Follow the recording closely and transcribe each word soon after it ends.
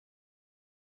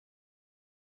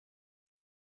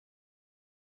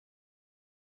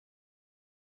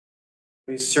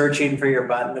Are you searching for your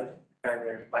button to turn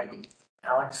your mic,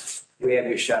 Alex? We have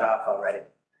you shut off already.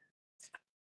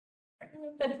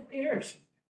 Yours.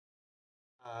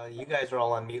 You guys are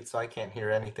all on mute, so I can't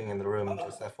hear anything in the room,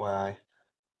 just FYI.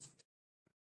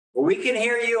 Well, we can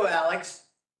hear you, Alex.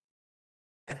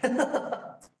 So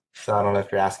I don't know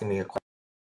if you're asking me a question.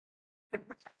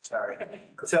 Sorry.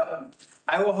 So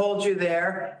I will hold you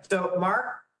there. So Mark,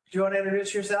 do you want to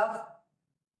introduce yourself?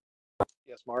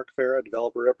 Yes, Mark Farah,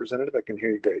 developer representative. I can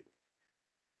hear you great.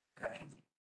 Okay.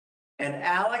 And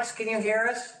Alex, can you hear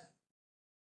us?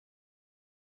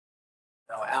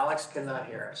 No, Alex cannot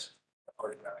hear us.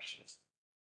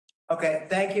 Okay,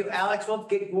 thank you, Alex.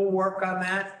 We'll work on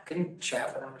that. Can you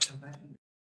chat with him or something?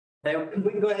 Then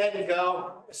we can go ahead and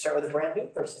go start with a brand new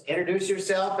person. Introduce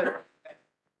yourself and.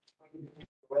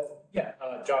 Yeah,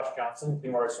 Josh Johnson,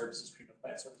 Clean Water Services, Treatment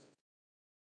Plant Services.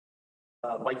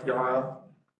 Mike Yara,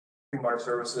 Clean Water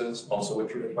Services, also with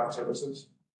Treatment Plant Services.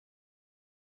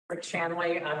 Rick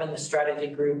Shanley, I'm in the strategy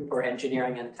group for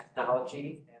engineering and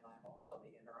technology, and I'm also the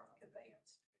interim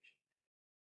conveyance.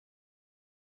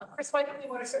 Chris White, Clean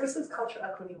Water Services, Cultural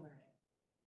Equity Learning.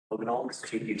 Logan Holmes,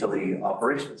 Chief Utility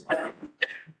Operations.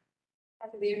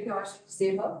 After the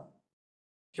CFO.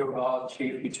 Joe Hall,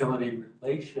 Chief Utility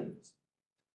Relations.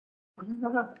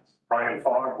 Brian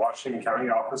Fogg, Washington County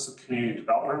Office of Community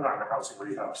Development. I'm a housing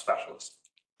rehab specialist.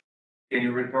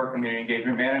 Daniel Ridmore, Community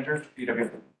Engagement Manager,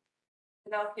 PW.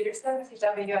 Janelle Peterson,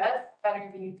 CWS,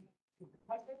 Better View.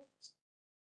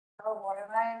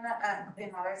 Waterline,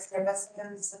 Clean Water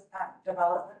Services,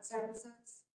 Development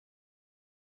Services.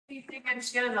 I'm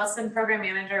Sheila Nelson, Program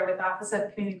Manager with Office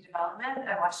of Community Development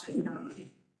at Washington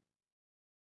County.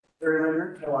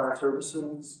 Manager, Clean Water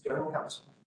Services, General Counsel.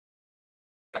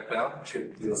 Back down,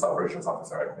 Chief Business Operations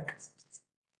Officer, I think.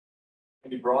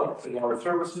 Andy Broad, Clean Water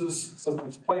Services,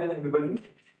 sometimes planning everybody.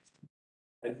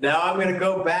 And now I'm going to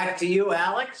go back to you,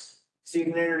 Alex, so you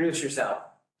can introduce yourself.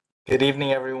 Good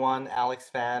evening, everyone. Alex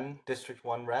Fan, District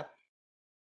 1 Rep.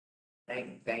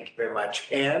 Thank you very much.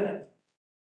 And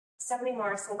Stephanie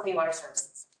Morrison, Clean Water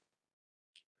Services.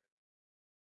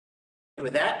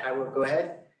 with that, I will go ahead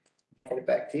and hand it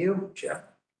back to you, Jeff.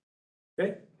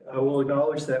 Okay, I will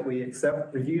acknowledge that we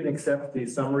review and accept the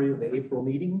summary of the April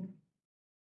meeting.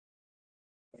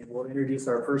 And we'll introduce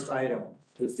our first item,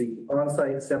 is the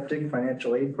Onsite Septic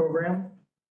Financial Aid Program.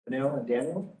 Vanessa and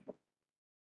Daniel.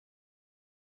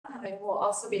 I will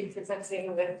also be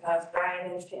presenting with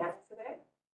Brian and Jan today.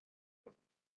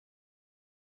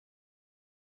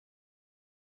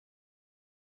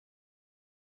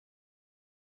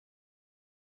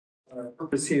 Our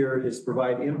purpose here is to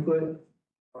provide input,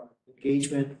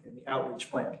 engagement, in the outreach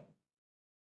plan.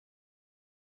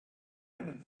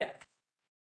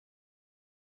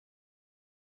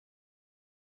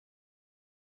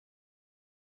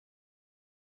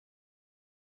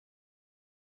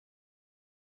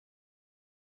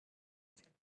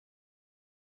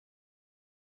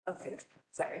 Okay,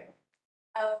 sorry.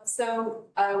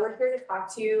 We're here to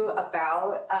talk to you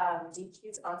about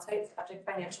DQ's Onsite Septic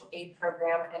Financial Aid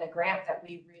Program and a grant that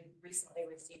we recently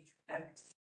received from them.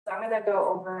 So I'm going to go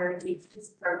over DQ's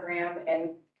program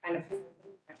and kind of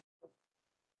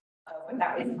what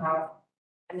that is about.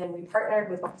 And then we partnered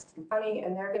with Washington County,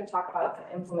 and they're going to talk about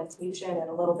the implementation and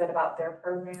a little bit about their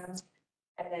program.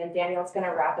 And then Daniel's going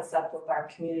to wrap us up with our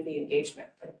community engagement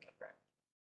for the program.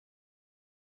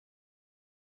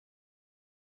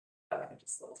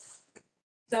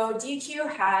 So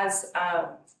DQ has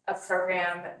a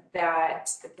program that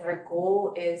their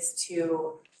goal is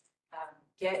to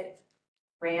get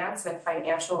grants and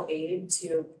financial aid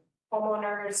to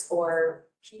homeowners or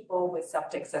people with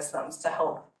septic systems to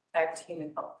help protect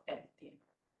human health and the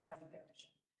environment.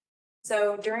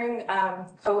 So during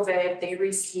COVID, they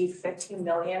received $15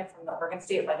 million from the Oregon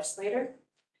State Legislature,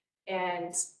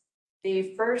 and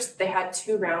they had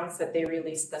 2 rounds that they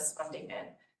released this funding in.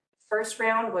 First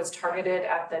round was targeted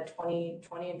at the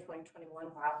 2020 and 2021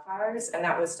 wildfires, and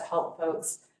that was to help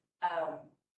folks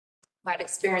that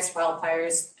experienced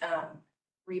wildfires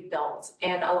rebuild.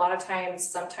 And a lot of times,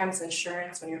 sometimes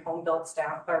insurance, when your home burns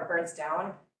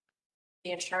down,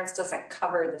 the insurance doesn't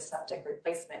cover the septic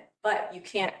replacement, but you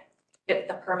can't get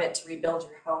the permit to rebuild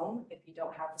your home if you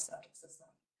don't have the septic system.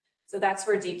 So that's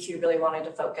where DQ really wanted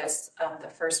to focus the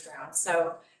first round.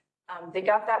 So they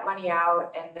got that money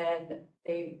out, and then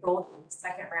they rolled the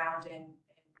second round in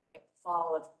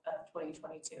fall of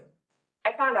 2022.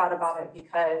 I found out about it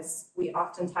because we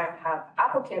oftentimes have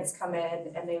applicants come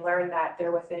in and they learn that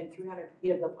they're within 300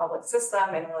 feet of the public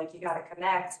system, and we're like, you got to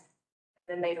connect.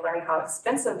 Then they learn how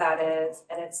expensive that is,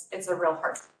 and it's a real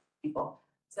hard for people.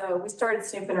 So we started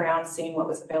snooping around, seeing what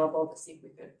was available to see if we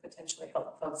could potentially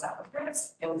help folks out with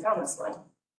grants, and we found this one.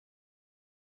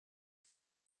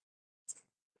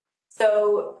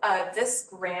 So this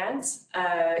grant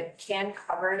can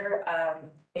cover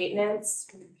maintenance,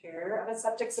 repair of a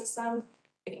septic system.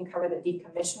 It can cover the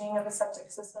decommissioning of a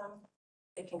septic system.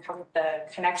 It can cover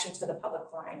the connection to the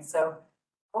public line. So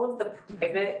all of the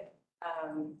private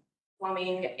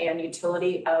plumbing and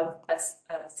utility of a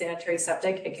sanitary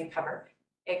septic, it can cover.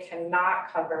 It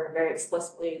cannot cover, very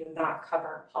explicitly, not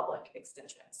cover public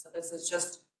extensions. So this is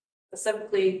just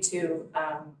specifically to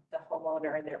the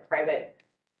homeowner and their private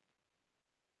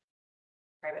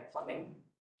plumbing.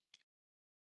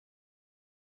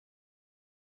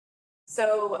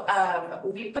 So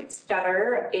we put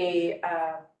together a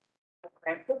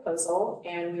grant proposal,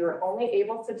 and we were only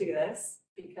able to do this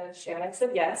because Shannon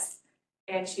said yes.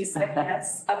 And she said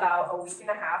yes about a week and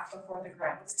a half before the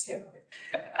grant was due.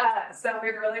 So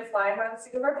we were really flying by the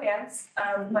seat of our pants,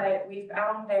 but we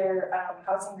found their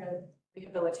housing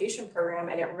rehabilitation program,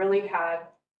 and it really had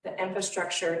the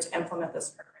infrastructure to implement this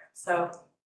program. So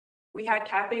we had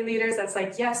cafe leaders that's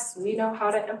like, yes, we know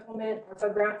how to implement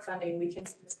ARPA grant funding. We can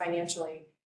do this financially.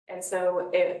 And so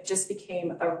it just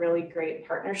became a really great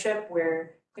partnership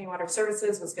where Clean Water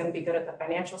Services was going to be good at the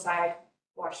financial side.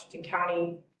 Washington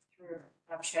County, through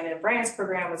Shannon and Brian's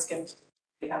program, was going to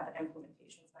be at the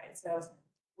implementation side. So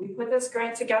we put this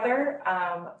grant together.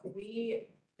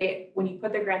 When you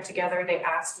put the grant together, they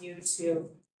asked you to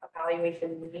evaluate the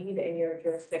need in your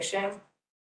jurisdiction.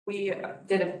 We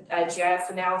did a GIS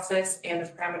analysis and the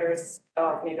parameters.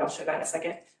 Maybe I'll show that in a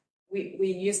second.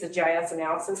 We used the GIS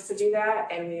analysis to do that,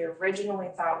 and we originally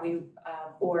thought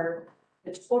or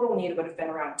the total need would have been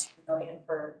around $2 million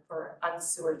for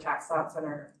unsewered tax lots in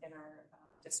our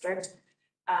district.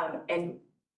 And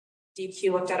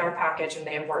DQ looked at our package and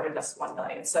they awarded us $1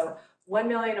 million. So $1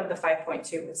 million of the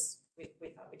 5.2 was we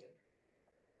thought we did.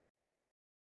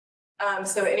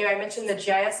 So anyway, I mentioned the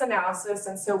GIS analysis,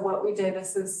 and so what we did,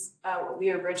 this is what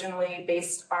we originally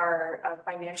based our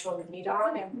financial need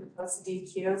on and proposed to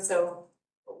DQ. So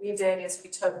what we did is we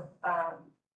took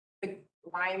the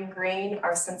lime green,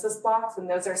 our census blocks, and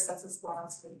those are census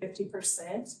blocks with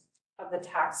 50% of the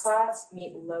tax lots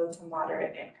meet low to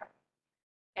moderate income.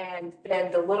 And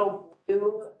then the little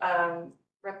blue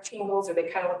rectangles, or they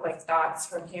kind of look like dots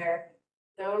from here,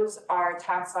 those are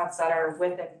tax lots that are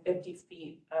within 50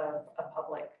 feet of a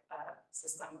public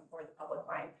system or the public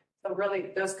line. So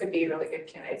really, those could be really good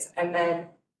candidates. And then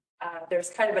there's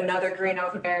kind of another green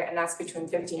out there, and that's between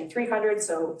 50 and 300,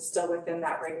 so still within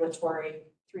that regulatory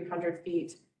 300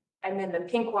 feet. And then the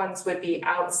pink ones would be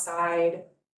outside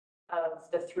of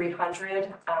the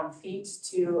 300 feet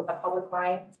to a public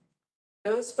line.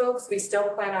 Those folks, we still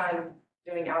plan on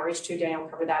doing outreach to. Daniel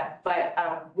covered that, but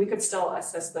we could still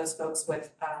assist those folks with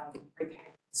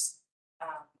repairs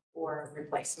or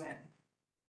replacement.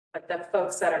 But the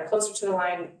folks that are closer to the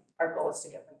line, our goal is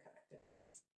to get them connected.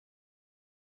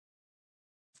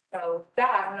 So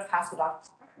that, I'm going to pass it off to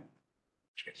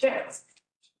Shannon.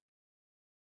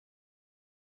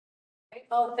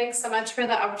 Well, thanks so much for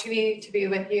the opportunity to be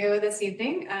with you this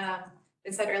evening.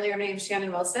 As I said earlier, my name is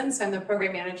Shannon Wilson, so I'm the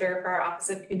program manager for our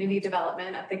Office of Community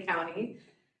Development at the county.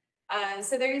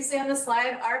 So there you see on the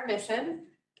slide our mission.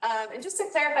 And just to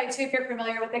clarify too, if you're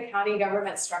familiar with the county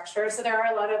government structure, so there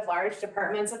are a lot of large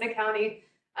departments of the county,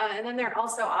 and then there are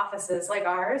also offices like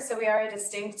ours. So we are a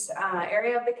distinct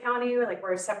area of the county, like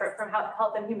we're separate from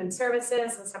Health and Human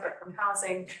Services and separate from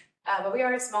housing, but we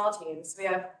are a small team. So we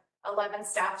have 11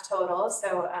 staff total.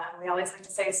 So we always like to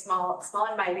say small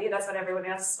and mighty. That's what everyone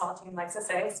else, small team likes to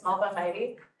say, small but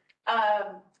mighty.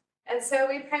 And so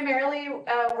we primarily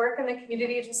work in the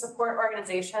community to support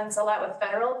organizations, a lot with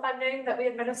federal funding that we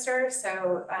administer.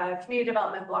 So community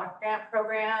development block grant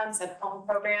programs and home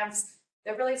programs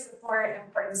that really support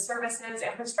important services,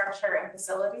 infrastructure, and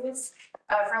facilities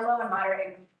for low and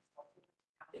moderate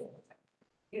income.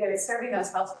 Either serving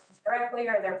those households directly,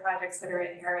 or they're projects that are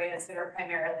in areas that are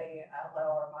primarily low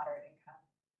or moderate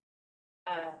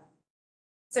income.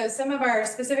 So some of our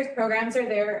specific programs are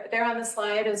there on the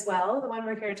slide as well. The one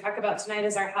we're here to talk about tonight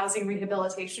is our housing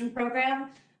rehabilitation program.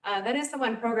 That is the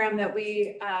one program that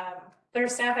that our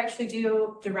staff actually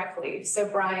do directly. So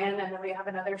Brian, and then we have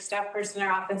another staff person in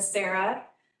our office, Sarah,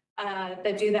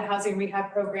 that do the housing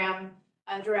rehab program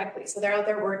directly. So they're out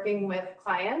there working with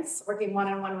clients, working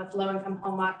one-on-one with low-income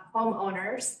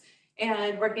homeowners,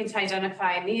 and working to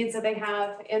identify needs that they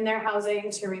have in their housing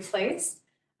to replace.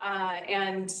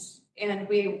 And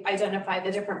we identify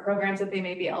the different programs that they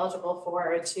may be eligible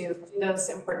for to do those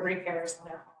important repairs in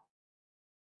their home.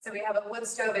 So we have a wood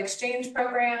stove exchange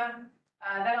program.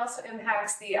 That also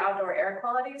impacts the outdoor air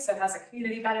quality, so it has a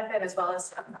community benefit as well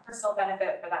as a personal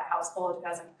benefit for that household. It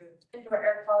has improved indoor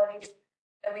air quality.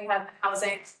 Then we have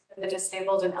housing for the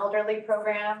disabled and elderly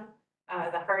program,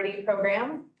 the Hardy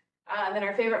program. And then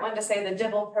our favorite one to say, the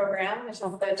DIBBLE program, which is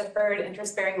the Deferred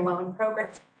Interest-Bearing Loan Program.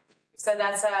 So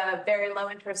that's a very low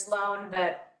interest loan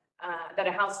that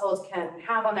a household can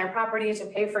have on their property to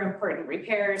pay for important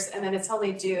repairs, and then it's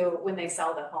only due when they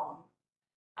sell the home.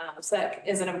 So that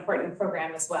is an important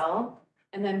program as well.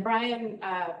 And then Brian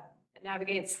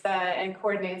navigates and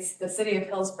coordinates the City of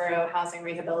Hillsborough Housing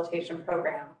Rehabilitation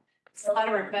Program. So a lot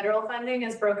of our federal funding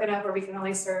is broken up where we can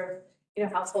only serve,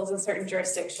 households in certain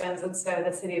jurisdictions. And so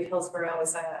the City of Hillsborough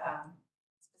is a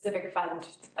specific fund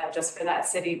just for that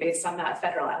city based on that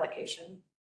federal allocation.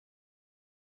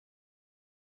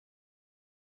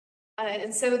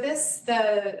 And so the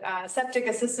septic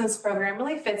assistance program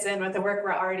really fits in with the work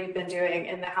we're already been doing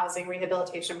in the housing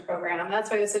rehabilitation program. That's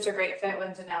why it was such a great fit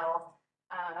when Danelle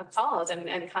called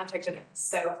and contacted us.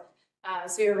 So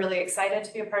we were really excited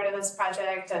to be a part of this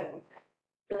project and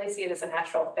really see it as a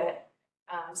natural fit.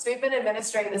 So we've been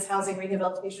administering this housing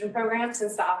rehabilitation program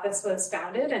since the office was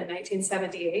founded in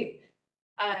 1978.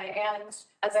 And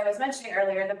as I was mentioning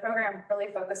earlier, the program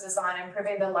really focuses on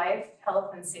improving the life,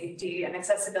 health, and safety and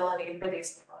accessibility for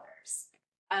these homeowners.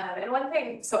 And one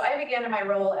thing, so I began in my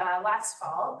role last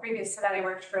fall. Previous to that, I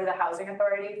worked for the Housing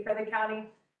Authority for the county.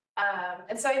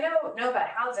 And so I know about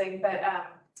housing, but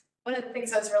one of the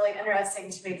things that's really interesting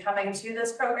to me coming to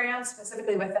this program,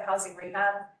 specifically with the housing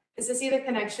rehab, is to see the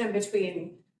connection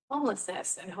between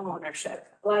homelessness and homeownership.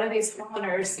 A lot of these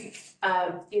homeowners,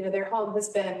 their home has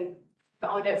been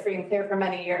owned it free and clear for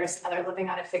many years. Now they're living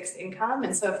on a fixed income.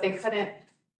 And so if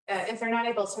if they're not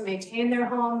able to maintain their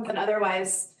home, then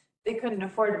otherwise they couldn't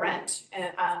afford rent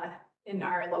in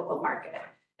our local market.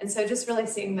 And so just really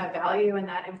seeing the value in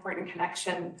that important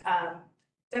connection,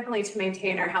 definitely to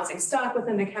maintain our housing stock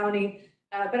within the county,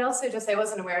 but also just I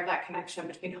wasn't aware of that connection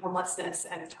between homelessness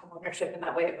and homeownership in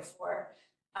that way before.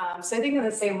 So I think in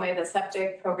the same way, the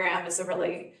septic program is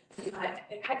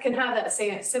it can have that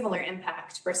similar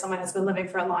impact where someone has been living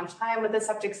for a long time with the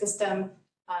septic system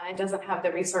and doesn't have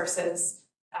the resources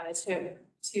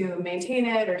to maintain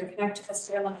it or to connect to the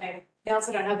stair line. They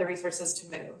also don't have the resources to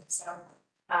move. So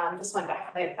just wanted to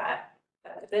highlight that,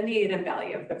 the need and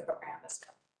value of the program as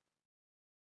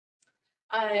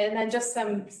well. And then just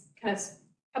some kind of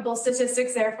couple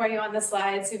statistics there for you on the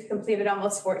slides. We've completed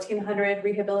almost 1,400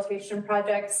 rehabilitation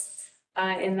projects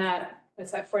in that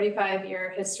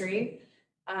 45-year history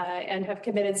and have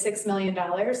committed $6 million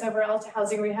overall to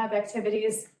housing rehab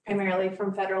activities, primarily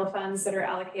from federal funds that are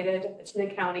allocated to the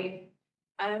county.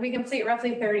 We complete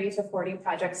roughly 30 to 40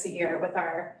 projects a year with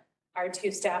our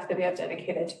 2 staff that we have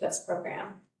dedicated to this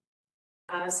program.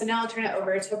 So now I'll turn it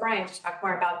over to Brian to talk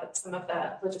more about some of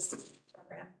the logistics of the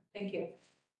program. Thank you.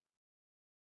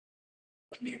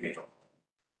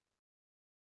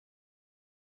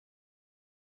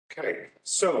 Okay,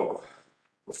 so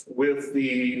with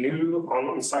the new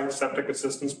on-site septic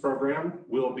assistance program,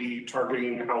 we'll be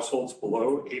targeting households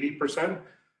below 80%.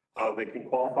 They can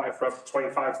qualify for up to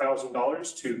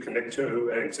 $25,000 to connect to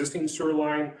an existing sewer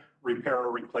line, repair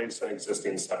or replace an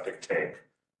existing septic tank.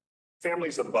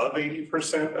 Families above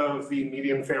 80% of the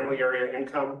median family area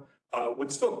income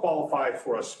would still qualify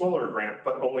for a smaller grant,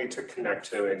 but only to connect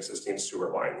to an existing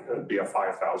sewer line. It would be a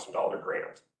 $5,000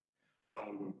 grant.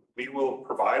 We will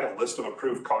provide a list of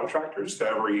approved contractors to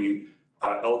every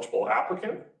eligible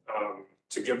applicant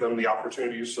to give them the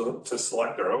opportunity to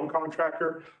select their own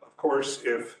contractor. Of course,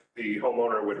 if the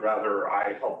homeowner would rather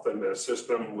I help them assist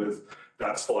them with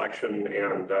that selection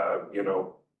and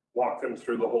walk them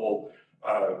through the whole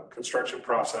construction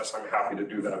process, I'm happy to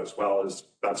do that as well, as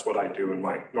that's what I do in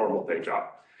my normal day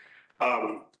job.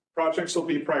 Projects will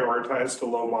be prioritized to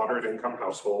low, moderate income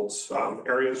households,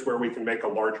 areas where we can make a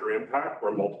larger impact,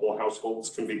 where multiple households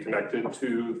can be connected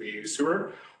to the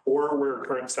sewer, or where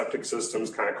current septic systems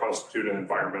kind of constitute an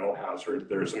environmental hazard.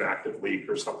 There's an active leak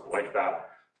or something like that.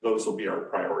 Those will be our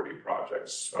priority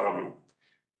projects.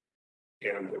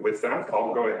 And with that,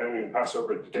 I'll go ahead and pass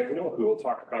over to Daniel, who will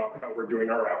talk about how we're doing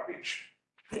our outreach.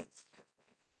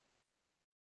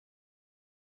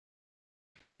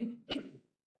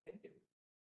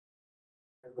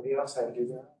 Everybody else had to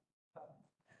do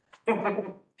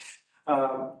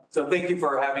So thank you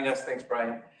for having us. Thanks,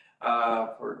 Brian,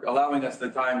 for allowing us the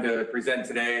time to present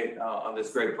today on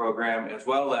this great program, as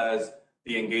well as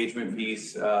the engagement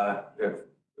piece that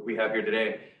we have here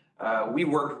today. We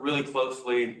worked really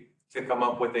closely to come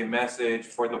up with a message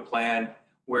for the plan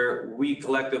where we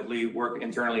collectively work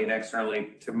internally and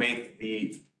externally to make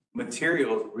the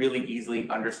materials really easily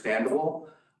understandable.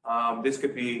 This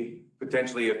could be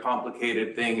potentially a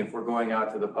complicated thing if we're going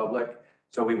out to the public.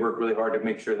 So we worked really hard to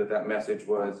make sure that that message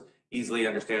was easily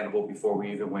understandable before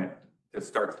we even went to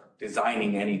start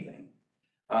designing anything.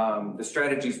 The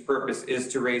strategy's purpose is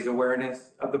to raise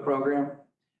awareness of the program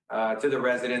to the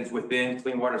residents within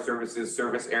Clean Water Services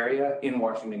service area in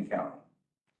Washington County.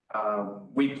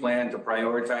 We plan to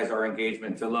prioritize our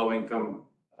engagement to low-income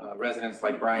residents,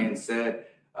 like Brian said,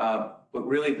 but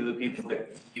really to the people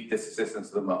that need this assistance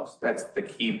the most. That's the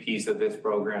key piece of this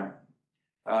program.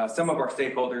 Some of our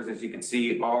stakeholders, as you can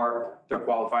see, are the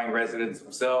qualifying residents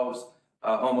themselves,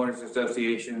 homeowners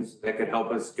associations that could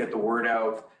help us get the word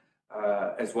out,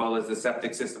 as well as the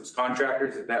septic systems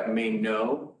contractors that may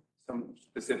know some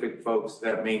specific folks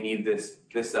that may need this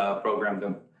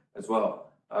program as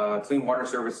well. Clean Water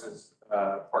Services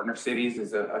Partner Cities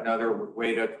is another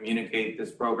way to communicate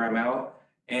this program out,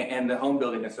 and the Home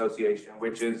Building Association,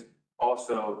 which is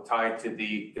also tied to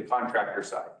the contractor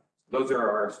side. Those are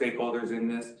our stakeholders in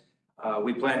this.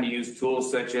 We plan to use tools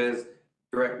such as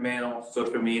direct mail,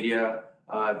 social media,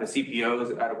 the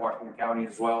CPOs out of Washington County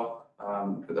as well,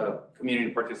 the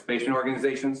community participation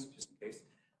organizations, just in case.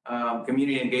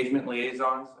 Community engagement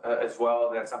liaisons as well.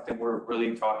 That's something we're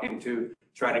really talking to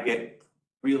try to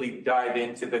really dive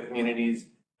into the communities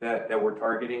that we're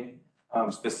targeting,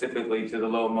 specifically to the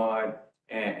low mod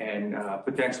and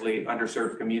potentially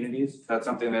underserved communities. That's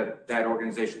something that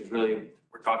organization is really,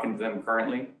 we're talking to them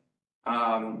currently,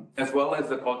 as well as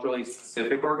the culturally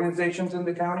specific organizations in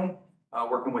the county,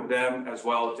 working with them as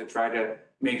well to try to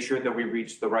make sure that we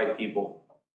reach the right people.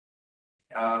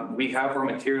 We have our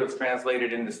materials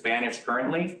translated into Spanish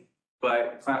currently,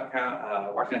 but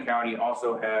Washington County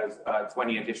also has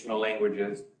 20 additional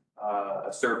languages,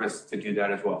 a service to do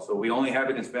that as well. So we only have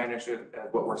it in Spanish as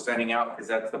what we're sending out because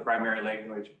that's the primary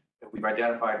language that we've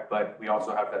identified, but we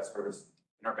also have that service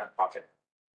in our back pocket.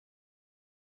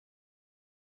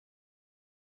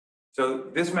 So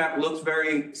this map looks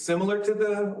very similar to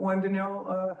the one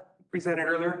Danielle presented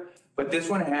earlier, but this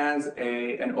one has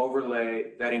an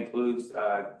overlay that includes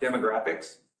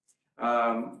demographics.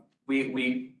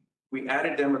 We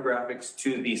added demographics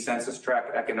to the census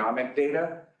tract economic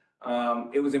data.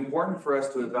 It was important for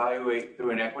us to evaluate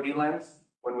through an equity lens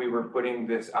when we were putting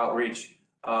this outreach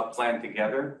plan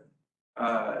together.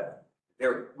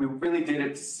 We really did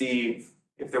it to see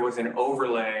if there was an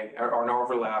overlay or an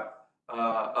overlap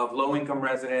of low-income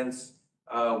residents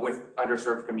with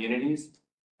underserved communities.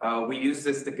 We use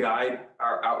this to guide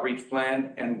our outreach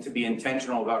plan and to be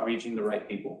intentional about reaching the right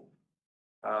people.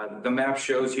 The map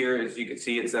shows here, as you can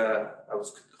see, it's I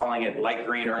was calling it light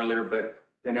green earlier, but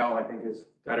Danielle, I think, has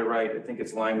got it right. I think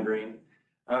it's lime green.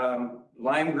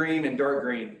 Lime green and dark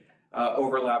green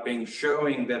overlapping,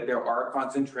 showing that there are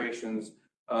concentrations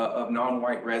of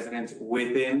non-white residents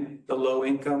within the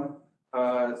low-income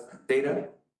data.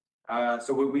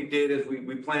 So what we did is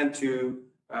we planned to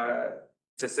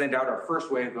send out our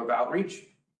first wave of outreach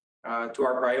to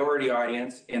our priority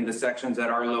audience in the sections that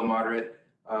are low moderate.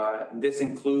 This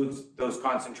includes those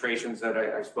concentrations that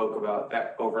I spoke about,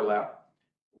 that overlap.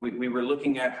 We were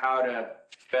looking at how to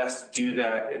best do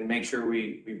that and make sure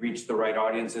we reach the right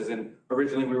audiences. And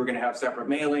originally we were going to have separate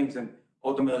mailings, and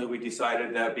ultimately we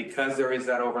decided that because there is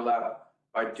that overlap,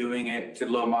 by doing it to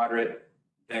low moderate,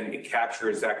 then it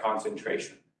captures that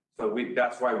concentration. So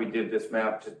that's why we did this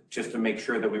map, just to make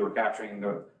sure that we were capturing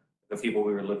the people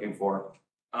we were looking for.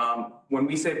 When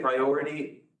we say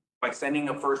priority, by sending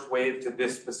a first wave to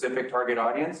this specific target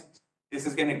audience, this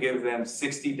is going to give them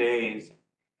 60 days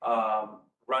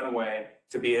runway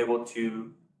to be able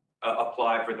to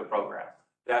apply for the program.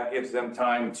 That gives them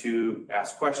time to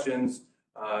ask questions,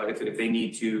 if they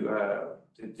need to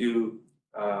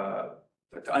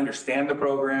understand the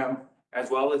program, as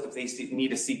well as if they need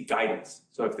to seek guidance.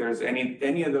 So if there's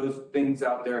any of those things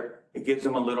out there, it gives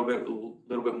them a little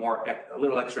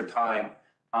extra time.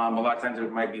 A lot of times there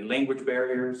might be language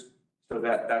barriers, so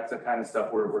that's the kind of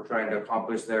stuff we're trying to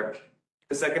accomplish there.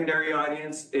 The secondary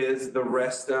audience is the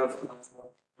rest of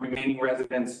remaining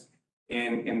residents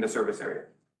in the service area.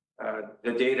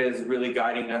 The data is really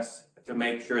guiding us to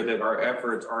make sure that our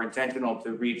efforts are intentional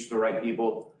to reach the right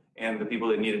people and the people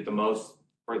that need it the most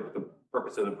for the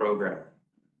purpose of the program.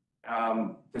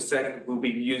 The second, we'll be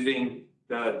using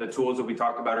the tools that we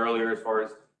talked about earlier as far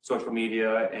as social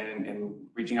media and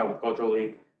reaching out with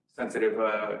culturally sensitive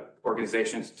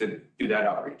organizations to do that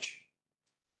outreach.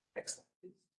 Next slide,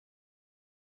 please.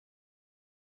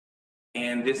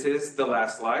 And this is the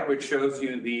last slide, which shows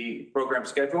you the program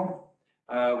schedule.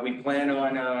 We plan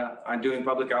on doing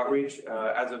public outreach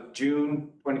as of June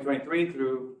 2023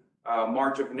 through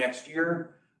March of next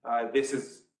year.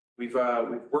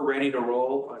 We're ready to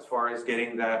roll as far as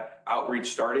getting that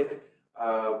outreach started.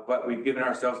 But we've given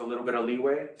ourselves a little bit of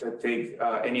leeway to take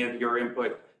any of your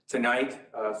input tonight.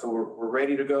 So we're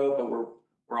ready to go, but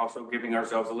we're also giving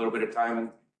ourselves a little bit of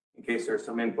time in case there's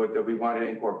some input that we want to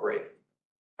incorporate.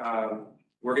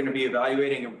 We're going to be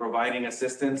evaluating and providing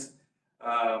assistance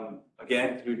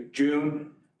again through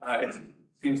June. It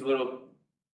seems a little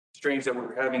strange that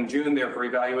we're having June there for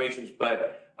evaluations,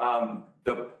 but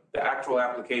the actual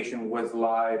application was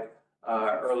live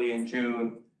early in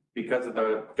June because of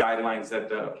the guidelines that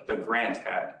the grant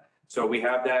had. So we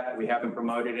have that. We haven't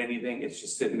promoted anything. It's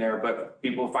just sitting there, but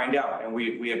people find out, and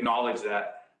we acknowledge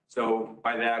that. So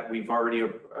by that, we've already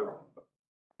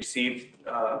received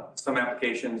some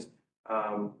applications.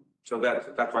 So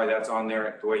that's why that's on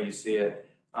there the way you see it.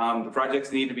 The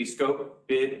projects need to be scoped,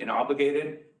 bid, and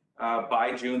obligated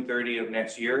by June 30 of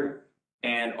next year,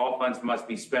 and all funds must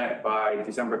be spent by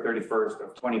December 31st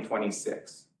of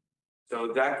 2026.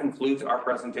 So that concludes our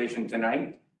presentation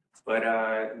tonight, but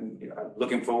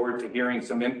looking forward to hearing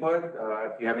some input.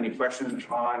 If you have any questions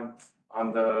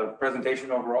on the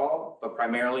presentation overall, but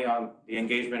primarily on the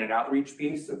engagement and outreach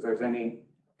piece, if there's any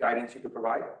guidance you could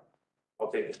provide,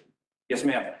 I'll take it. Yes,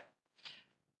 ma'am.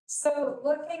 So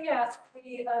looking at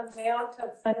the amount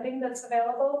of funding that's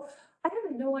available, I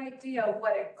have no idea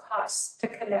what it costs to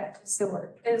connect to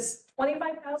sewer. Is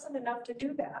 25,000 enough to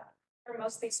do that for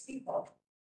most of these people?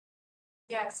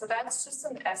 Yeah, so that's just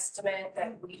an estimate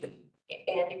that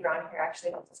Andy Brown here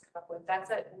actually helped us come up with.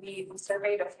 We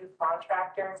surveyed a few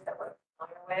contractors that we're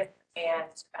familiar with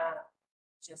and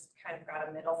just kind of got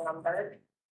a middle number.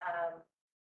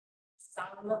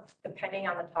 Some, depending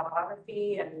on the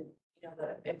topography and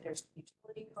if there's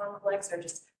utility conflicts or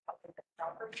just the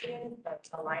property,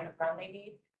 the line of run they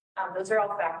need. Those are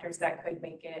all factors that could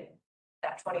make it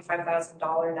that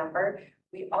 $25,000 number.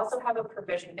 We also have a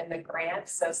provision in the grant.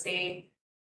 So say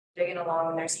digging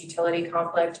along and there's utility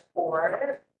conflict,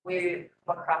 or we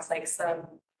come across like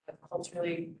some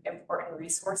culturally important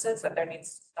resources that there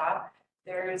needs to stop.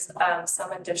 There's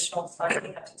some additional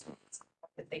funding that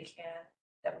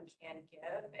we can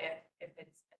give if it's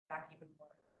in fact even more.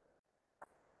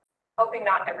 Hoping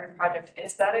not every project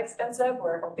is that expensive.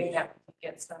 We're hoping that we can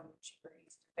get some cheaper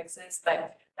fixes,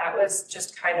 but that was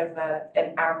just kind of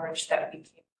an average that we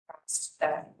came across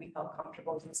that we felt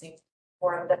comfortable using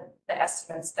for the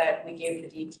estimates that we gave the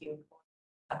DQ for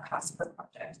a cost per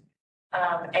project.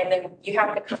 And then you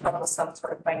have to come up with some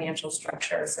sort of financial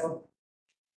structure. So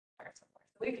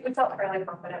we felt fairly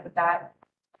confident with that.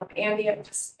 Andy, I'm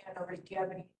just hand over. Do you have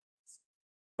any?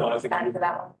 No, I think add to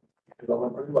that one?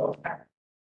 Development pretty well.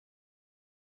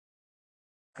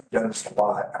 I've done this a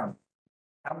lot.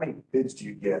 How many bids do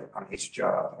you get on each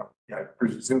job? I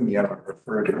presume you have a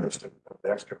preferred list of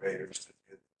excavators to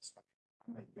bid this. How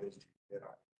many bids do you get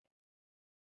on?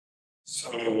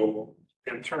 So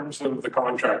in terms of the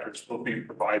contractors, we'll be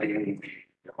providing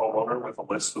the homeowner with a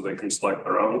list so they can select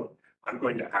their own. I'm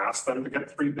going to ask them to get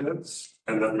 3 bids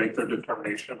and then make their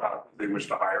determination about who they wish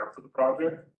to hire for the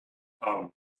project.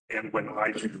 And when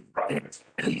I do projects,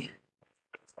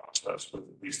 process with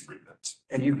at least 3 bids.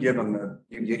 And you give them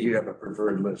you have a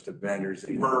preferred list of vendors.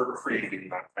 We're creating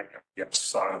that right now.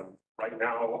 Yes. Right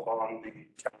now on the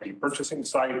county purchasing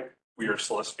site, we are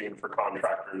soliciting for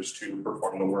contractors to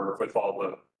perform the work with all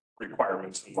the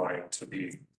requirements in mind to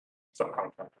be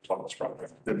subcontractors on this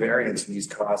project. The variance in these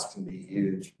costs can be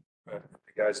huge. But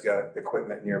the guy's got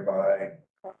equipment nearby.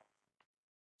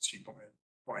 She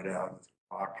pointed out,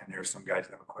 and there's some guys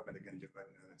that have equipment that can do it.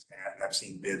 And I've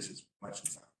seen bids as much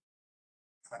as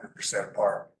 100%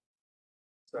 apart.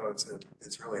 So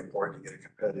it's really important to get a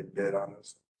competitive bid on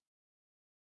this.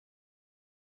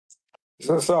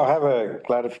 So I have a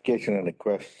clarification and a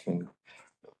question.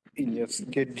 In your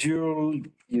schedule,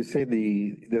 you say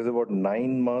there's about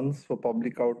 9 months for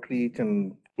public outreach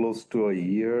and close to a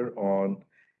year on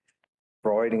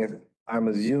providing it. I'm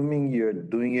assuming you're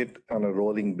doing it on a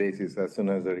rolling basis. As soon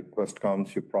as a request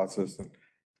comes, you process it.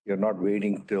 You're not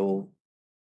waiting till.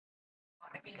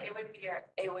 I mean, we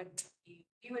would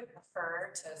prefer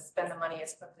to spend the money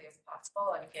as quickly as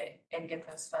possible and get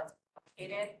those funds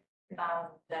allocated.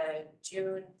 The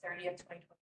June 30th,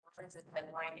 2024 is a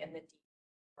deadline in the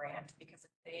grant because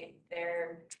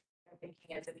they're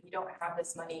thinking is if you don't have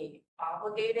this money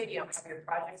obligated, you don't have your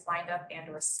projects lined up and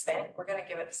or spent, we're going to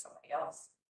give it to somebody else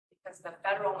because the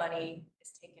federal money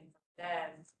is taken from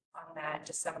them on that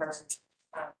December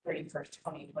 31st,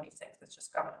 2026. It's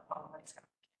just government money.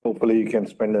 Hopefully you can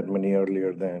spend that money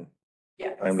earlier than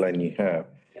timeline you have.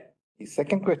 Yeah. The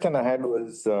second question I had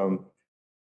was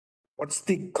What's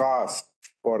the cost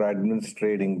for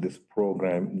administrating this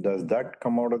program? Does that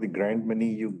come out of the grant money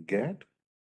you get?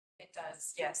 It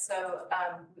does, yes. So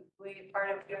we part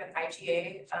of doing an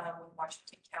IGA with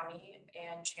Washington County,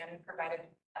 and Shannon provided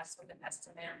us with an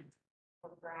estimate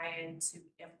for Brian to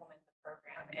implement the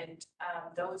program. And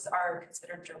those are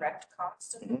considered direct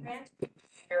costs of the grant.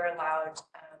 You're allowed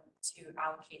to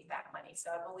allocate that money.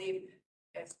 So I believe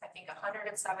I think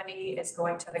 170 is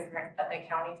going to the grant, the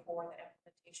county for the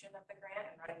implementation of the grant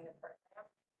and running the program.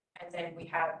 And then we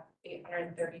have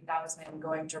 830,000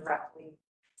 going directly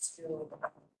to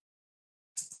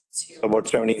About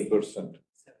 70%. Is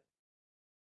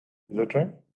that right?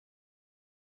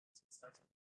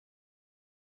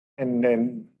 And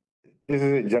then this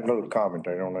is a general comment.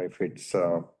 I don't know if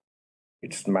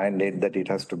it's mandate that it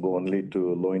has to go only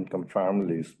to low-income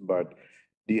families, but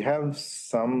do you have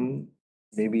some,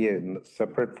 maybe a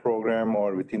separate program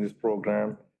or within this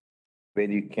program where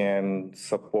you can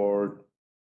support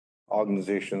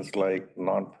organizations like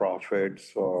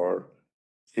nonprofits or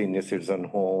senior citizen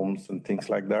homes and things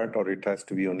like that, or it has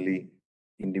to be only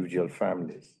individual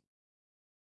families?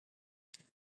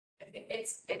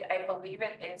 I believe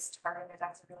it is targeted,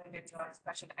 that's a really good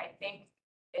question. I think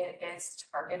it is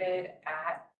targeted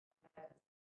at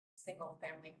single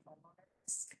family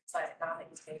homeowners. But now that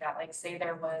you say that, like say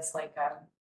there was like a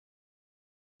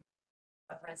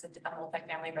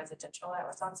multifamily residential that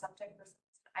was on Septic,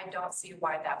 I don't see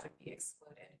why that would be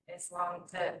excluded. As long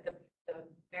the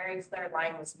very clear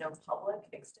line was no public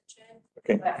extension.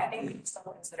 Okay. But I think it's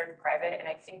still considered private, and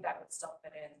I think that would still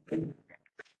fit in.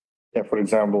 Yeah, for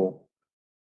example.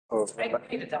 I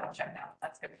need to double check now.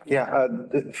 That's good. Yeah,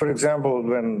 for example,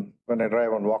 when I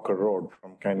drive on Walker Road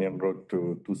from Canyon Road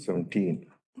to 217,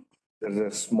 there's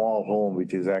a small home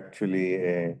which is actually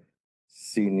a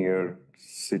senior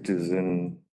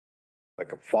citizen,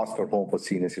 like a foster home for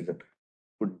senior citizen.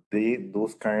 Would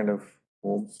those kind of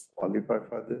homes qualify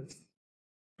for this?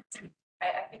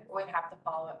 I think we'd have to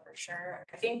follow up for sure.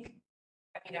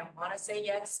 I want to say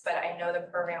yes, but I know the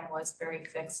program was very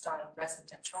fixed on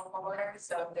residential homeowners.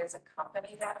 So if there's a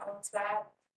company that owns that,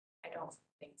 I don't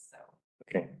think so.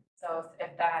 Okay. So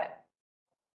if that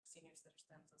senior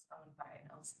citizens was owned by an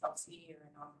LLC or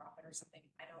a nonprofit or something,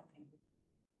 I don't think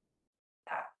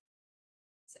that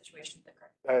situation is the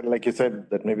correct. Like you said,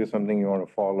 that may be something you want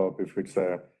to follow up if it's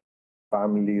a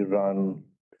family run.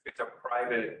 If it's a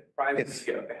privately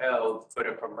held, but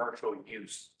a commercial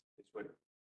use is what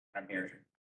I'm hearing.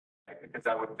 Because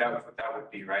that was what that would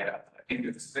be, right? In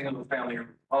a single family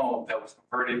home that was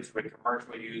converted to a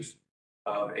commercial use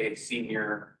of a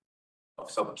senior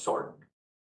of some sort.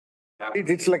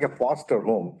 It's like a foster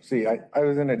home. See, I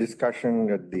was in a discussion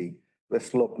at the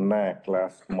West Slope NAC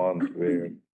last month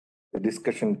where the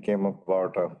discussion came up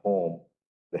about a home.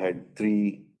 They had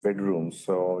 3 bedrooms,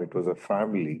 so it was a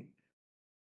family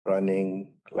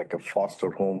running like a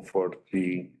foster home for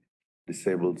 3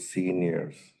 disabled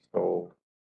seniors. So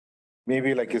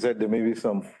maybe, like you said, there may be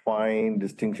some fine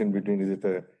distinction between, is it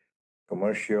a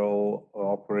commercial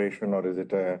operation or is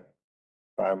it a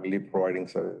family providing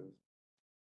service?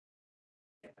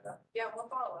 Yeah, we'll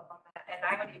follow up on that. And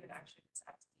I would even actually just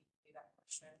ask you to do that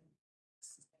question.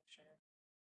 Just to make sure.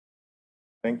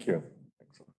 Thank you.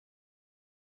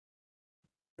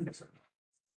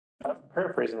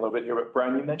 Paraphrasing a little bit here, but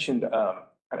Brian, you mentioned kind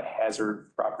of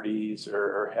hazard properties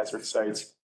or hazard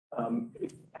sites.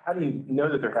 How do you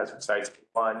know that they're hazard sites,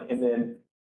 one? And then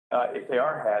if they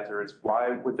are hazards, why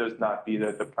would those not be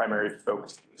the primary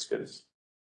focus? Because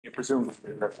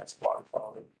presumably that's water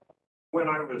quality. When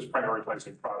I was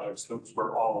prioritizing projects, those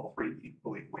were all 3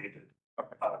 equally weighted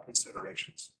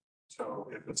considerations. So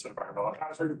if it's an environmental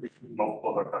hazard, we can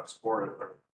multiple hookups for it,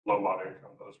 or low moderate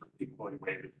income, those are equally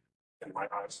weighted in my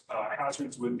eyes.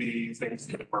 Hazards would be things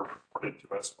that were reported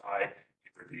to us by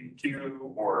either DEQ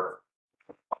or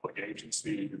a public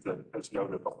agency that has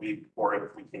noted a leak, or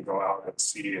if we can go out and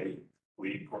see a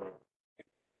leak or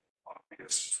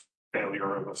obvious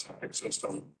failure of a septic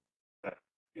system, that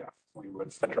we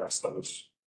would address those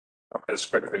as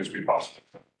quickly as we possibly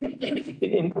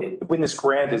can. When this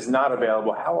grant is not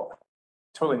available,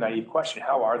 totally naive question,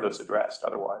 how are those addressed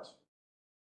otherwise?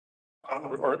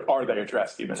 Or are they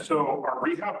addressed even? So our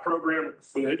rehab program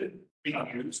could be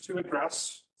used to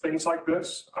address things like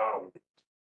this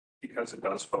because it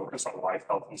does focus on life,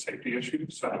 health, and safety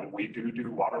issues. We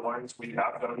do water lines. We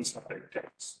have done septic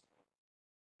tanks.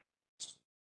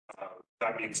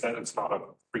 That being said, it's not a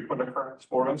frequent occurrence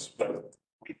for us, but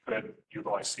we could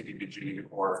utilize CDBG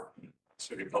or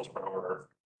City of Hillsborough or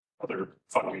other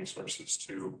funding sources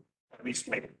to at least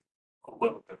make a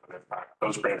little bit of an impact.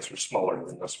 Those grants are smaller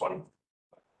than this one.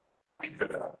 We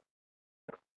could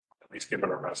least given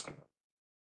our best.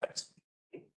 Thanks.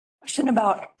 Question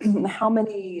about how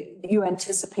many you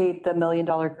anticipate the $1 million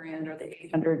grant or the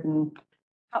 800 and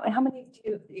how many do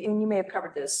you, and you may have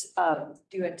covered this,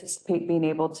 do you anticipate being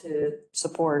able to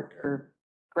support or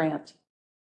grant?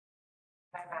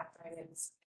 My math right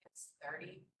is, it's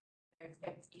 30. If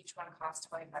each one costs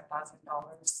 $25,000.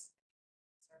 Or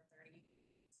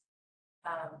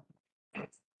 30.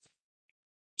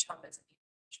 Chump is.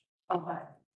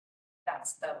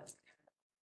 That's the.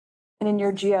 And in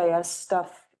your GIS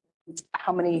stuff,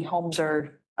 how many homes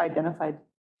are identified?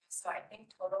 So I think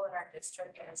total in our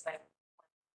district is like.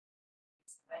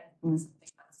 Mm. Something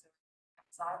that's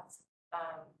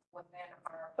within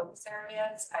our focus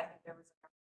areas, I think there was.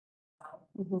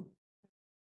 Mhm.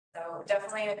 So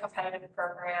definitely a competitive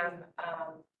program.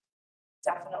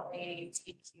 Definitely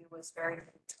TQ was very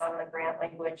good on the grant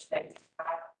language that you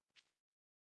have.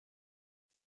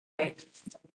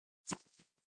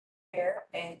 Here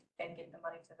and get the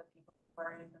money to the people who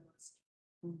are in the most.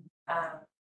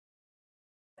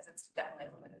 Because it's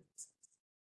definitely limited.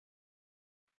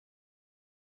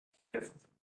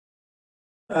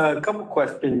 A couple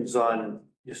questions on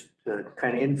just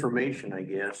kind of information, I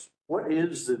guess. What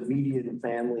is the median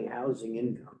family housing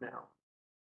income now?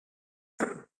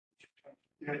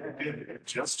 It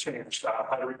just changed.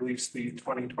 I released the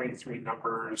 2023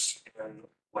 numbers in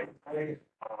late May.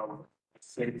 I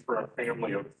think for a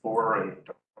family of 4 and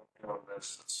on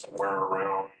this, it's somewhere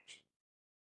around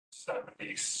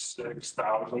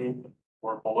 76,000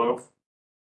 or below.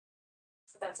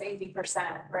 So that's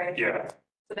 80%, right? Yeah.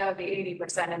 So that would be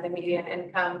 80% of the median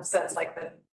income. So that's like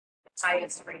the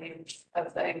highest range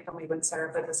of the income we would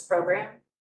serve with this program.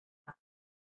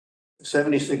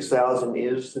 76,000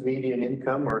 is the median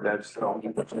income, or that's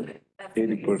 80%.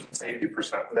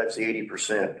 80%. That's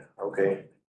 80%. Okay.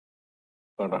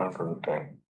 About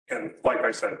 110. And like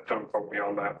I said, don't quote me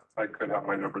on that. I could have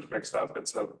my numbers mixed up.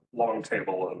 It's a long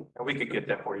table and we could get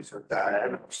that for you, sir. they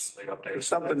update.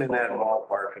 Something in that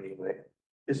ballpark anyway.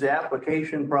 Is the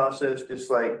application process just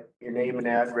like your name and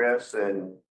address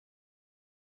and?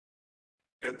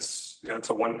 It's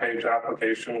a one-page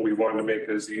application. We wanted to make it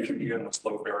as easy and as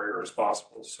low barrier as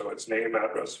possible. So it's name,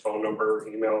 address, phone number,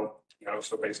 email,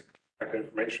 so basic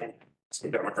information,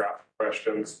 some demographic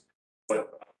questions,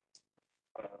 but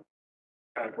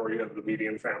category of the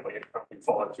median family income you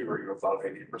fall into, are you above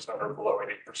 80% or below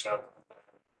 80%?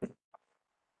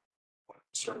 What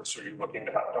service are you looking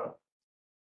to have done?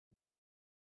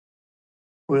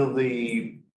 Will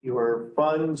your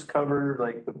funds cover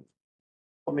like the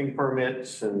plumbing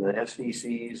permits and the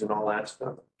SDCs and all that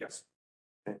stuff? Yes.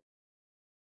 Okay.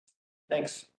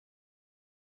 Thanks.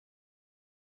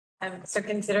 So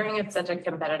considering it's such a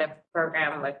competitive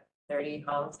program with 30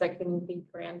 homes that can be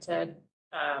granted,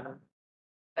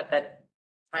 but the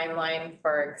timeline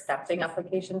for accepting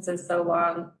applications is so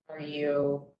long, are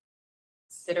you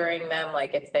considering them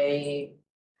like if they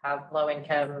have low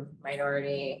income,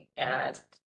 minority, and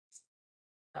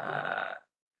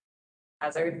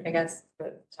hazard, I guess,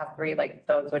 the top 3, like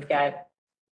those would get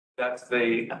That's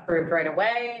the, approved right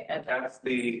away? And that's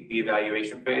the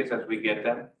evaluation phase as we get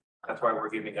them. That's why we're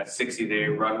giving a 60-day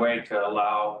runway to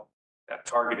allow that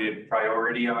targeted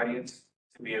priority audience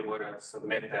to be able to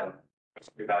submit them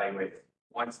to evaluate.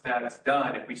 Once that's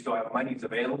done, if we still have monies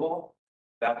available,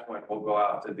 that's when we'll go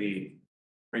out to the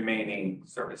remaining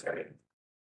service area.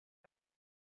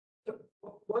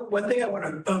 One thing I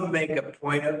want to make a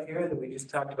point of here that we just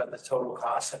talked about the total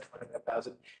cost at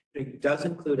 25,000. It does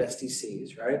include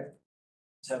SDCs, right?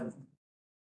 So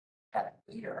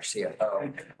you're our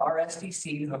CFO. Our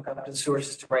SDC hookup to the sewer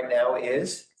system right now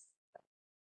is.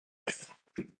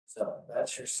 So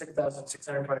that's your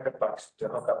 $6,625 to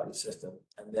hook up to the system.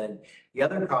 And then the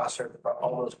other costs are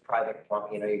all those private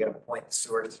plumbing, you got to point the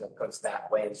sewer system goes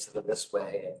that way instead of this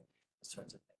way and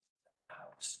sorts of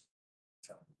things.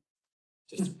 So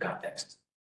just some context.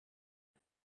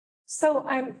 So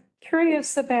I'm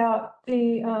curious about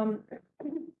the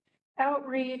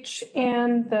outreach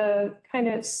and the kind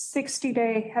of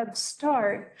 60-day head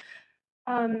start.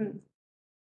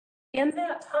 In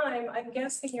that time, I'm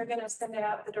guessing you're going to send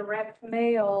out the direct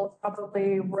mail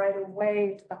probably right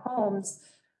away to the homes.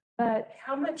 But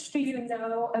how much do you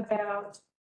know about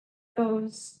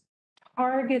those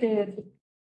targeted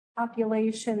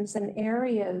populations and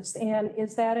areas? And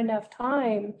is that enough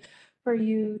time for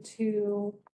you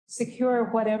to secure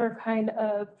whatever kind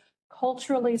of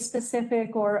culturally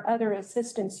specific or other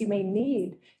assistance you may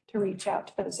need to reach out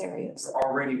to those areas? We're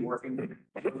already working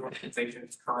with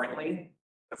organizations currently.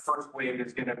 The first wave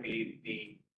is going to be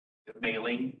the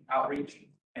mailing outreach.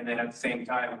 And then at the same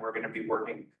time, we're going to be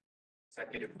working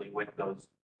consecutively with those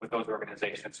with those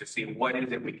organizations to see what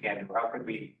is it we can do? How could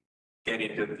we get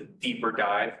into the deeper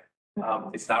dive?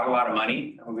 It's not a lot of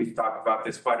money. We've talked about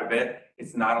this quite a bit.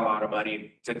 It's not a lot of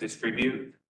money to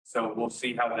distribute. So we'll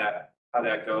see how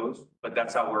that goes, but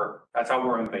that's how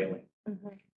we're unveiling.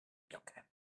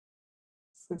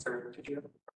 Sir, did you have?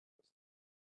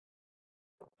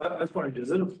 I was wondering,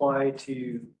 does it apply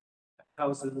to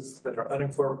houses that are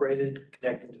unincorporated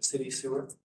connecting to city sewer?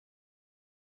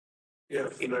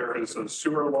 If there is a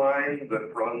sewer line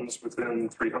that runs within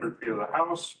 300 feet of the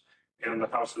house and the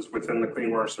house is within the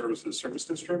Clean Water Services Service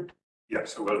District,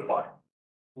 yes, it would apply.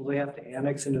 Will they have to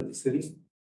annex into the city?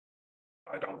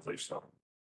 I don't believe so.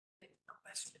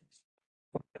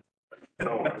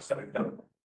 No, I said no.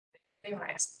 They were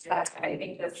asked that, I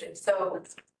think that's it. So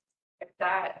if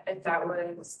that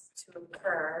was to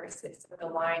occur, it's the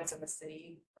lines in the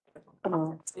city.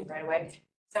 City right away.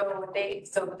 So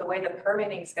the way the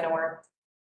permitting is gonna work.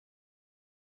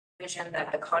 Vision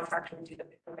that the contractor would do the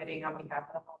permitting on behalf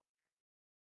of the home.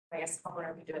 I guess the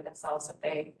homeowner would do it themselves if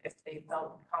they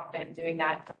felt confident in doing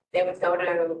that. They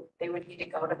would need to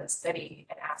go to the city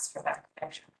and ask for that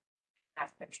connection.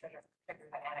 That's the trigger that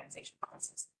annexation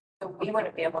process. So we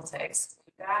wouldn't be able to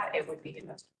exclude that. It would be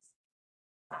investors.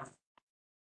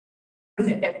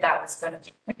 If that was going to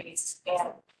be the case,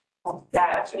 and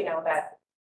that, that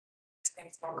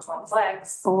it's more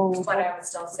complex, but I would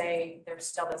still say there's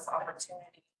still this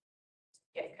opportunity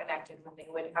to get connected when they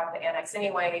would have to annex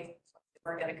anyway. If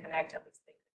we're going to connect, at least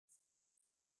they could.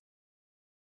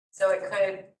 So it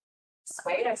could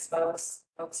sway, I suppose,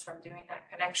 folks from doing that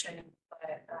connection,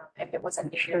 but if it was a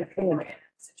situation there,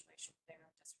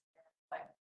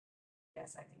 but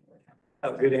yes, I think it would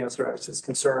have. A good answer. I was just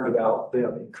concerned about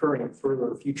them incurring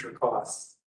further future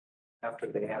costs after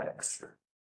they annex.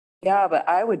 Yeah, but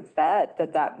I would bet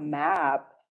that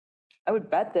map, I would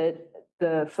bet that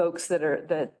the folks that are,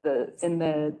 in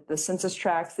the census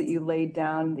tracts that you laid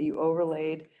down, that you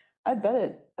overlaid, I'd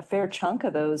bet a fair chunk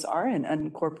of those are in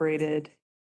unincorporated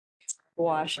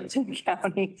Washington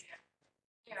County.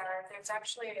 Yeah, there's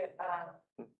actually,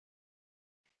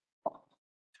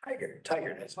 Tiger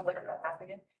does. I'll look at that map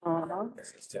again.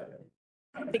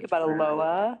 Think about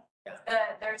Aloha.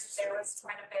 There was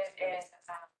quite a bit in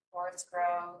Forest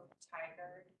Grove,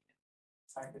 Tiger.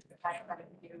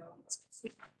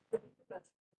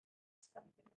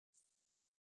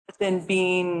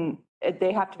 Then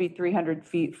they have to be 300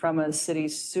 feet from a city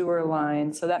sewer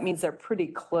line. So that means they're pretty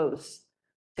close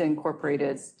to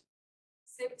incorporated.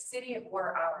 City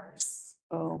or ours.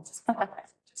 Oh,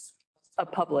 a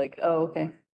public. Oh,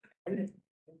 okay.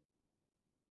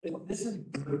 This is.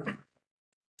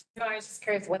 No, I was just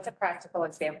curious, what's a practical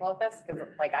example of this? Because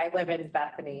like I live in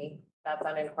Bethany, that's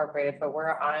unincorporated, but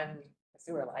we're on a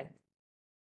sewer line.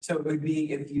 So it would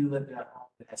be if you lived in a home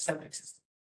that has septic system.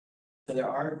 So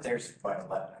there's quite a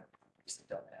lot that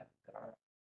don't have.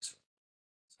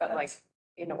 But like,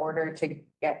 in order to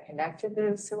get connected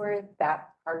to the sewer, that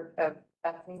part of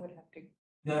Bethany would have to.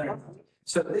 No.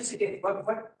 So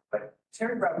what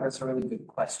Terry brought up is a really good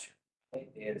question. Right?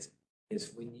 Is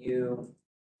when you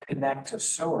connect to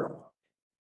sewer,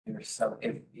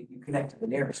 if you connect to the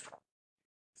nearest one.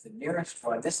 The nearest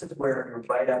one, this is where you're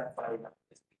right up by,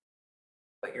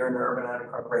 but you're in an urban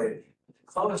unincorporated.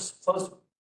 Close,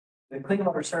 the Clean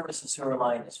Water Services sewer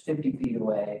line is 50 feet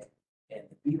away, and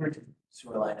the Beaverton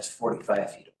sewer line is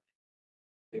 45 feet away.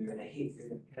 You're gonna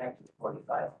connect to the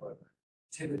 45 foot,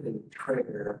 typically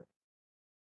trigger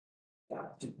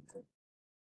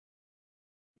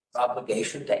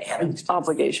obligation to annex.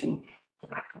 Obligation.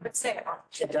 Let's say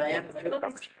Diane.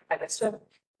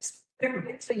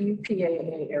 It's a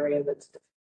UPAA area that's.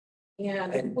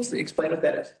 And explain what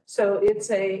that is. So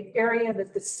it's a area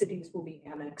that the cities will be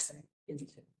annexing into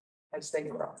as they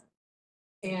grow.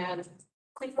 And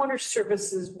Clean Water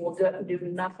Services will do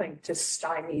nothing to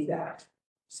stymie that.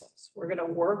 So we're going to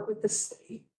work with the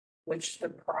city, which the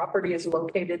property is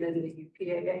located in the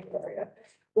UPAA area.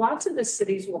 Lots of the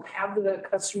cities will have the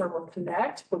customer will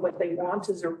connect, but what they want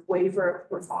is a waiver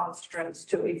of remonstrance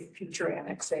to a future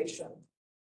annexation.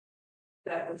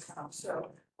 That would come.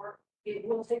 So it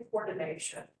will take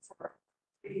coordination for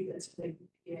this big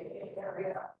UPAA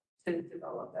area to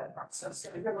develop that process. So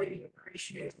I really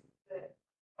appreciate the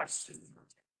question.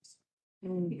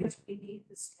 Because we need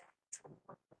this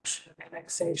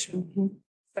annexation.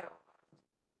 So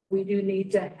we do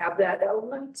need to have that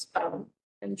element.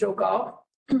 And Joe Goff,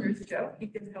 there's Joe, he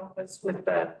can help us with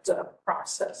that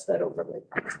process, that overlay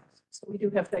process. So we do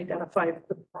have to identify if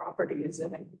the property is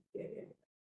in a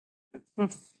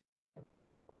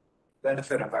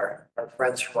Benefit of our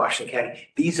friends from Washington County.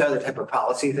 These are the type of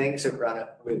policy things that run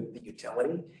up with the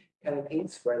utility. kind of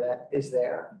needs where that is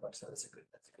there? So that's a good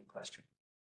question.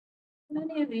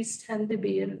 Many of these tend to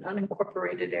be in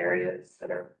unincorporated areas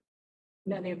that are,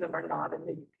 many of them are not in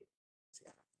the UP.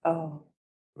 Oh.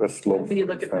 West Slope. When you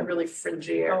look at the really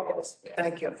fringy areas.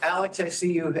 Thank you. Alex, I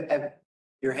see you have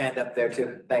your hand up there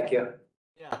too. Thank you.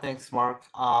 Yeah, thanks, Mark.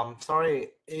 Sorry,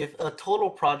 if a total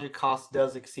project cost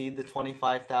does exceed the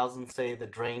 25,000, say the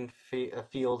drain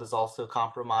field is also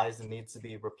compromised and needs to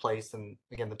be replaced, and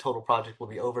again, the total project will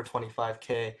be over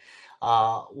 25K,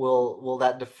 will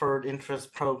that deferred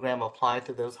interest program apply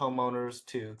to those homeowners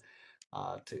to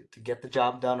get the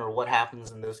job done, or what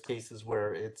happens in those cases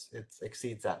where it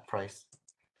exceeds that price?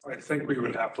 I think we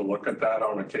would have to look at that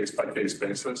on a case-by-case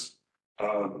basis.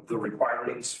 The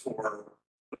requirements for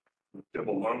the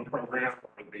civil loan program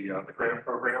or the grant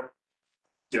program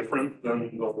different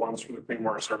than the ones for the Clean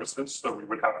Water Services. So we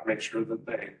would have to make sure that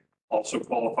they also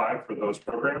qualify for those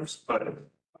programs. But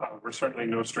we're certainly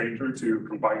no stranger to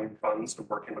combining funds and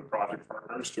working with project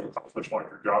partners to accomplish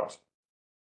larger jobs.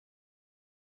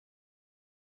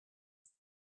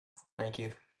 Thank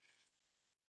you.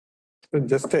 So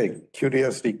just a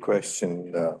curiosity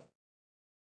question.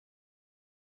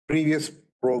 Previous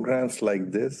programs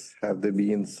like this, have they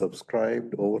been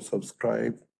subscribed,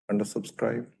 oversubscribed,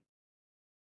 undersubscribed?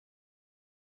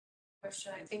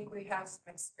 Question, I think we have some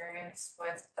experience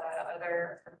with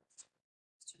other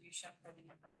distribution for the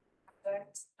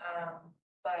project.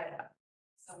 But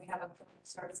so we have a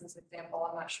services example.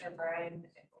 I'm not sure, Brian.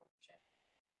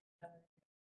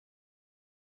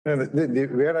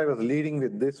 Where I was leading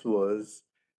with this was,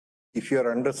 if you're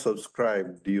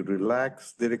undersubscribed, do you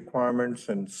relax the requirements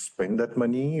and spend that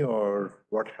money, or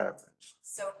what happens?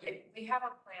 So we have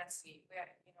a plan C. We have,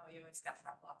 you always got to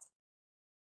have lots.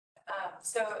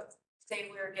 So say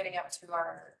we were getting up to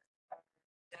our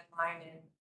deadline in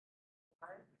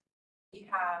March, we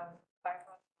have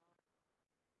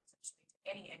essentially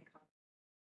any income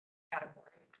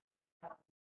category,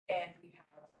 and we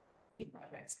have key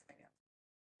projects coming up,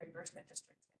 reimbursement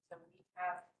districts. So we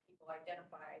have people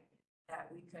identified that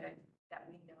we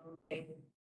know they would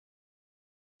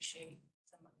appreciate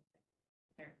some of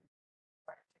their.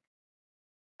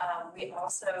 We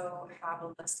also have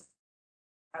a list of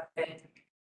have been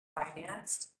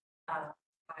financed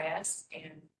by us,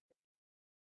 and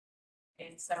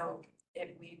so if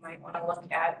we might want to look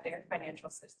at their financial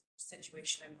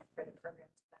situation and for the program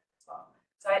as well.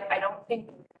 So I don't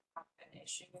think we have an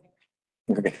issue.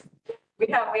 Okay. We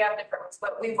have different ones,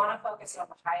 but we want to focus on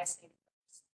the highest need.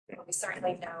 But we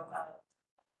certainly know.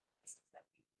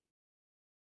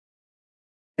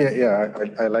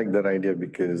 I like that idea,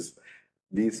 because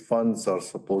these funds are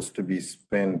supposed to be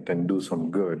spent and do some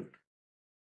good.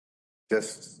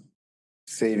 Just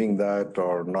saving that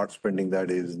or not spending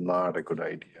that is not a good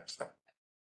idea. So.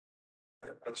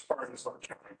 As far as our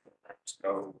county programs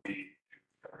go, we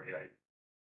carry a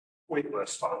wait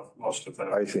list on most of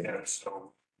them. I see. And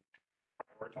so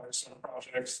prioritize some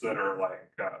projects that are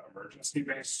like emergency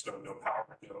based, so no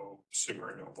power, no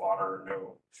sewer, no water,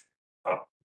 no.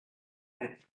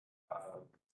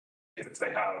 If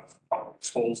they have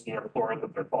holes in their floor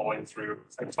that they're falling through,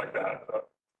 things like that.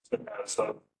 As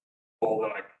a hole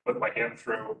that I can put my hand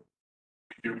through,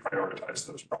 we do prioritize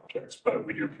those projects, but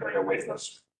we do carry a wait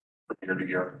list from year to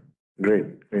year.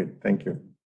 Great, thank you.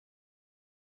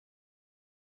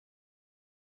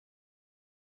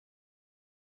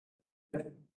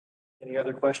 Any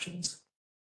other questions?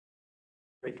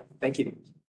 Great, thank you.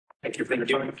 Thank you for your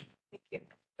time. Thank you.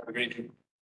 Have a great day.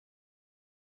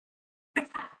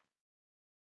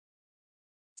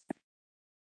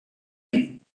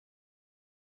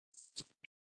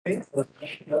 Okay,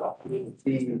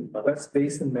 the West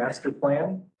Basin Master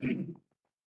Plan.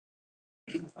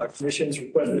 Our commission's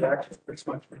requested action for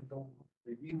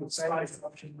review of site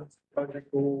assumptions,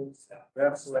 project goals,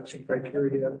 draft selection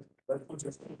criteria,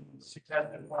 successful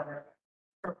planner,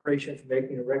 preparation for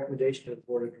making a recommendation to the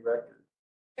board of directors.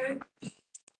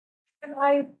 Can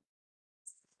I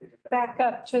back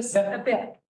up just a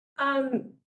bit?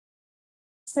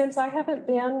 Since I haven't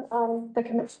been on the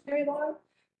commission very long,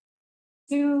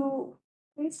 do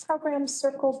these programs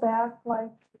circle back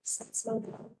like 6 months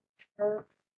or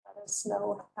let us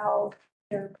know how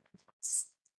they're?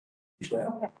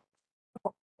 Okay.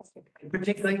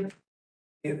 Particularly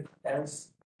if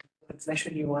as the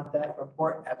commission you want that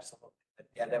report, absolutely. But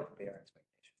yeah, that would be our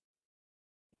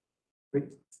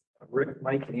expectation. Rick,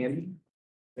 Mike, and Andy,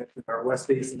 that's our West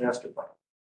Basin Master Plan.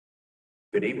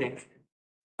 Good evening.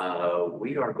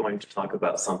 We are going to talk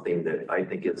about something that I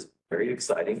think is very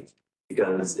exciting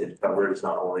because it covers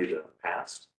not only the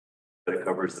past, but it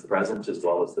covers the present as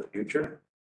well as the future.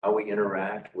 how we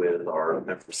interact with our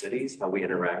member cities, how we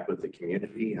interact with the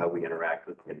community, how we interact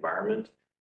with the environment.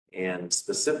 And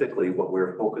specifically, what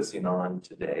we're focusing on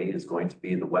today is going to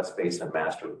be the West Basin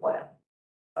Master Plan.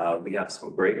 We have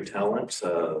some great talent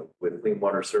with Clean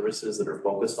Water Services that are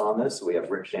focused on this. We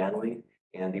have Rick Shanley,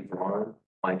 Andy Braun,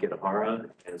 Mike Itahara,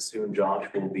 and soon Josh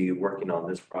will be working on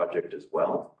this project as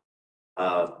well.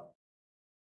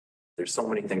 There's so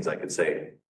many things I could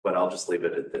say, but I'll just leave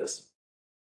it at this.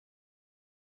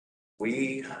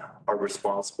 We are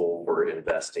responsible for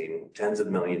investing tens of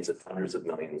millions, if hundreds of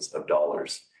millions of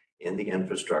dollars in the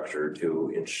infrastructure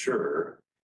to ensure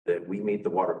that we meet the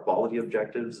water quality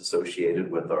objectives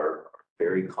associated with our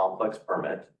very complex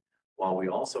permit, while we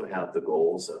also have the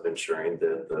goals of ensuring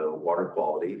that the water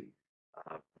quality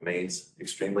remains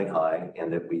extremely high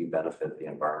and that we benefit the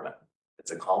environment.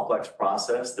 It's a complex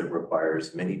process that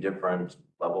requires many different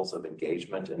levels of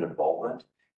engagement and involvement,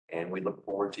 and we look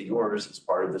forward to yours as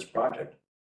part of this project.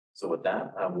 So with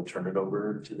that, I will turn it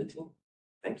over to the team.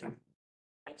 Thank you.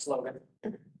 Thanks, Logan.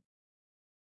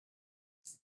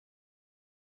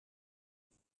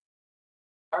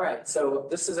 All right, so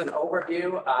this is an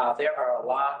overview. There are a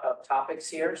lot of topics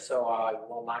here, so I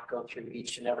will not go through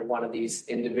each and every one of these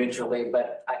individually,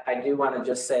 but I do want to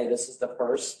just say this is the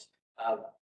first of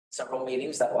several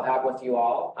meetings that we'll have with you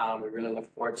all. We really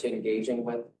look forward to engaging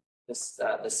with this,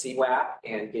 the CWAC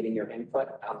and getting your input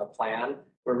on the plan.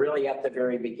 We're really at the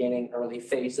very beginning, early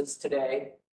phases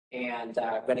today, and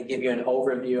I'm going to give you an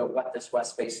overview of what this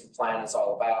West Basin plan is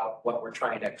all about, what we're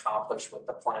trying to accomplish with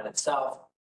the plan itself.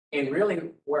 And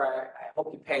really where I hope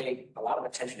you pay a lot of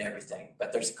attention to everything,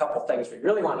 but there's a couple things we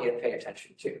really want you to pay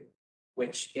attention to,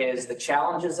 which is the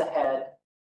challenges ahead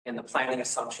and the planning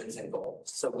assumptions and goals.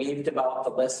 So we've developed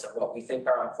a list of what we think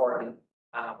are important.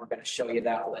 We're going to show you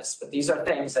that list, but these are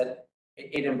things that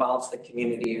it involves the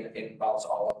community and it involves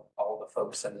all of the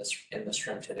folks in this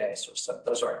room today. So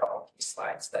those are a couple of key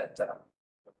slides that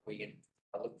we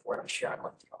look forward to sharing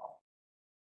with you all.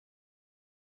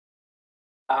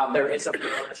 There is a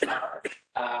chart,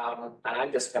 and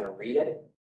I'm just going to read it,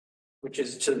 which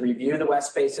is to review the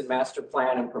West Basin Master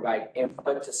Plan and provide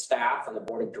input to staff and the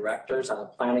board of directors on the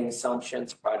planning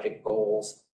assumptions, project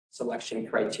goals, selection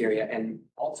criteria, and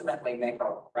ultimately make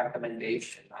a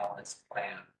recommendation on this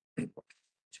plan.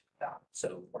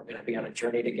 So we're going to be on a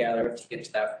journey together to get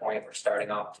to that point. We're starting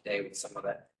off today with some of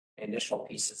the initial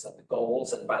pieces of the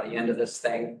goals, and by the end of this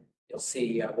thing, you'll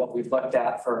see what we've looked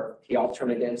at for key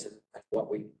alternatives and what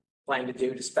we plan to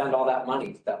do to spend all that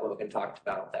money that Logan talked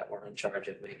about that we're in charge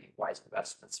of making wise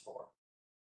investments for.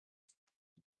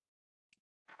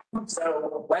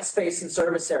 So West Basin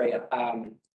service area,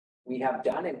 we have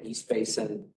done an East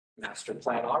Basin master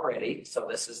plan already. So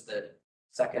this is the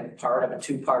second part of a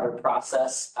two-parter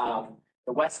process.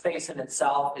 The West Basin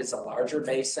itself is a larger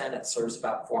basin. It serves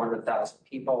about 400,000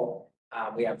 people.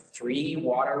 We have 3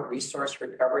 water resource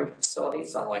recovery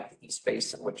facilities, unlike the East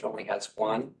Basin, which only has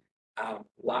 1.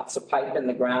 Lots of pipe in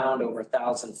the ground, over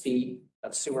 1,000 feet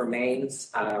of sewer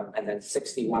mains, and then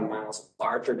 61 miles of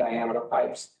larger diameter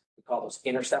pipes. We call those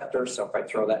interceptors. So if I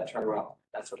throw that term up,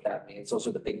 that's what that means. Those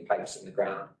are the big pipes in the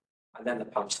ground. And then the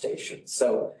pump station.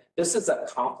 So this is a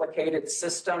complicated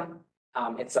system.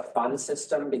 It's a fun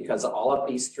system because all of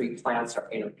these 3 plants are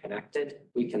interconnected.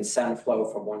 We can send flow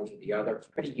from one to the other. It's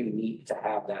pretty unique to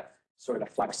have that sort of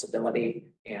flexibility.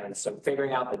 And so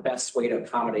figuring out the best way to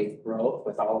accommodate growth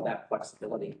with all of that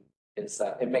flexibility is,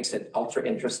 it makes it ultra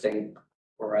interesting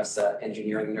for us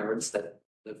engineering nerds that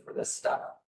live for this stuff.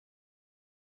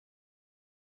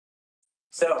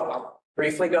 So I'll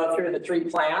briefly go through the 3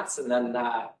 plants and then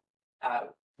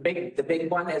the big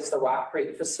one is the Rock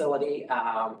Creek facility.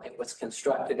 It was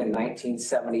constructed in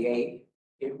 1978.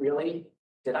 It really,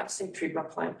 did I say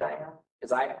treatment plant, Diane?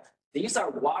 These are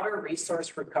water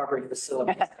resource recovery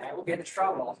facilities. I will get in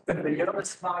trouble. You know,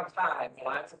 it's a long time.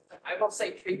 I will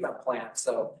say treatment plant,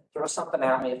 so throw something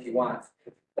at me if you want.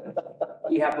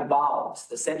 We have evolved.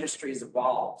 This industry has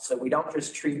evolved. So we don't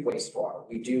just treat wastewater.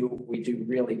 We do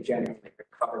really genuinely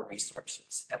recover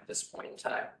resources at this point in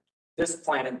time. This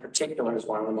plant in particular is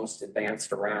one of the most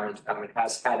advanced around. It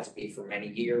has had to be for many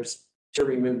years to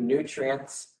remove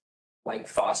nutrients like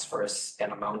phosphorus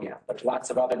and ammonia. There's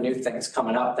lots of other new things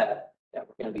coming up that we're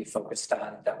going to be focused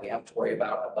on that we have to worry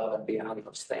about above and beyond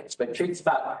those things. But it treats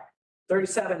about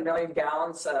 37 million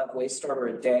gallons of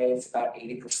wastewater a day. It's about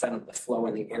 80% of the flow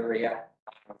in the area.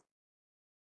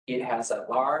 It has a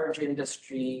large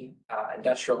industrial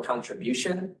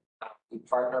contribution. We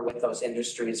partner with those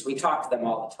industries. We talk to them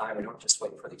all the time. We don't just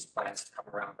wait for these plants to come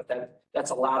around, but that's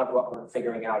a lot of what we're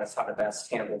figuring out is how to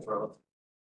best handle growth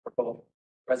for both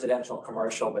residential,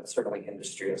 commercial, but certainly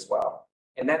industry as well.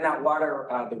 And then that water,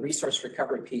 the resource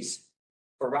recovery piece,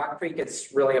 for Rock Creek,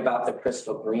 it's really about the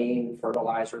crystal green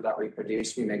fertilizer that we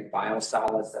produce. We make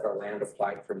biosolids that are land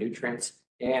applied for nutrients.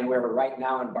 And we're right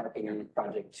now embarking on a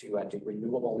project to do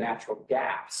renewable natural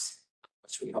gas,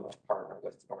 which we hope to partner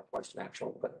with Northwest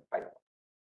Natural.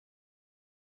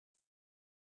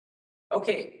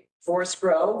 Okay, Forest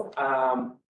Grove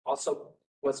also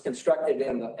was constructed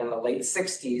in the late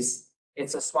 60s.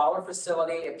 It's a smaller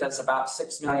facility. It does about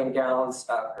 6 million gallons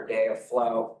per day of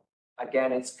flow.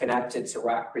 Again, it's connected to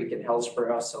Rock Creek and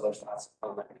Hillsborough, so there's lots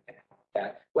of fun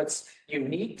that. What's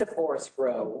unique to Forest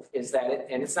Grove is that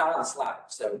and it's not on the slide,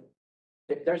 so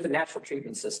there's a natural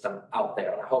treatment system out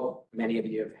there. And I hope many of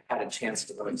you have had a chance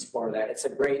to go explore that. It's a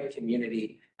great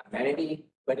community amenity,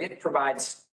 but it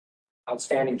provides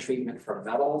outstanding treatment for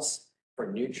metals, for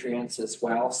nutrients as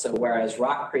well. So whereas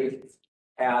Rock Creek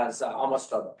has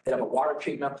almost a bit of a water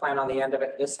treatment plant on the end of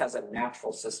it, this has a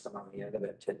natural system on the end of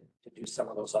it to do some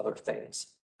of those other things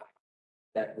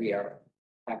that we are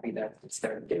happy that it's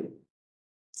there to do.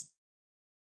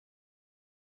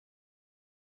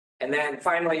 And then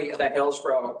finally, the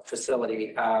Hillsborough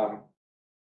facility,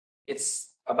 it's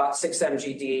about 6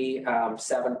 MGD,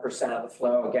 7% of the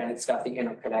flow. Again, it's got the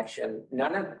interconnection.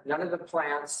 None of the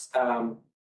plants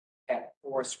at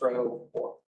Forest Grove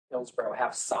or Hillsborough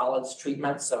have solids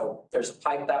treatment. So there's a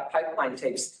pipe, that pipeline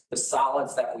takes the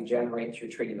solids that we generate through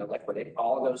treating the liquid. It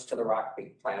all goes to the Rock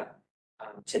Creek plant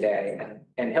today.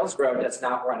 And Hillsborough does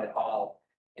not run at all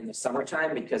in the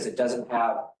summertime because it doesn't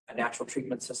have a natural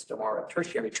treatment system or a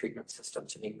tertiary treatment system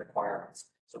to meet requirements.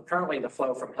 So currently the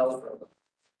flow from Hillsborough,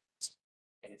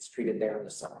 and it's treated there in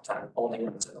the summertime, only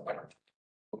runs in the winter.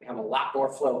 We have a lot more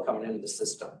flow coming into the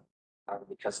system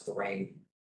because of the rain.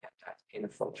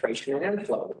 Infiltration and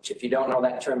inflow, which if you don't know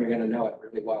that term, you're going to know it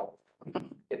really well.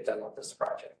 Get done with this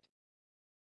project.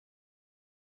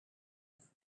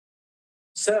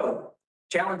 So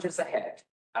challenges ahead.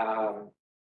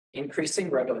 Increasing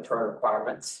regulatory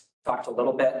requirements. Talked a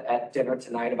little bit at dinner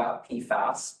tonight about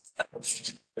PFAS,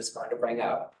 which I was going to bring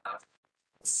up.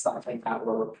 Something that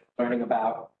we're learning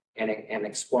about and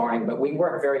exploring, but we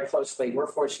work very closely. We're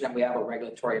fortunate we have a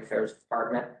regulatory affairs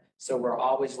department. So we're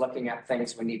always looking at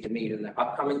things we need to meet in the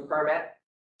upcoming permit,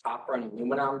 copper and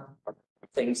aluminum, or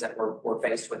things that we're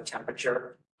faced with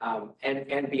temperature,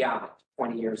 and beyond,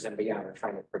 20 years and beyond. We're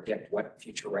trying to predict what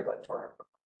future regulatory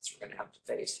requirements we're going to have to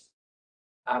face.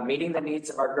 Meeting the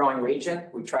needs of our growing region,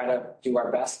 we try to do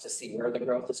our best to see where the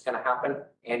growth is going to happen.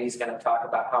 Andy's going to talk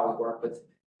about how we work with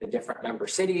the different member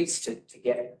cities to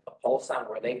get a pulse on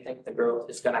where they think the growth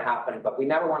is going to happen, but we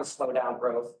never want to slow down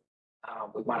growth.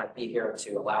 We want to be here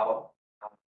to allow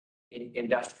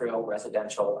industrial,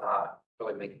 residential,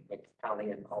 really make the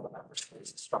county and all the member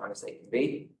cities as strong as they can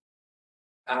be.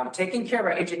 Taking care of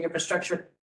our aging infrastructure,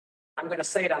 I'm going to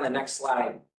say it on the next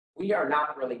slide. We are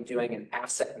not really doing an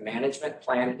asset management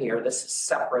plan here. This is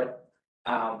separate,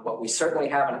 but we certainly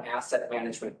have an asset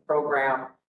management program.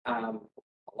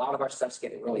 A lot of our stuff's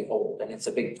getting really old, and it's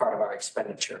a big part of our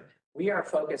expenditure. We are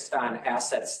focused on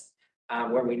assets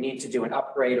where we need to do an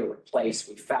upgrade or replace.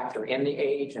 We factor in the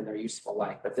age and their useful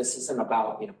life, but this isn't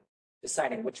about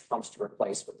deciding which pumps to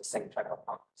replace with the same type of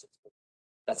pumps.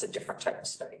 That's a different type of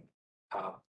study.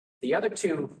 The other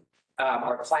two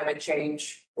are climate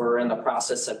change. We're in the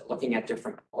process of looking at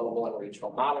different global and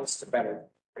regional models to better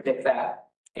predict that.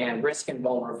 And risk and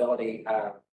vulnerability.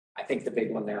 I think the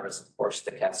big one there is, of course,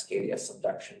 the Cascadia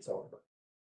subductions over.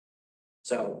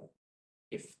 So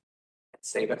if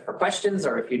save it for questions,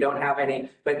 or if you don't have any,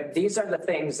 but these are the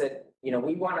things that,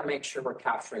 we want to make sure we're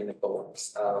capturing the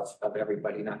goals of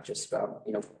everybody, not just, but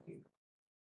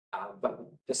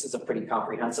this is a pretty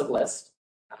comprehensive list.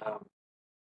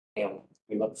 And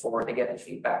we look forward to getting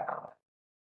feedback on it.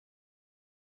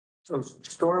 So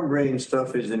storm drain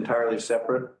stuff is entirely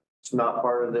separate. It's not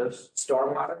part of this.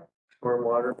 Stormwater?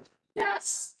 Stormwater.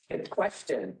 Yes, good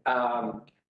question.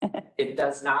 It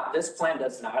does not, this plan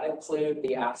does not include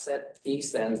the asset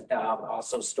piece and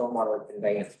also stormwater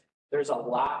conveyance. There's a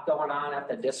lot going on at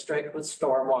the district with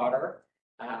stormwater.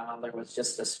 There was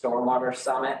just a stormwater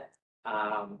summit,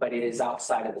 but it is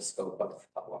outside of the scope of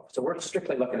so we're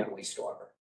strictly looking at wastewater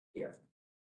here.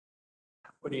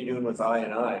 What are you doing with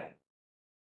I&I?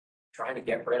 Trying to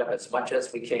get rid of as much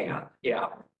as we can. Yeah,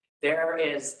 there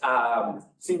is.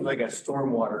 Seems like a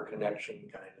stormwater connection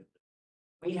kind of.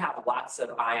 We have lots of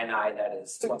I&I that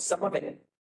is, well, some of it.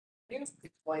 Can you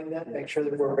explain that, make sure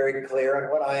that we're very clear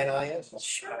on what I&I is?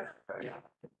 Sure. Yeah.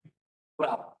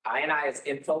 Well, I&I is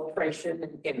infiltration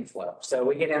and inflow. So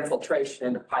we get infiltration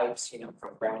into pipes,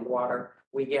 from groundwater.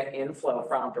 We get inflow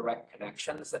from direct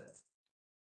connections that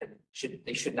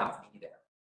should not be there.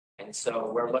 And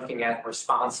so we're looking at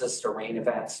responses to rain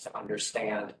events to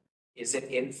understand, is it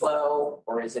inflow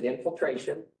or is it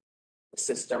infiltration? The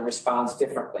system responds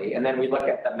differently. And then we look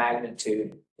at the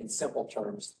magnitude in simple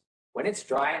terms. When it's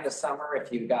dry in the summer,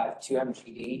 if you've got 2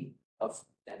 MGD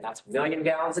and that's 1 million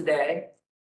gallons a day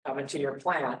coming to your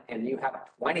plant, and you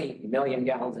have 20 million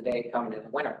gallons a day coming in the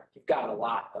winter, you've got a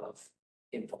lot of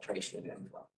infiltration and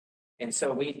inflow. And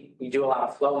so we do a lot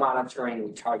of flow monitoring,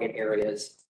 we target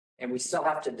areas, and we still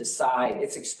have to decide,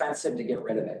 it's expensive to get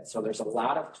rid of it. So there's a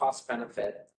lot of cost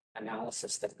benefit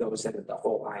analysis that goes into the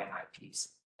whole I&I piece.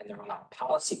 And there are a lot of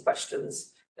policy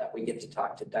questions that we get to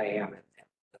talk to Diane and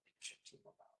the leadership team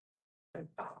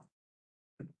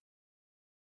about.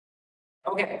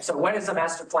 Okay, so what is a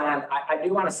master plan? I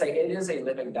do want to say it is a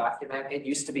living document. It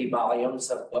used to be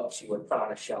volumes of books you would put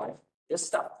on a shelf. This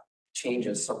stuff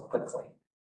changes so quickly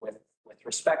with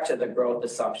respect to the growth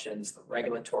assumptions, the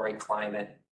regulatory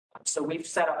climate. So we've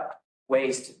set up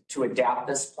ways to adapt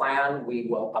this plan. We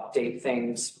will update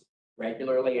things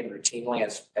regularly and routinely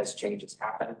as changes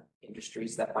happen,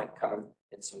 industries that might come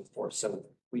and so forth. So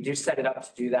we do set it up to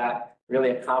do that, really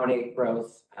accommodate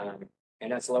growth.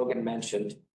 And as Logan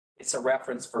mentioned, it's a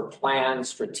reference for planned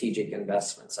strategic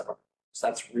investments. So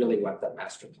that's really what the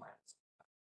master plan is.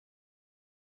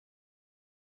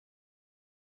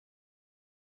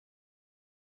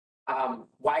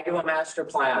 Why do a master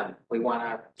plan? We want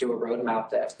to do a roadmap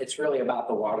that it's really about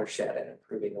the watershed and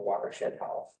improving the watershed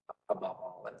health above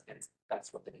all. And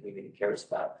that's what the community cares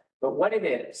about. But what it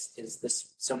is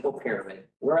this simple pyramid.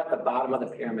 We're at the bottom of the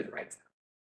pyramid right now.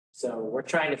 So we're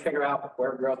trying to figure out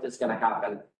where growth is going to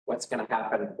happen, what's going to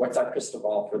happen, what's our crystal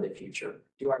ball for the future,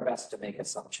 do our best to make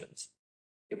assumptions.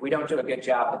 If we don't do a good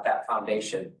job with that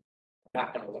foundation, we're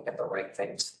not going to look at the right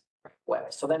things right away.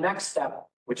 So the next step,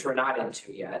 which we're not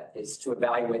into yet, is to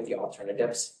evaluate the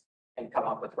alternatives and come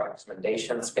up with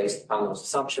recommendations based upon those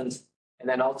assumptions. And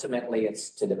then ultimately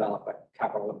it's to develop a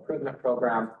capital improvement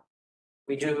program.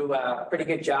 We do a pretty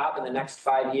good job in the next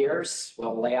 5 years.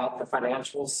 We'll lay out the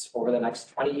financials over the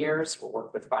next 20 years. We'll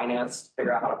work with finance to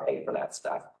figure out how to pay for that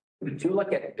stuff. We do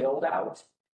look at build out,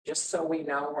 just so we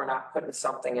know we're not putting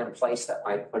something in place that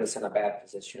might put us in a bad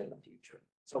position in the future.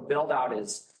 So build out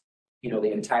is,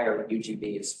 the entire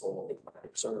UGB is full, the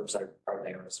reserves are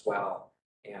there as well.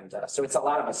 And so it's a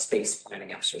lot of a space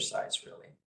planning exercise, really.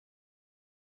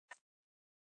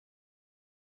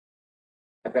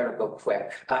 I better go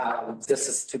quick. This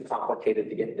is too complicated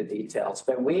to get into details,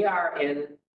 but we are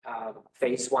in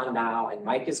phase 1 now, and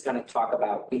Mike is going to talk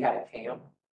about, we had a CAM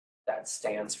that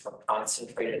stands for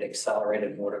Concentrated,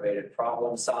 Accelerated, Motivated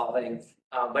Problem Solving.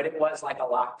 But it was like a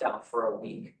lockdown for a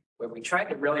week where we tried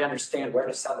to really understand where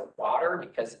to send the water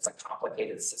because it's a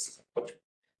complicated system.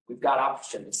 We've got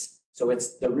options. So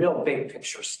it's the real big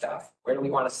picture stuff. Where do we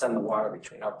want to send the water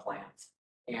between our plants?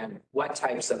 And what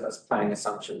types of those planning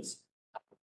assumptions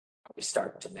we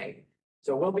start to make.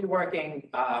 So we'll be working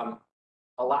a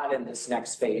lot in this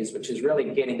next phase, which is really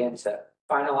getting into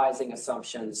finalizing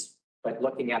assumptions, but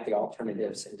looking at the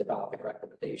alternatives and developing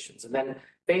recommendations. And then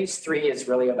phase 3 is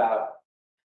really about,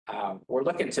 we're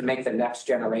looking to make the next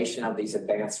generation of these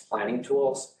advanced planning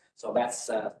tools. So that's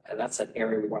an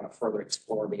area we want to further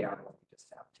explore beyond what we just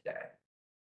have today.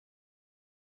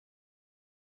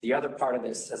 The other part of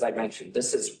this, as I mentioned,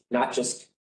 this is not just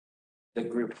the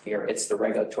group here, it's the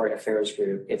regulatory affairs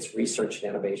group, it's research and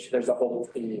innovation. There's a whole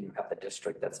team at the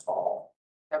district that's all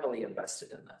heavily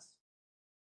invested in this.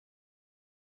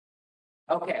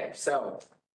 Okay, so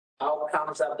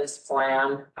outcomes of this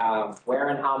plan, where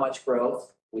and how much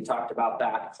growth, we talked about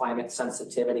that, climate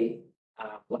sensitivity,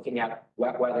 looking at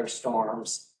wet weather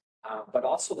storms, but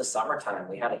also the summertime,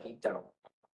 we had a heat dome.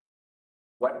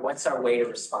 What's our way to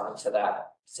respond to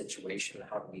that situation?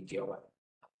 How do we deal with it?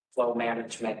 Flow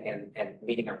management and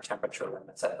meeting our temperature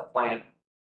limits at the plant.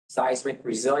 Seismic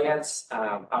resilience,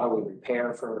 how do we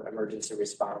prepare for emergency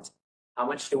response? How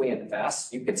much do we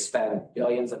invest? You could spend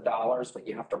billions of dollars, but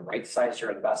you have to right size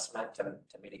your investment to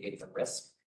mitigate the risk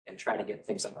and try to get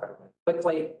things up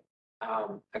quickly.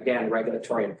 Again,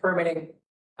 regulatory and permitting.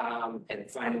 And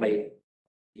finally,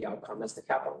 the outcome is the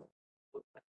capital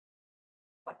improvement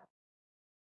plan.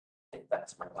 I think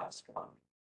that's my last one.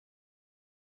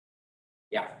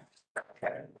 Yeah,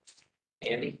 okay.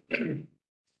 Andy?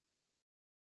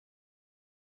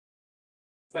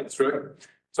 Thanks, Rick.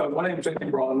 So my name is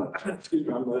Andy Braun. Excuse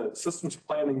me, I'm the Systems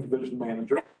Planning Division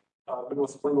Manager. I've been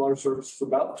with Clean Water Services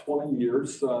about 20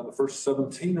 years, the first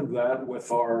 17 of that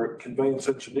with our Conveyance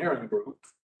Engineering Group,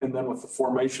 and then with the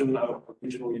formation of the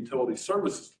Regional Utility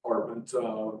Services Department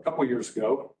a couple of years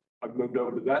ago. I've moved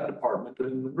over to that department,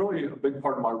 and really a big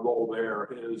part of my role there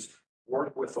is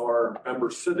work with our member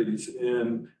cities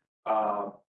in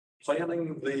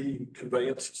planning the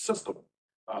conveyance system.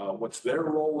 What's their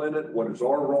role in it? What is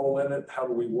our role in it? How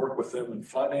do we work with them in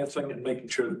financing and making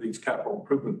sure that these capital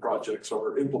improvement projects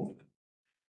are implemented?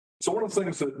 So one of the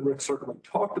things that Rick certainly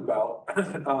talked about,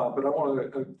 but I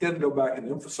want to again go back and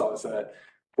emphasize that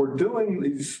we're doing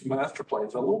these master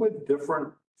plans a little bit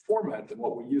different format than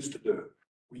what we used to do.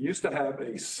 We used to have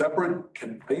a separate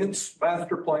conveyance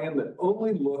master plan that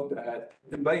only looked at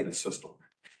the conveyance system.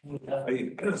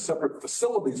 A separate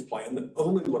facilities plan that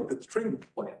only looked at the treatment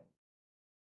plant.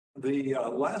 The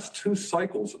last two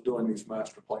cycles of doing these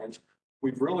master plans,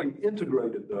 we've really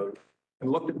integrated those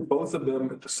and looked at both of them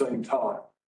at the same time,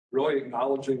 really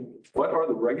acknowledging what are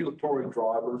the regulatory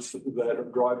drivers that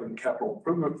are driving capital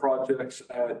improvement projects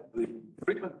at the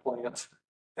treatment plants,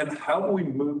 and how do we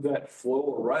move that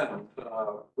flow around?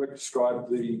 Rick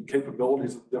described the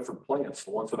capabilities of different plants,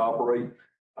 the ones that operate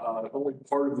only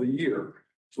part of the year.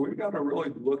 So we've got to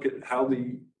really look at how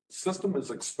the system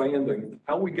is expanding,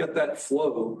 how we get that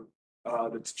flow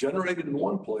that's generated in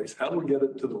one place, how do we get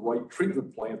it to the right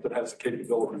treatment plant that has the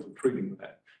capabilities of treating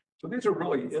that? So these are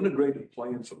really integrated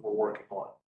plans that we're working on.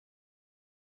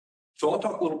 So I'll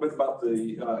talk a little bit about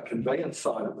the conveyance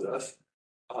side of this.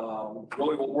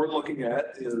 Really what we're looking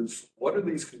at is what are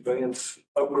these conveyance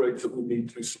upgrades that we need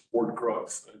to support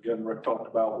growth? Again, Rick talked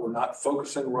about we're not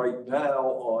focusing right now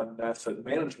on an asset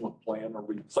management plan or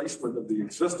replacement of the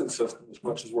existing system as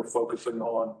much as we're focusing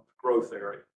on growth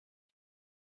area.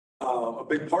 A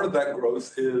big part of that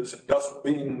growth is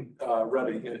being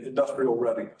ready, industrial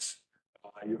readiness.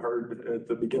 You heard at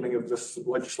the beginning of this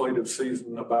legislative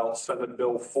season about Senate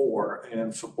Bill 4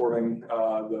 and supporting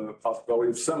the possibility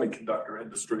of semiconductor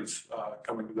industries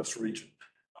coming to this region.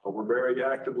 We're very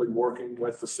actively working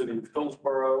with the city of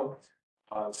Hillsborough,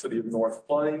 city of North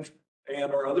Plains,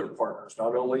 and our other partners,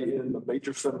 not only in the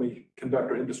major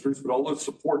semiconductor industries, but all those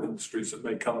support industries that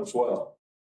may come as well.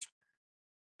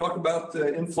 Talk about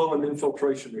the inflow and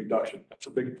infiltration reduction. That's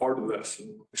a big part of this. And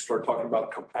we start talking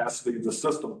about capacity of the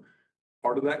system.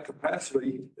 Part of that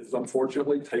capacity is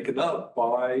unfortunately taken up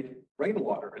by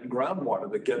rainwater and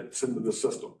groundwater that gets into the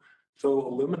system. So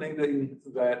eliminating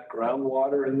that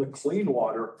groundwater and the clean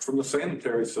water from the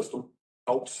sanitary system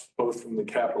helps both from the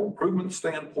capital improvement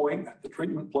standpoint at the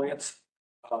treatment plants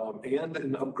and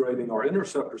in upgrading our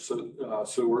interceptor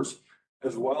sewers,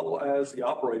 as well as the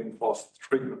operating costs of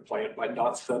the treatment plant by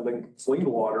not sending clean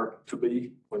water to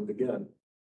be cleaned again.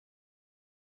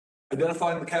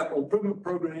 Identifying the capital improvement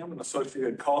program and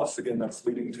associated costs, again, that's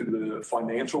leading to the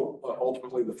financial,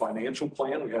 ultimately the financial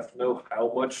plan. We have to know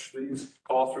how much these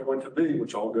costs are going to be,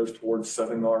 which all goes towards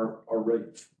setting our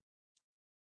rates.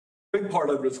 Big part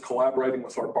of it is collaborating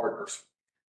with our partners.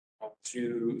 As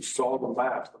you saw the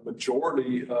map, the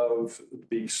majority of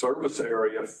the service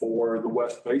area for the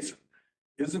West Basin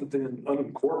isn't in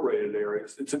unincorporated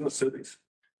areas, it's in the cities.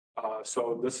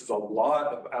 So this is a lot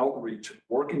of outreach and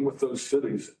working with those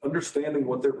cities, understanding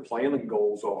what their planning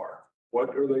goals are.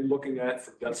 What are they looking at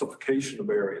for densification of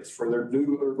areas, for their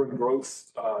new urban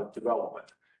growth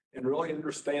development, and really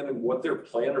understanding what their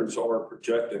planners are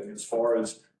projecting as far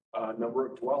as number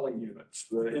of dwelling units,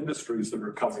 the industries that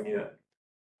are coming in.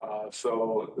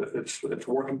 So it's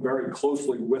working very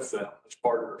closely with them as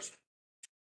partners.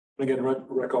 Again,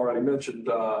 Rick already mentioned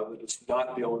that it's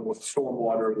not dealing with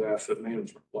stormwater or the asset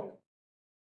management plan.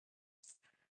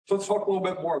 So let's talk a little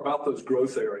bit more about those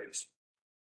growth areas.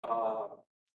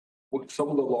 Some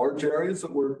of the large areas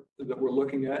that we're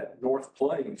looking at, North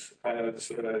Plains, they're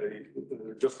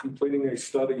just completing a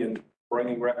study and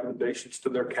bringing recommendations to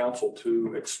their council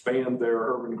to expand their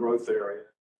urban growth area.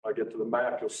 If I get to the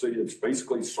map, you'll see it's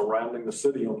basically surrounding the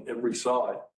city on every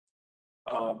side.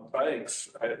 Banks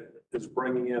is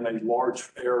bringing in a large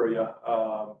area.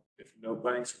 If you know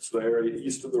Banks, it's the area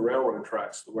east of the railroad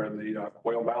tracks where the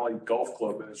Quail Valley Golf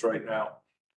Club is right now.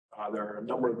 There are a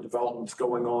number of developments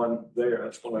going on there.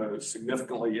 It's going to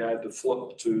significantly add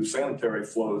to sanitary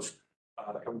flows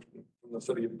coming from the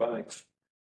city of Banks.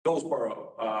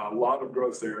 Hillsborough, a lot of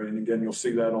growth there. And again, you'll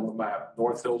see that on the map.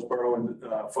 North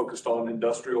Hillsborough focused on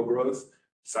industrial growth.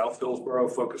 South Hillsborough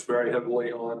focused very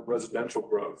heavily on residential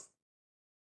growth.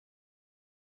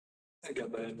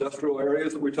 Again, the industrial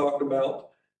areas that we talked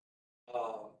about,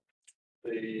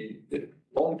 the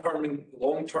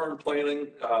long-term planning,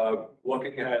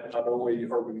 looking at not only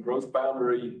new urban growth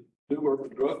boundary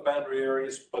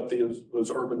areas, but those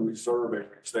urban reserve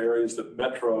areas, the areas that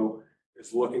Metro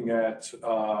is looking at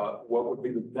what would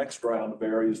be the next round of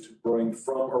areas to bring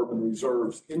from urban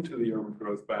reserves into the urban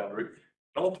growth boundary,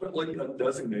 and ultimately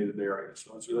undesignated areas.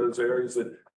 Those are those areas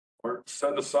that aren't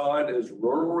set aside as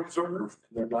rural reserve,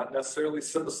 and they're not necessarily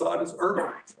set aside as urban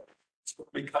reserve. It's going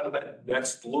to be kind of that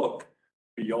next look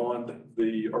beyond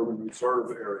the urban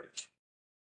reserve areas.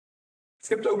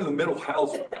 Skipped over the middle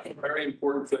housing. A very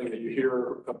important thing that you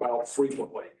hear about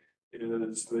frequently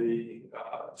is the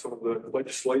some of the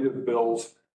legislative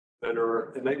bills that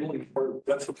are enabling for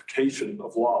densification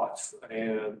of lots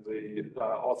and the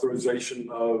authorization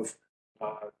of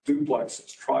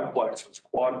duplexes, triplexes,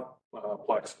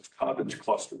 quadplexes, cottage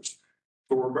clusters.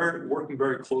 So we're working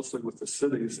very closely with the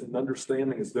cities and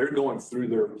understanding as they're going through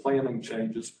their planning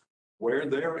changes where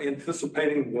they're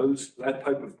anticipating that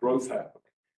type of growth happening.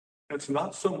 It's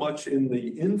not so much in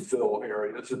the infill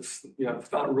areas. It's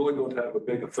not really going to have a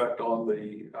big effect on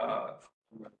the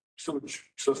sewage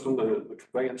system, the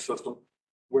conveyance system,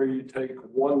 where you take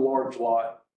one large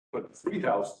lot, put 3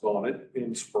 houses on it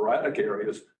in sporadic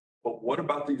areas. But what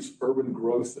about these urban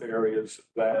growth areas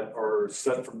that are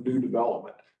set for new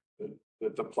development?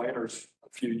 That the planners a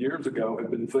few years ago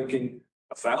had been thinking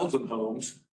 1,000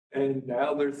 homes, and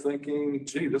now they're thinking,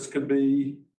 gee, this could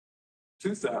be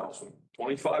 2,000,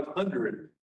 2,500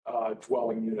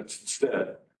 dwelling units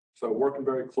instead. So working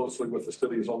very closely with the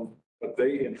cities on what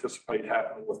they anticipate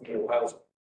happening with middle housing.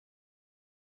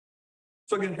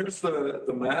 So again, here's the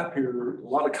map here. A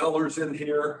lot of colors in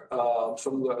here.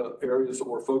 Some of the areas that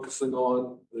we're focusing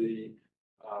on, the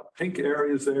pink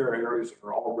areas there are areas that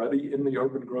are already in the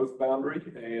urban growth boundary,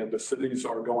 and the cities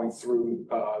are going through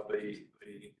the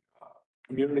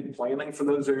community planning for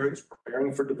those areas,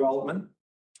 preparing for development.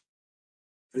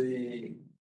 The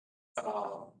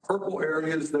purple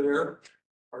areas there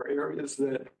are areas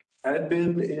that had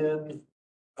been in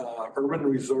urban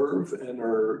reserve and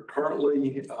are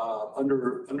currently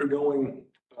undergoing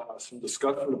some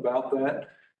discussion about that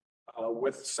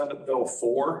with Senate Bill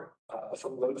 4.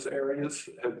 Some of those areas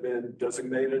have been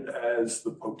designated as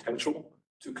the potential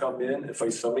to come in if a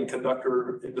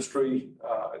semiconductor industry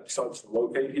decides to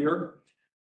locate here.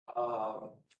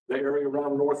 The area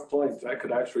around North Plains, that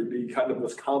could actually be kind of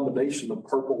this combination of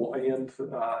purple and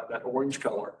that orange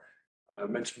color. I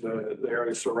mentioned the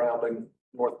area surrounding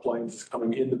North Plains is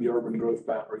coming into the urban growth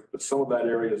boundary, but some of that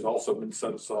area has also been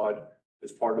set aside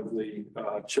as part of the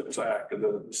CHIPS Act and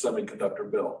the semiconductor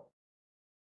bill.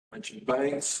 I mentioned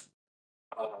Banks,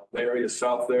 the area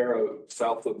south there,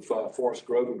 south of Forest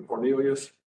Grove and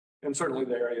Cornelius, and certainly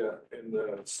the area in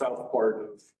the south part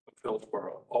of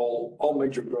Hillsborough, all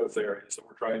major growth areas that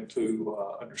we're trying to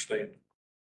understand.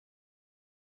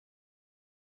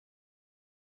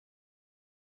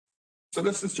 So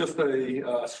this is just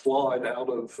a slide out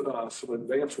of some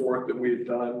advanced work that we had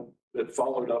done that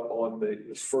followed up on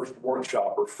this first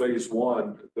workshop or phase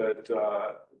 1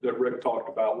 that Rick talked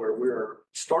about, where we're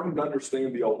starting to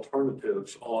understand the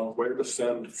alternatives on where to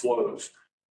send flows.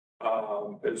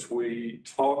 As we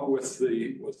talk with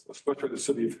especially the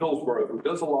city of Hillsborough, who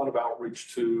does a lot of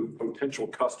outreach to potential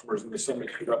customers in the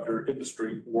semiconductor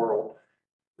industry world,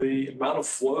 the amount of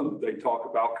flow that they talk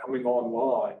about coming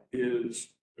online is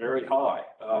very high.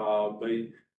 They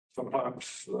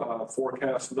sometimes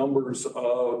forecast numbers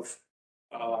of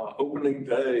opening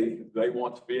day. They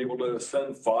want to be able to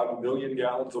send 5 million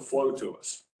gallons of flow to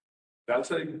us.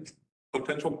 That's a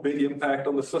potential big impact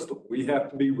on the system. We have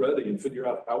to be ready and figure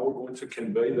out how we're going to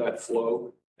convey that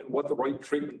flow and what the right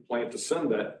treatment plant to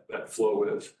send that flow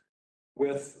is,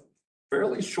 with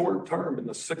fairly short term in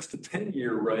the 6 to 10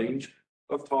 year range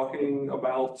of talking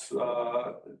about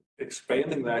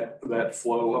expanding that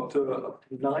flow up to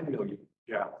 9 million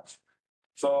gallons.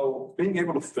 So being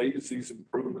able to phase these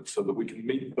improvements so that we can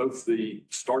meet both the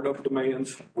startup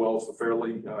demands as well as the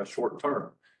fairly short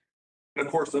term. And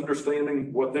of course,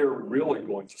 understanding what they're really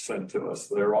going to send to us.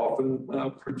 They're often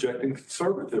projecting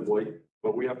conservatively,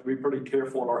 but we have to be pretty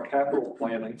careful in our capital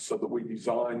planning so that we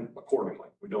design accordingly.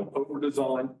 We don't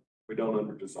over-design, we don't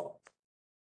under-design.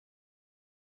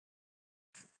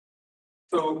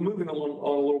 So moving on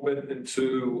a little bit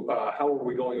into how are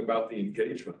we going about the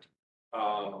engagement.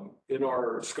 In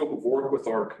our scope of work with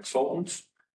our consultants,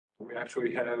 we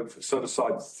actually have set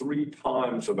aside 3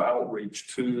 times of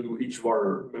outreach to each of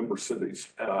our member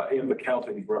cities and the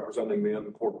county representing the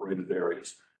unincorporated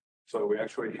areas. So we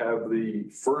actually have the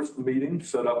first meeting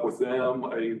set up with them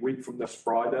a week from this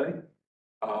Friday.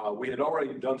 We had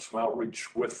already done some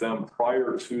outreach with them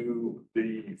prior to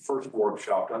the first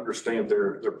workshop to understand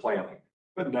their planning.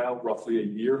 But now roughly a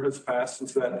year has passed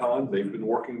since that time. They've been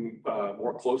working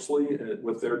more closely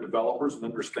with their developers and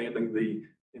understanding the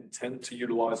intent to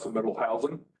utilize the middle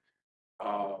housing.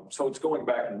 So it's going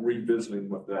back and revisiting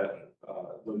with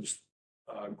those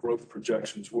growth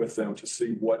projections with them to see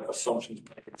what assumptions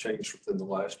may have changed within the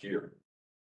last year.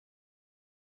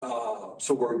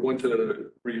 So we're going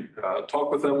to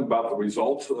talk with them about the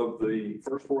results of the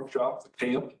first workshop, the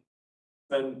camp.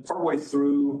 Then partway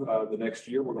through the next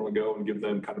year, we're going to go and give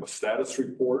them kind of a status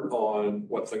report on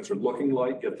what things are looking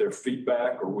like, get their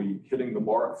feedback. Are we hitting the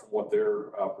mark from what they're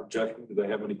projecting? Do they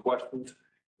have any questions?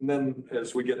 And then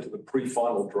as we get to the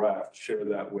pre-final draft, share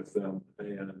that with them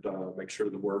and make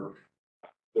sure that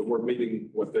we're meeting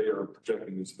what they are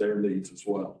projecting as their needs as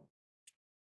well.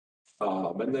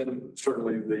 And then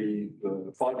certainly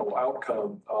the final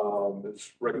outcome,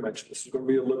 as Rick mentioned, this is going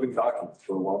to be a living document.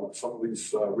 So while some of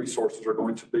these resources are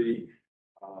going to be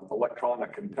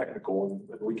electronic and technical,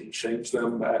 and we can change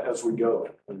them as we go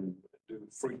and do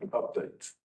frequent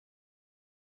updates.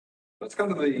 That's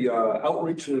kind of the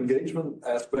outreach and engagement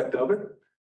aspect of it.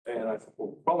 And I think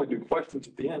we'll probably do questions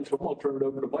at the end. So I'm going to turn it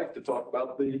over to Mike to talk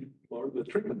about the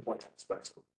treatment plant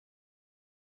aspects.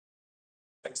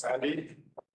 Thanks, Andy.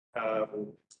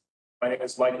 My name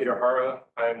is Mike Hidehara.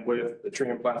 I'm with the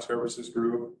Treatment Plant Services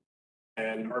Group,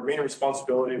 and our main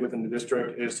responsibility within the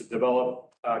district is to develop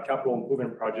capital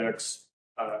improvement projects,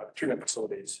 treatment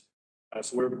facilities.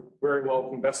 So we're very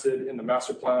well invested in the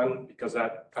master plan because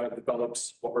that kind of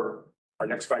develops what our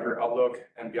next 5-year outlook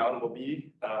and beyond will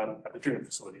be at the treatment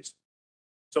facilities.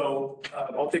 So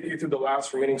I'll take you through the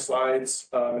last remaining slides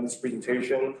in this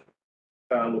presentation.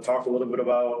 We'll talk a little bit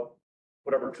about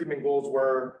what our treatment goals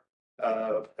were.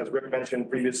 As Rick mentioned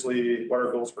previously, what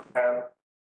our goals for camp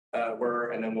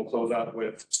were, and then we'll close out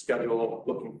with schedule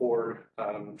looking forward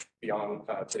beyond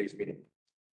today's meeting.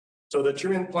 So the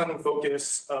treatment planning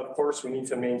focus, of course, we need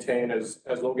to maintain, as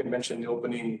Logan mentioned in the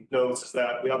opening notes, is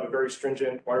that we have a very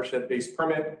stringent watershed-based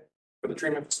permit for the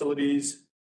treatment facilities.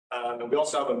 And we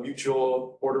also have a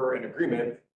mutual order and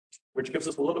agreement, which gives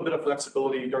us a little bit of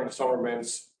flexibility during the summer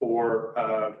months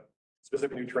for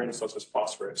specific nutrients such as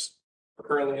phosphorus. We're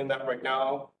currently in that right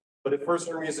now, but if for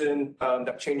some reason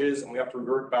that changes and we have to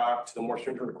revert back to the more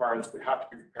stringent requirements, we have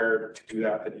to be prepared to do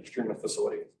that at each treatment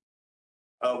facility.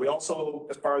 We also,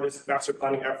 as part of this master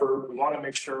planning effort, we want to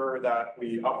make sure that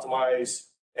we optimize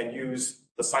and use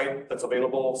the site that's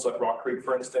available. So at Rock Creek,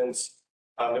 for instance,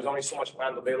 there's only so much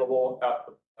land available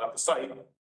at the site.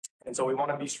 And so we want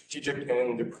to be strategic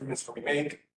in the improvements that we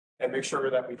make and make sure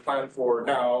that we plan for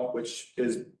now, which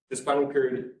is this planning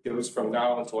period goes from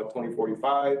now until like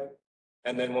 2045.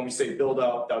 And then when we say build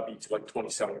out, that'll be to like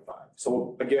 2075.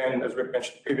 So again, as Rick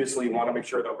mentioned previously, we want to make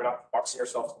sure that we're not boxing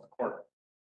ourselves in the corner.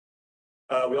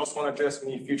 We also want to address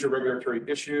any future regulatory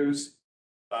issues.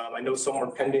 I know some are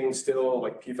pending still,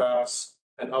 like PFAS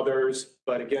and others,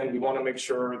 but again, we want to make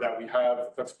sure that we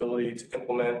have flexibility to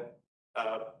implement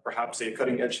perhaps a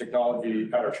cutting edge technology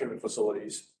at our treatment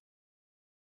facilities.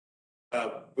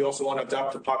 We also want to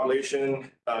adapt to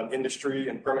population, industry,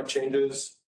 and permit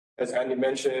changes. As Andy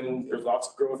mentioned, there's lots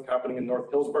of growth happening in North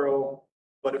Hillsborough,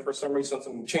 but if for some reason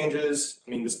something changes,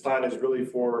 I mean, this plan is really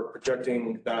for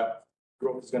projecting that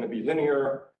growth is going to be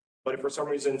linear, but if for some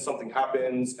reason something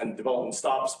happens and development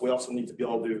stops, we also need to be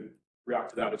able to react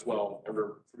to that as well and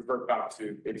revert back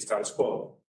to maybe status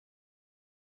quo.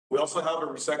 We also have a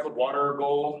recycled water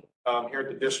goal here at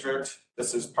the district.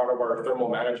 This is part of our thermal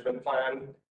management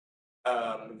plan.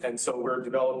 And so we're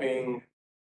developing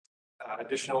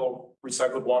additional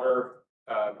recycled water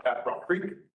at Rock Creek,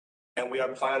 and we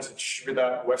have plans to distribute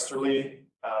that westerly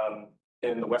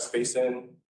in the West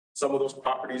Basin. Some of those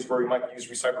properties where we might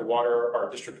use recycled water are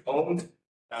district owned,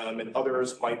 and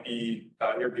others might be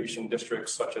irrigation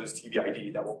districts such as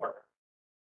TBID that will partner.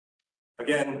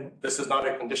 Again, this is not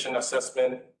a condition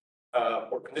assessment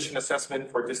or condition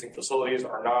assessment for existing facilities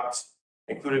are not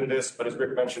included in this, but as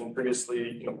Rick mentioned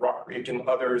previously, Rock Creek and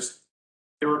others,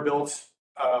 they were built,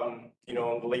 in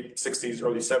the late 60s,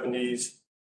 early 70s.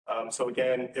 So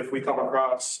again, if we come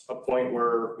across a point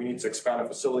where we need to expand a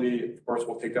facility, of course,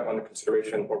 we'll take that under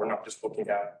consideration, but we're not just looking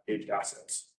at aged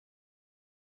assets.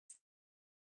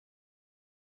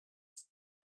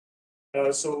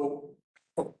 So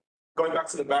going back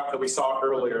to the map that we saw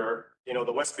earlier,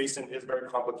 the West Basin is very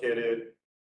complicated.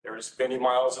 There's many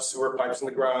miles of sewer pipes in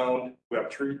the ground. We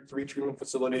have three treatment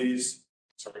facilities,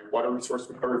 water resource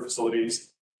recovery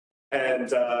facilities. And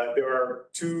there are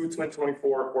 2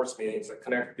 2024 force mains that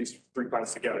connect these 3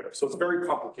 plants together. So it's very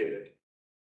complicated.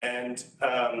 And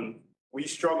we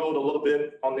struggled a little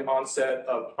bit on the onset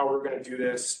of how we're going to do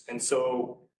this. And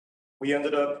so we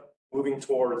ended up moving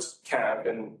towards CAMP.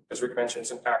 And as Rick mentioned,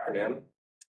 it's an acronym.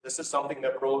 This is something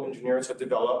that rural engineers have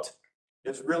developed.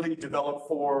 It's really developed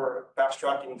for fast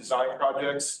tracking design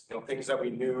projects, things that we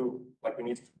knew, like we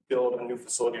need to build a new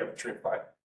facility at the treatment plant.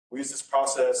 We use this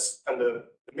process, and the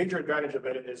major advantage of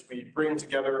it is we bring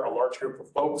together a large group of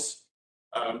folks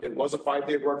It was a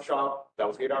 5-day workshop. That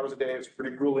was 8 hours a day. It was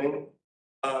pretty grueling.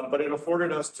 But it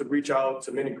afforded us to reach out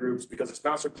to many groups because this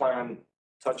master plan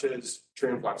touches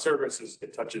treatment plant services,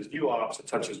 it touches UOPS, it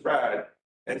touches RAD.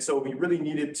 And so we really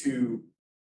needed to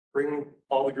bring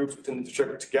all the groups within the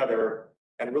district together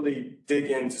and really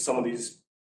dig into some of these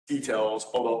details,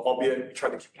 although albeit try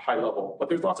to keep it high level, but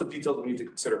there's lots of details we need to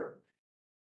consider.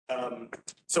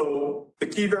 So the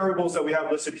key variables that we have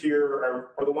listed here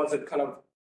are the ones that kind of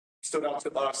stood out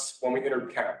to us when we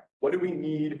entered camp. What do we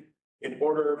need in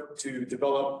order to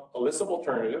develop a list of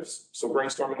alternatives? So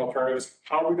brainstorming alternatives,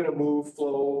 how are we going to move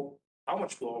flow? How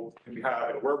much flow do we have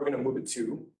and where are we going to move it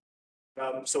to?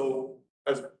 So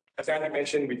as Andy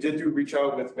mentioned, we did reach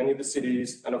out with many of the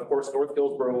cities, and of course, North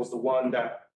Hillsborough was the one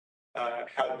that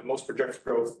had the most projected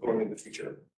growth going into the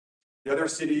future. The other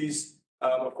cities,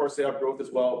 of course, they have growth as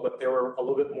well, but they were a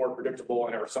little bit more predictable,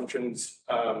 and our assumptions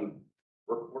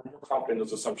we're more confident in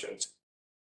those assumptions.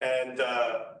 And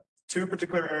two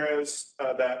particular areas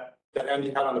that Andy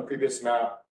had on the previous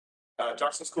map,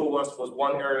 Jackson School West was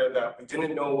one area that we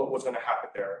didn't know what was going to happen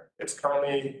there. It's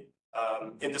currently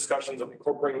in discussions of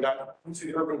incorporating that into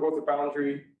the urban growth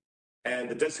boundary, and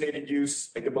the designated use,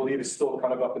 I can believe, is still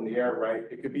kind of up in the air, right?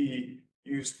 It could be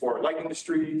used for light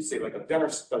industry, say like a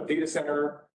data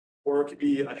center, or it could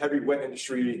be a heavy wet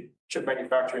industry, chip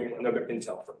manufacturing, another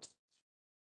Intel firm.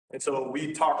 And so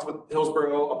we talked with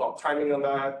Hillsborough about timing on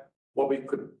that, what we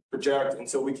could project, and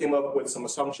so we came up with some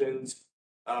assumptions.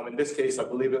 In this case, I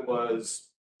believe it was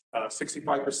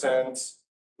 65%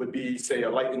 would be, say, a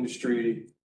light industry,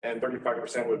 and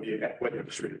 35% would be a wet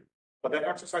industry. But that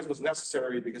exercise was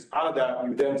necessary because out of that,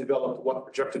 we then developed what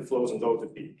projected flows in those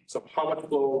would be. So how much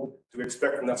flow do we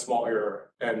expect from that small area?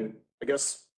 And I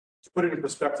guess to put it in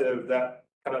perspective, that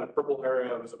kind of the purple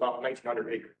area is about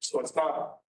 1,900 acres. So it's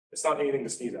not anything to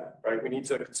sneeze at, right? We need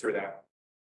to consider that.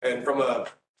 And from a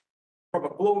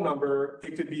flow number,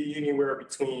 it could be anywhere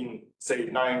between, say,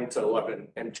 9 to 11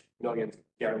 million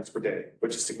gallons per day,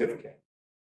 which is significant.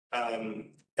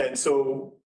 And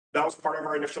so that was part of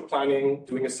our initial planning,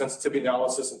 doing a sensitivity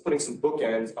analysis and putting some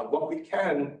bookends on what we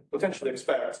can potentially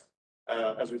expect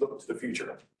as we look into the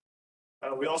future.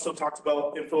 We also talked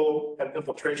about inflow and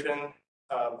infiltration.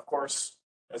 Of course,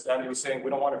 as Andy was saying, we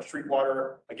don't want to treat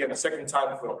water again a second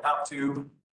time if we don't have to.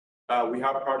 We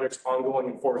have projects ongoing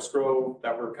in Forest Grove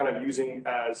that we're kind of using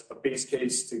as a base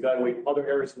case to evaluate other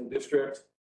areas in the district.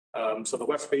 So the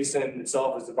West Basin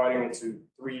itself is dividing into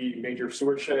 3 major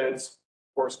sewer sheds: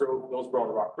 Forest Grove, Hillsborough,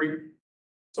 and Rock Creek.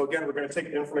 So again, we're going to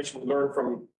take the information we learned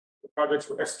from the projects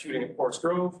we're executing in Forest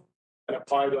Grove and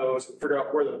apply those and figure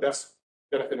out where the best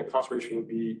benefit and cost ratio would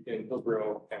be in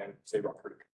Hillsborough and, say, Rock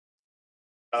Creek.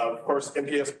 Of course,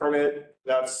 MPS permit,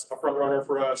 that's a front runner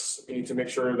for us. We need to make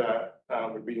sure that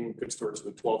we're being good stewards of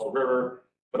the Tualatin River,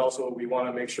 but also we want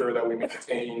to make sure that we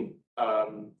maintain,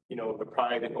 the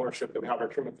pride and ownership that we have in our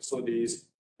treatment facilities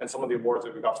and some of the awards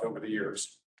that we've gotten over the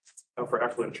years for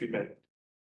excellent treatment.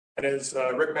 And as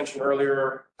Rick mentioned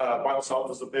earlier,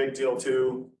 biosolids is a big deal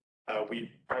too.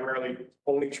 We primarily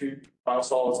only treat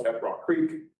biosolids at Rock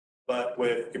Creek, but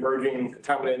with emerging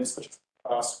contaminants such as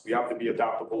us, we have to be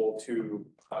adaptable to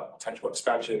potential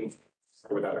expansion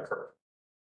where that occur.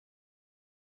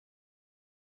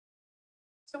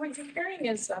 So what you're hearing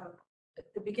is at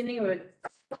the beginning of a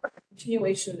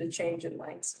continuation of the change in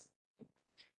mindset.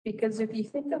 Because if you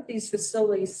think of these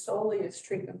facilities solely as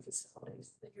treatment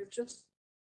facilities, then you're just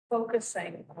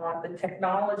focusing on the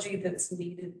technology that's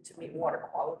needed to meet water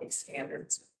quality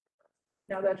standards.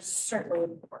 Now, that's certainly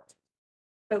important.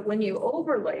 But when you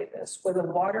overlay this with a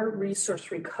water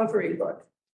resource recovery look,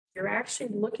 you're actually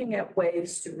looking at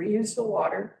ways to reuse the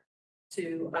water,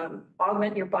 to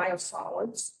augment your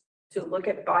biosolids, to look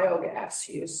at biogas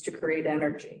use to create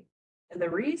energy. And the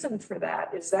reason for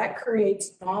that is that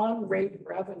creates non-rate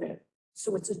revenue.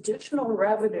 So it's additional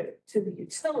revenue to the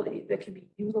utility that can be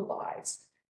utilized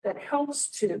that helps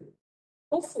to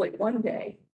hopefully one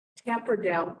day tamper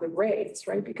down the rates,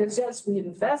 right? Because as we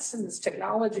invest in this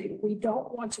technology, we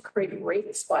don't want to create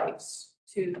rate spikes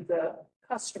to the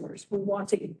customers. We want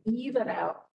to even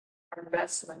out our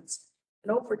investments.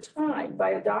 And over time,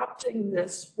 by adopting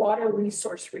this water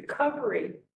resource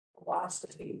recovery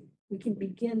philosophy, we can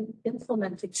begin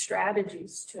implementing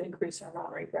strategies to increase our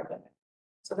non-rate revenue.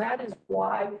 So that is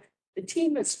why the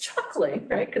team is chuckling,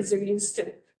 right? Because they're used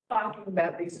to talking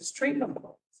about these as treatment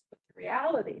plants. But the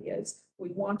reality is we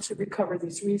want to recover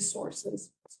these resources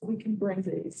so we can bring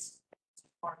these to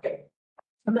market.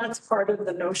 And that's part of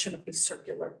the notion of the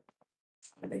circular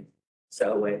economy.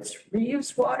 So it's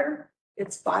reuse water,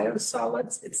 it's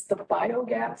biosolids, it's the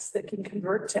biogas that can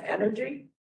convert to energy.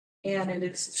 And it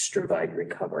is distributed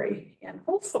recovery. And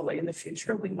hopefully in the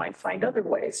future, we might find other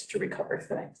ways to recover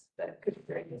things that could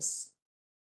bring us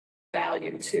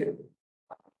value to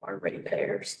our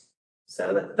ratepayers.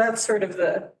 So that's sort of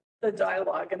the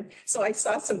dialogue. And so I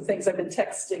saw some things, I've been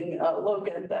texting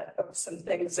Logan that of some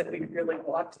things that we really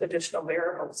want additional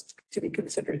variables to be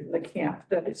considered in the camp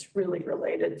that is really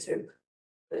related to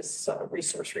this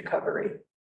resource recovery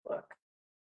book.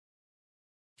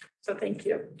 So thank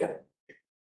you.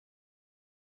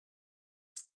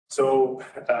 So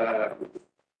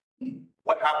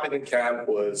what happened in camp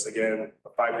was, again, a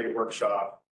 5-day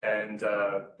workshop, and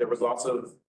there was lots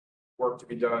of work to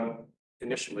be done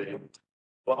initially.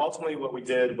 But ultimately what we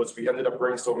did was we ended up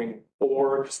brainstorming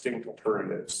 4 distinct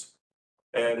alternatives.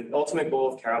 And ultimate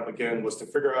goal of camp, again, was to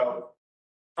figure out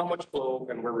how much flow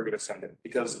and where we're going to send it.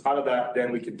 Because out of that,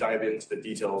 then we could dive into the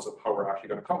details of how we're actually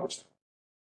going to accomplish that.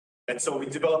 And so we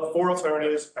developed 4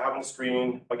 alternatives. I have on the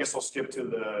screen. I guess I'll skip to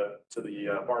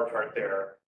the bar chart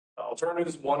there.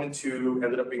 Alternatives 1 and 2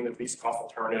 ended up being the least cost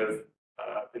alternative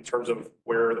in terms of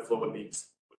where the flow would be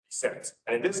sent.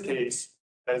 And in this case,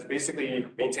 that is basically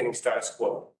maintaining status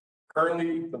quo.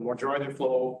 Currently, the majority of the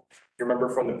flow, you remember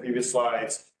from the previous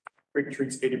slides, Creek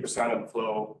treats 80% of the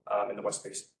flow in the West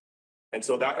Basin. And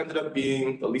so that ended up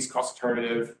being the least cost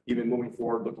alternative, even moving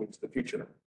forward, looking to the future.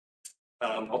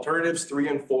 Alternatives 3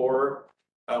 and 4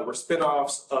 were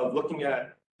spin-offs of looking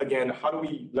at, again, how do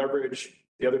we leverage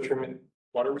the other treatment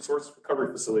water resource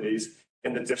recovery facilities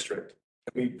in the district?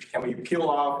 Can we peel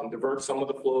off and divert some of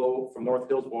the flow from North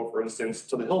Hillsborough, for instance,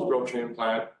 to the Hillsborough treatment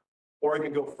plant? Or you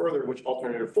can go further, which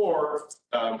alternative 4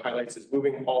 highlights is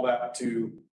moving all that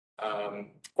to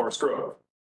Forest Grove.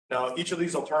 Now, each of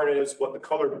these alternatives, what the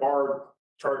colored bar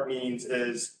chart means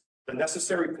is the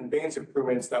necessary conveyance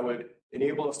improvements that would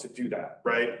enable us to do that,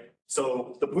 right?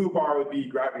 So the blue bar would be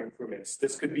gravity improvements.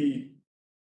 This could be,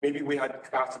 maybe we had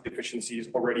capacity deficiencies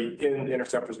already in the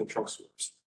interceptors and trunk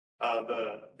sweeps.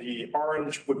 The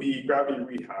orange would be gravity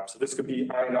rehab. So this could be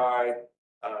I&I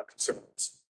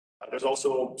concerns. There's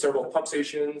also several pump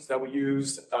stations that we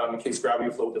use in case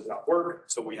gravity flow does not work.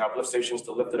 So we have lift stations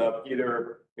to lift it up.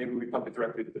 Either maybe we pump it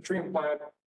directly to the treatment plant,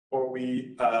 or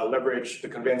we leverage the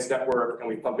conveyance network and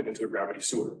we pump it into a gravity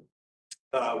sewer.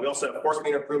 We also have force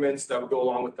main improvements that would go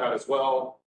along with that as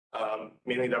well.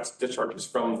 Mainly that's discharges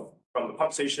from the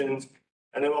pump stations.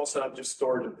 And then we also have just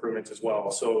storage improvements as well.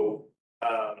 So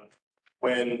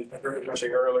when I was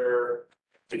mentioning earlier,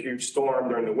 a huge storm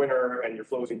during the winter and your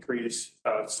flows increase,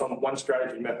 one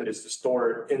strategy method is to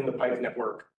store it in the pipe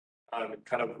network and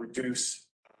kind of reduce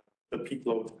the peak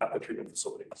load at the treatment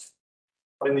facilities.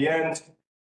 But in the end,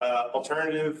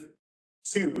 alternative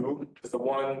 2 is the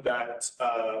one that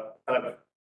kind of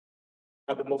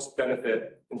had the most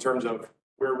benefit in terms of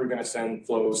where we're going to send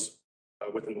flows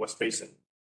within the West Basin.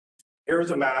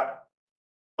 Here's a map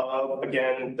of,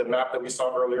 again, the map that we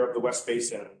saw earlier of the West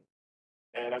Basin.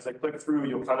 And as I click through,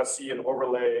 you'll kind of see an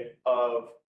overlay of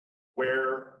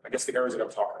where, I guess, the areas that I'm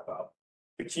talking about.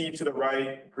 The key to the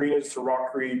right, green is to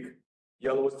Rock Creek,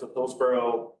 yellow is to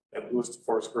Hillsborough, and blue is to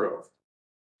Forest Grove.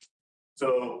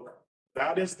 So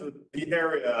that is the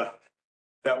area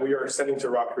that we are sending to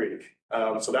Rock Creek.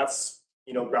 So that's,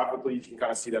 graphically, you can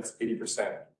kind of see that's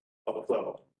 80% of the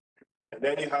flow. And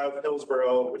then you have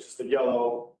Hillsborough, which is the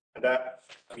yellow, and that,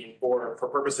 for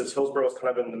purposes, Hillsborough is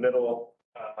kind of in the middle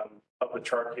of the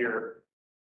chart here.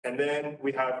 And then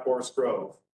we have Forest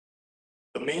Grove.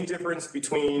 The main difference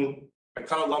between, I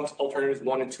kind of lumped alternatives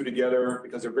 1 and 2 together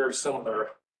because they're very similar.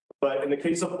 But in the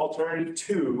case of alternative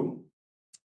 2,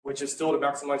 which is still to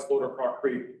maximize flow to Rock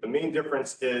Creek, the main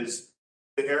difference is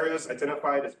the areas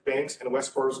identified as Banks and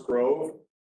West Forest Grove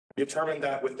determined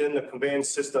that within the conveyance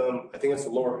system, I think it's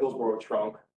the lower Hillsborough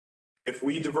trunk, if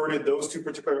we diverted those 2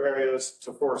 particular areas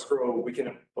to Forest Grove, we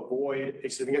can avoid a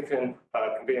significant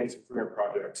conveyance improvement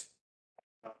project.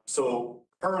 So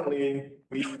currently,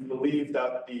 we believe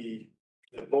that the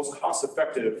most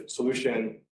cost-effective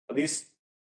solution, at least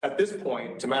at this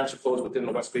point, to manage the flows within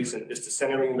the West Basin is to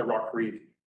centering the Rock Creek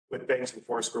with Banks and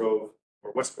Forest Grove,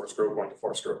 or West Forest Grove going to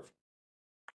Forest Grove.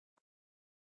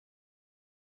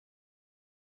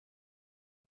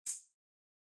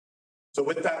 So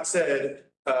with that said,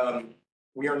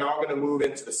 we are now going to move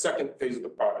into the second phase of the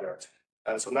project.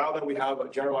 And so now that we have a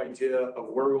general idea of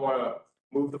where we want to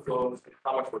move the flows,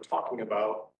 how much we're talking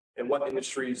about, and what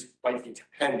industries might be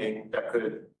pending that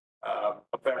could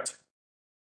affect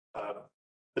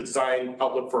the design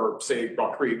outlook for, say,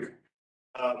 Rock Creek,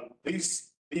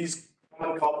 these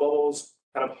common call bubbles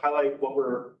kind of highlight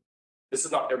this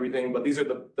is not everything, but these are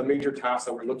the major tasks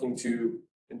that we're looking to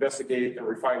investigate and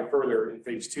refine further in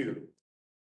phase 2.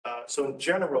 So in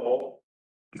general,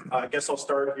 I guess I'll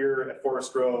start here at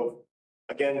Forest Grove.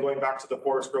 Again, going back to the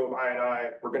Forest Grove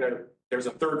INI, there's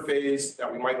a third phase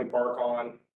that we might embark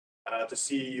on to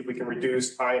see if we can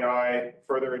reduce INI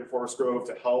further in Forest Grove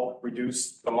to help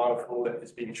reduce the amount of flow that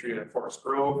is being treated at Forest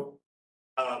Grove.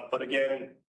 But again,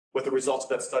 with the results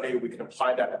of that study, we can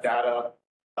apply that data,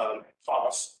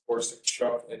 costs, of course,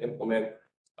 construct and implement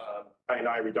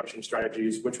INI reduction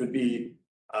strategies, which would be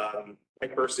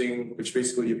pipe bursting, which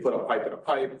basically you put a pipe in a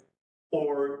pipe,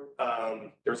 or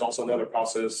there's also another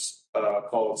process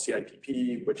called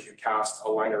CIPP, which you cast a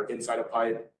liner inside a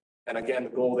pipe. And again, the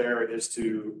goal there is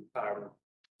to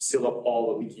seal up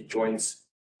all the leaky joints.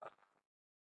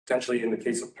 Potentially, in the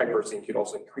case of pipe bursting, you could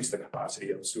also increase the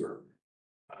capacity of the sewer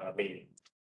main.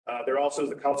 There also is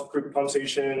the Council Creek pump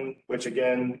station, which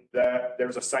again,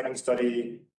 there's a siting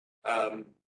study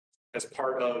as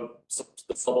part of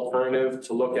the sub-alternative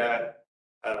to look at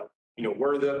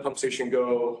where the pump station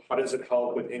go, how does it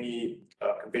help with any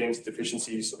conveyance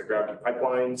deficiencies of the gravity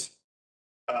pipelines.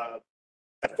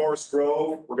 At Forest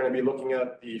Grove, we're going to be looking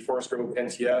at the Forest Grove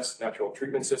NTS, natural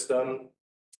treatment system.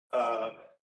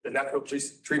 The natural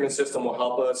treatment system will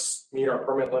help us meet our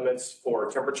permit limits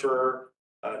for temperature,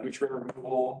 nutrient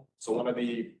removal. So one of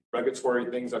the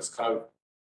regulatory things that's kind of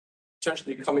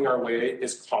potentially coming our way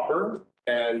is copper,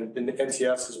 and the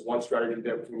NTS is one strategy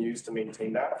that we can use to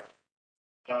maintain that.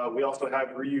 We also have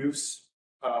reuse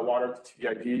water to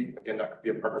TID. Again, that could be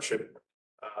a partnership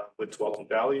with Tualatin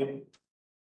Valley.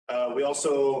 We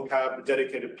also have a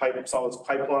dedicated solids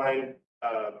pipeline.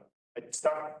 It's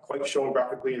not quite shown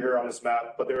graphically here on this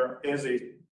map, but there is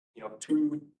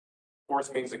two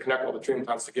forest mains that connect all the treatment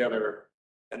plants together.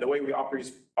 And the way we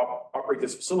operate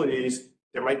these facilities,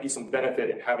 there might be some benefit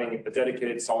in having a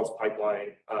dedicated solids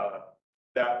pipeline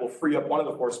that will free up one of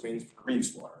the forest mains for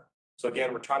reuse water. So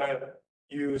again, we're trying to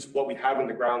use what we have in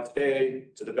the ground today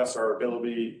to the best of our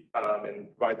ability and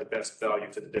provide the best value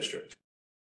to the district.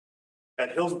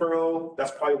 At Hillsborough,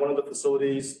 that's probably one of the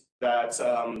facilities that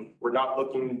we're not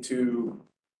looking to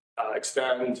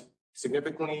expand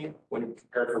significantly when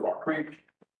compared to Rock Creek.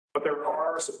 But there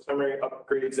are some preliminary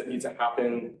upgrades that need to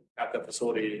happen at the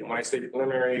facility. And when I say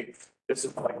preliminary, this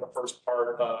is like the first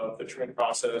part of the treatment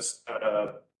process at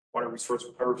a water resource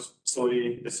recovery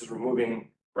facility. This is removing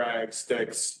rags,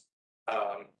 sticks,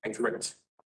 and grit.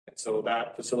 And so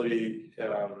that facility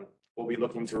will be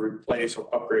looking to replace or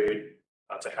upgrade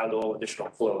to handle additional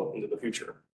flow into the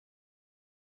future.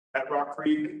 At Rock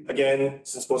Creek, again,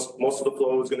 since most of the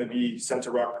flow is going to be sent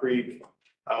to Rock Creek,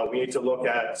 we need to look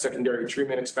at secondary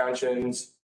treatment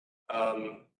expansions.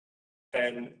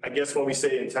 And I guess when we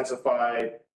say intensify,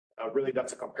 really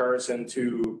that's a comparison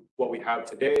to what we have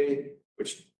today,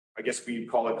 which I guess we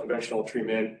call it conventional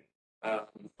treatment.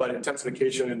 But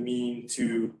intensification would mean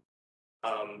to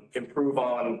improve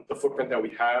on the footprint that we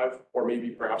have, or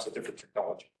maybe perhaps a different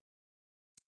technology.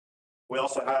 We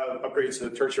also have upgrades to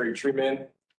the tertiary treatment.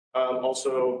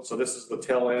 So this is the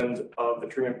tail end of the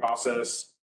treatment process.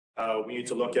 We need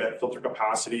to look at filter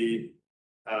capacity.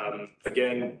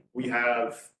 Again, we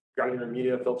have granular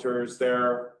media filters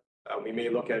there. We may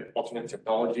look at alternate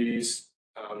technologies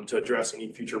to address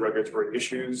any future regulatory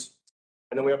issues.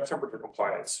 And then we have temperature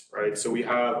compliance, right? So we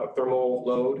have a thermal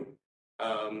load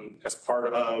as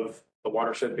part of the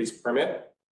watershed-based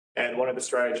permit. And one of the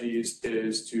strategies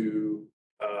is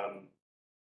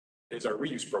our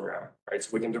reuse program, right?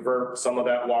 So we can divert some of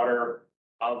that water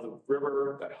out of the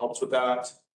river. That helps with that.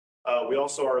 We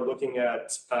also are looking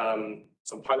at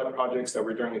some pilot projects that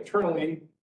we're doing internally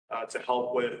to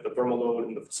help with the thermal load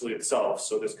in the facility itself.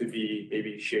 So this could be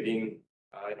maybe shading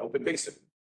an open basin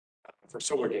for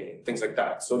solar gain, things like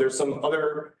that. So there's some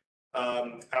other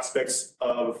aspects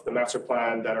of the master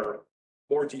plan that are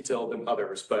more detailed than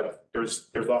others, but there's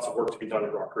lots of work to be done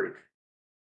in Rock Creek.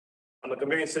 On the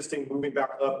conveyance system, moving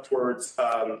back up towards,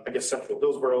 central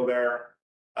Hillsborough there.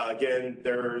 Again,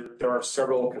 there are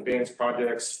several conveyance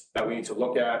projects that we need to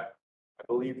look at. I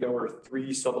believe there were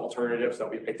 3 sub-alternatives that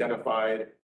we identified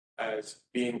as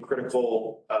being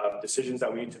critical decisions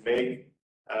that we need to make,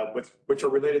 which are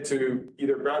related to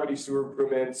either gravity sewer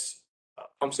improvements,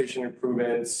 pump station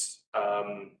improvements,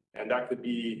 and that could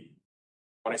be,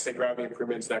 when I say gravity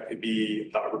improvements, that could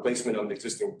be replacement of the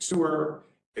existing sewer.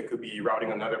 It could be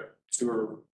routing another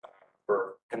sewer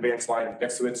or conveyance line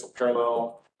next to it, so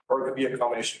parallel, or it could be a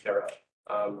combination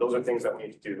thereof. Those are things that we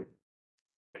need to do.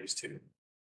 Phase 2.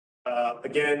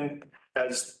 Again,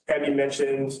 as Andy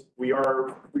mentioned, we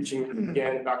are reaching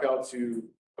again back out to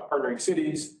partnering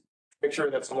cities, make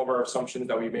sure that some of our assumptions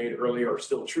that we made earlier are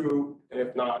still true, and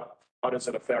if not, how does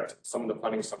it affect some of the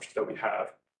planning assumptions that we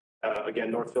have? Again,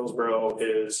 North Hillsborough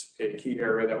is a key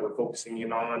area that we're focusing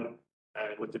in on.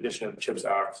 And with the addition of the CHIPS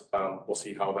Act, we'll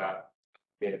see how that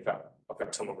may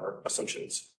affect some of our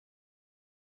assumptions.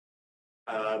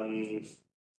 I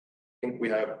think we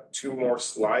have 2 more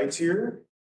slides here.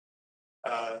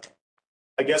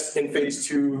 I guess in phase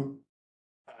 2,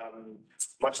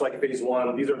 much like phase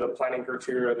 1, these are the planning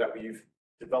criteria that we've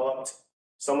developed.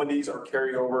 Some of these are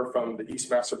carryover from the East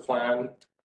Master Plan,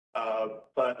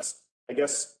 but I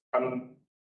guess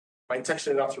my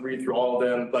intention is not to read through all of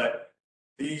them, but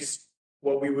these,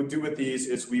 what we would do with these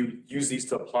is we would use these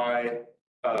to apply,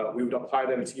 we would apply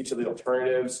them to each of the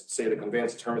alternatives, say the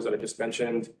conveyance terms that I just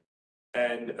mentioned,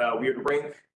 and we would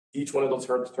rank each one of those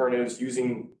alternatives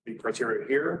using the criteria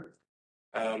here,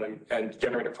 and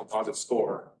generate a composite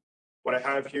score. What I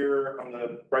have here on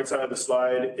the right side of the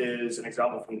slide is an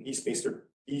example from the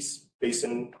East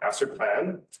Basin Master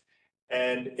Plan.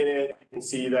 And in it, you can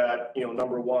see that,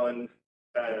 number 1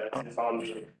 is on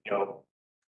the,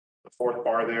 the 4th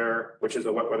bar there, which is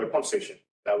a wet weather pump station.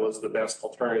 That was the best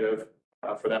alternative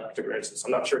for that particular instance.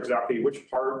 I'm not sure exactly which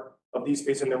part of East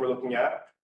Basin that we're looking at,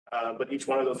 but each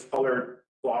one of those colored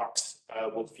blocks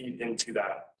will feed into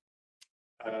that.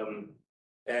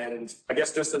 And I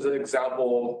guess just as an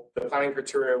example, the planning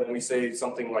criteria, when we say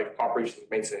something like operations and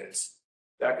maintenance,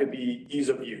 that could be ease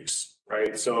of use,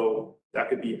 right? So that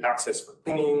could be access for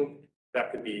cleaning,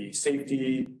 that could be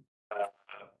safety.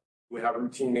 We have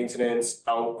routine maintenance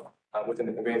out within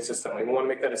the conveyance system. And we want to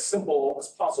make that as simple as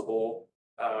possible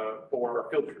for our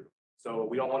field crew. So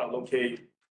we don't want to locate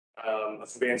a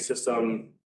conveyance system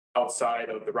outside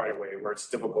of the right of way where it's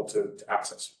difficult to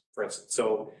access, for instance.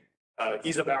 So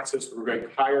ease of access would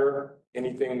rank higher.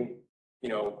 Anything,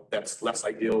 that's less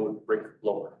ideal would rank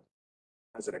lower,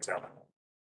 as an example.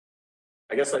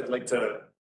 I guess I'd like to,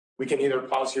 we can either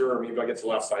pause here or maybe I get to the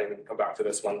last slide and come back to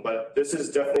this one, but this is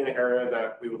definitely an area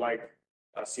that we would like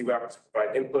CWAC to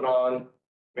provide input on,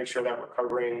 make sure that we're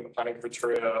covering the planning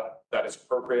criteria that is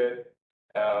appropriate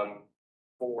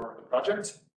for the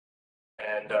project.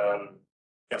 And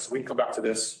so we can come back to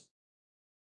this.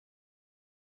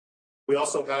 We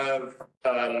also have,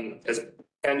 as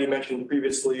Andy mentioned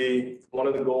previously, one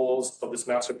of the goals of this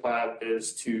master plan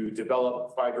is to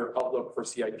develop a 5-year outlook for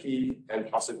CIP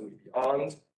and possibly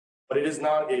beyond. But it is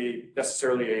not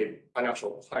necessarily a financial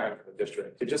plan for the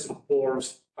district. It just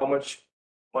informs how much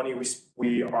money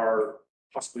we are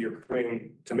possibly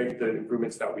accruing to make the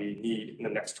improvements that we need in the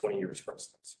next 20 years, for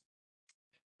instance.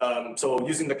 So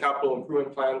using the capital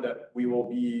improvement plan that we will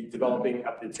be developing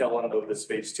at the tail end of this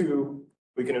phase 2,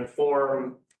 we can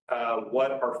inform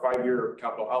what our 5-year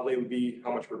capital outlay would be,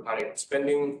 how much we're planning on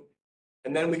spending.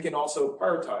 And then we can also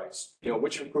prioritize,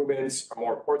 which improvements are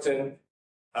more important.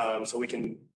 So we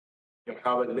can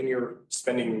have a linear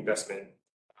spending investment,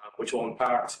 which will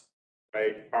impact,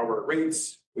 right, our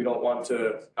rates. We don't want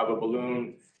to have a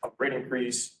balloon of rate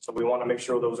increase. So we want to make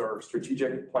sure those are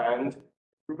strategic planned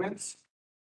improvements.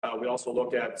 We also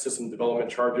look at system development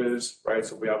charges, right?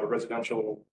 So if we have a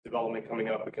residential development coming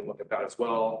up, we can look at that as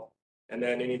well. And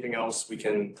then anything else we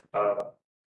can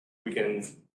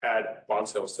add bond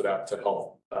sales to that to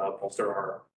help bolster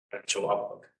our financial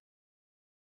outlook.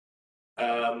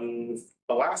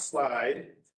 The last slide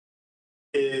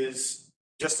is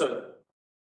just a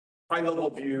high-level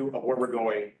view of where we're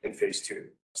going in phase 2.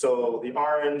 So the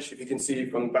orange, if you can see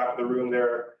from the back of the room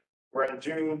there, we're in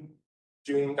June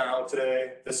now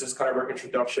today. This is kind of our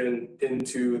introduction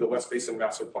into the West Basin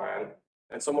Master Plan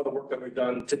and some of the work that we've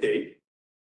done to date.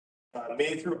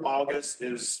 May through August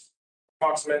is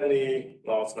approximately,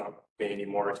 well, it's not May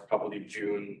anymore, it's probably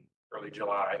June, early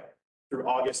July. Through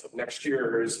August of next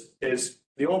year is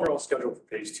the overall schedule for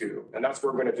phase 2. And that's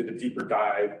where we're going to do the deeper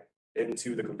dive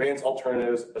into the conveyance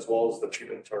alternatives as well as the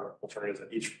treatment alternatives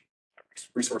at each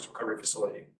resource recovery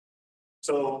facility.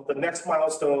 So the next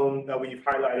milestone that we've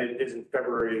highlighted is in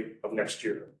February of next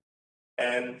year.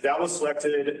 And that was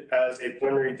selected as a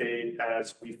preliminary date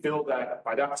as we feel that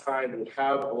by that time we'll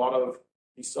have a lot of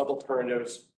these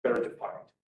sub-alternatives better defined.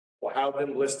 We'll have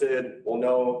them listed, we'll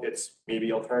know it's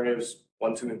maybe alternatives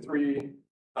 1, 2, and 3,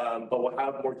 but we'll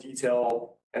have more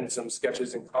detail and some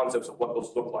sketches and concepts of what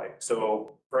those look like.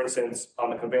 So for instance, on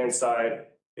the conveyance side,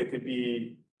 it could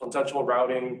be potential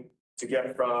routing to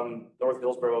get from North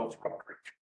Hillsborough to Rock Creek,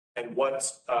 and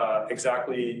what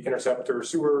exactly interceptor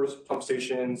sewers, pump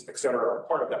stations, et cetera, are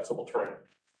part of that sub-alternative.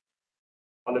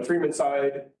 On the treatment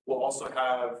side, we'll also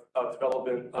have a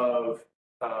development of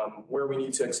where we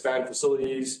need to expand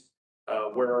facilities,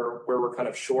 where we're kind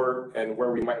of short and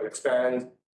where we might expand,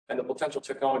 and the potential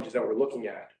technologies that we're looking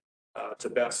at to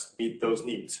best meet those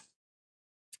needs.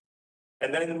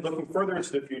 And then looking further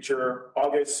into the future,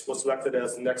 August was selected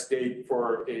as the next date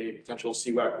for a potential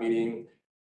CWAC meeting.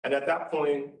 And at that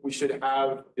point, we should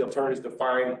have the alternatives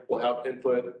defined. We'll have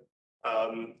input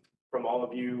from all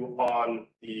of you on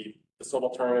the sub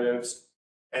alternatives.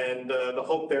 And the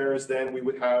hope there is then we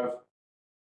would have,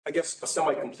 I guess, a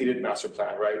semi-completed master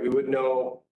plan, right? We would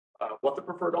know what the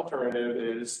preferred alternative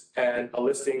is and a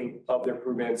listing of the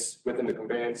improvements within the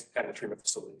conveyance and the treatment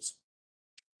facilities.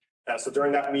 So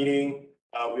during that meeting,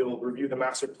 we will review the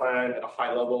master plan at a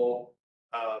high level,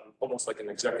 almost like an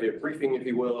executive briefing, if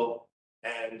you will.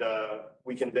 And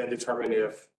we can then determine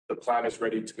if the plan is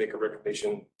ready to make a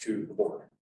recommendation to the board.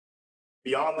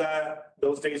 Beyond that,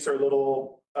 those dates are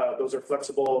those are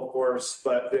flexible, of course,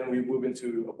 but then we move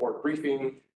into a board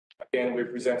briefing. Again, we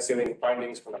present salient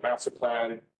findings from the master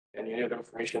plan and any other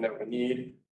information that we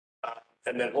need.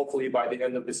 And then hopefully by the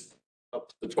end of the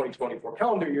 2024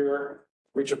 calendar year,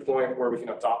 reach a point where we can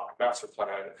adopt a master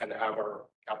plan and have our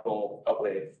capital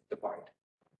outlay defined.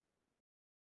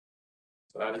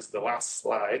 So that is the last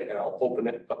slide, and I'll open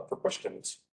it up for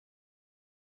questions.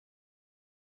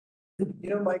 You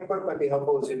know, Mike, what might be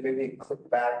helpful is you maybe click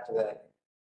back to that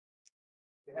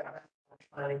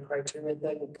planning criteria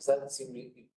thing, because that seemed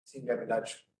to have a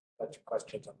bunch of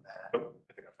questions on that. Oh,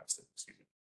 I think I passed it. Excuse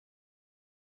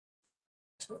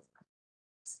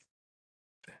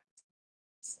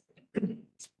me.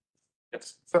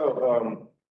 Yes. So,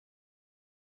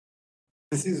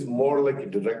 this is more like a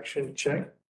direction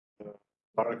check,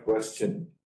 not a question.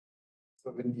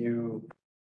 So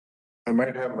I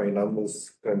might have my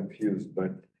numbers confused,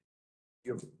 but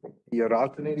your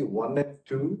alternative 1 and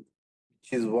 2,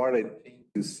 which is what I think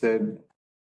you said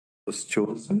was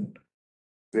chosen,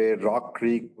 where Rock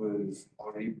Creek was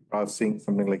already processing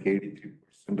something like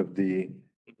 83% of the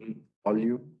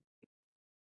volume.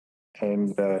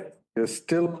 And you're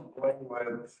still going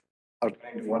with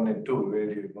alternative 1 and 2,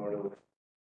 where you're going to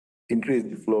increase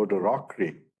the flow to Rock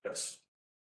Creek. Yes.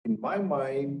 In my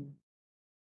mind,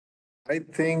 I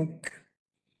think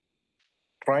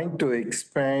trying to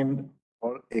expand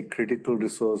a critical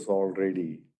resource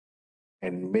already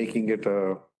and making it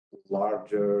a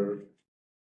larger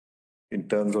in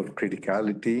terms of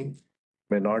criticality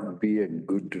may not be a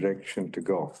good direction to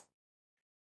go.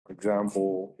 For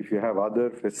example, if you have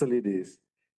other facilities,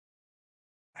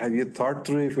 have you thought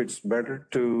through if it's better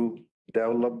to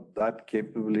develop that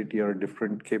capability or a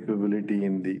different capability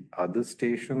in the other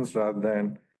stations rather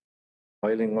than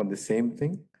oiling on the same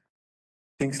thing?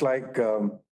 Things like,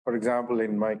 for example,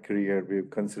 in my career, we've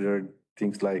considered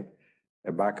things like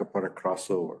a backup or a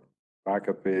crossover.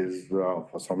 Backup is,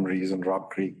 for some reason, Rock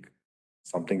Creek,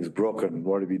 something's broken,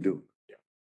 what do we do? Yeah.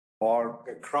 Or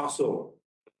a crossover.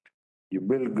 You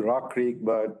build Rock Creek,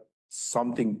 but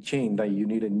something changed, like you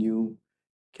need a new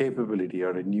capability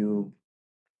or a new,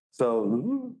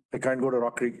 so I can't go to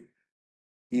Rock Creek.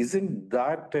 Isn't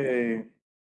that a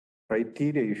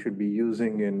criteria you should be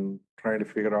using in trying to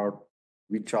figure out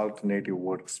which alternative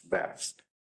works best?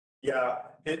 Yeah,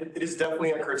 it is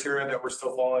definitely a criteria that we're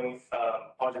still following.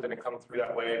 Project didn't come through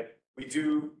that way. We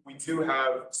do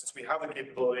have, since we have the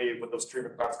capability with those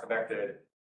treatment plants connected,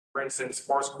 for instance,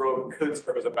 Forest Grove could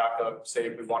serve as a backup, say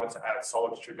if we wanted to add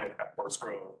solids treatment at Forest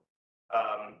Grove.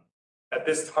 At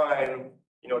this time,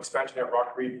 expansion at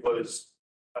Rock Creek was,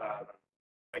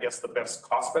 I guess, the best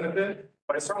cost benefit,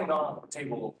 but it's certainly not on the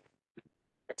table.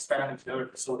 Expand into other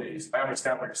facilities. I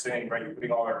understand what you're saying, right? You're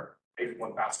putting all our basic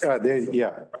one basket.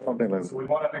 Something like So we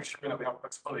want to make sure that we have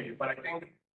flexibility, but I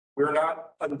think we're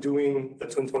not undoing the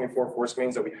 2024 force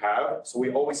mains that we have. So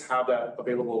we always have that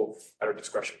available at our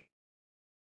discretion.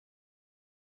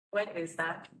 What is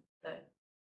that?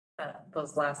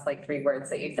 Those last like 3 words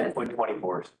that you said?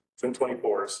 2024s.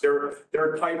 2024s. There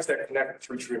are pipes that connect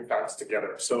 3 treatment plants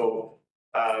together. So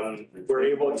we're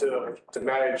able to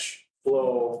manage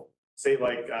flow. Say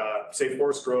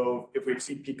Forest Grove, if we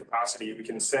exceed peak capacity, we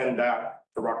can send that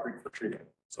to Rock Creek for treatment.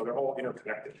 So they're all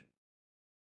interconnected.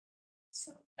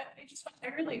 So I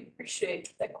really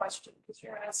appreciate that question because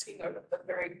you're asking a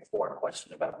very core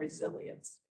question about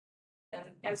resilience. And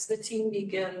as the team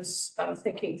begins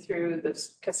thinking through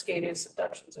this cascading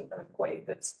subductions of earthquake,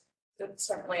 that's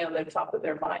certainly on the top of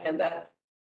their mind, and that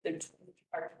they're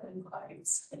are twin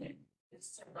lines, and it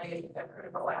is certainly a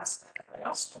critical aspect. I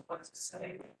also want to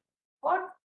say,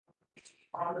 what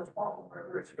on the Fall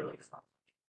River is really fun.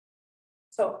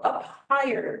 So up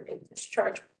higher in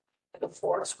discharge, the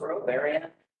Forest Grove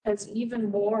area has even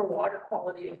more water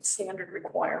quality and standard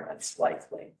requirements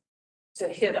likely to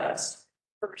hit us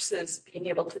versus being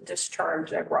able to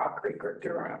discharge at Rock Creek or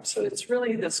Durham. So it's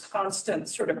really this constant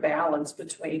sort of balance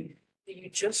between, do you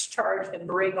discharge and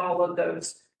bring all of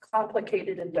those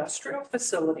complicated industrial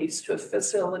facilities to a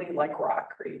facility like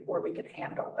Rock Creek where we can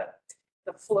handle it?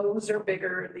 The flows are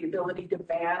bigger, the ability to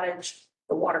manage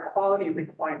the water quality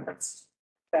requirements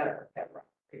better at Rock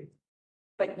Creek.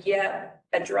 But yet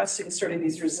addressing sort of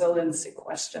these resiliency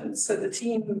questions. So the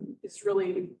team is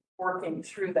really working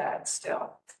through that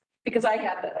still. Because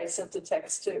I sent a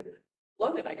text to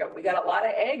Logan, I go, we got a lot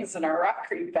of eggs in our Rock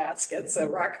Creek basket, so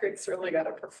Rock Creek's really got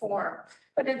to perform.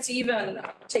 But it's even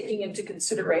taking into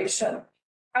consideration,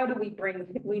 how do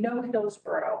we know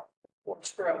Hillsborough,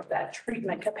 Forest Grove, that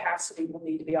treatment capacity will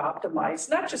need to be optimized,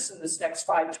 not just in this next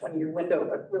 20-year window,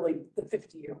 but really the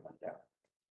 50-year window.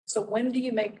 So when do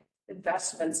you make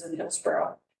investments in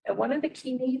Hillsborough? And one of the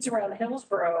key needs around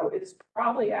Hillsborough is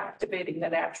probably activating the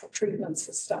natural treatment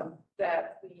system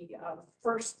that we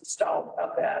first installed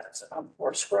up at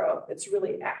Forest Grove. It's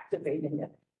really activating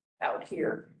it out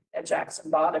here at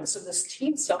Jackson Bottom. So this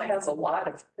team still has a lot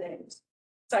of things.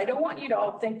 So I don't want you to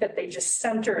all think that they just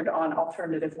centered on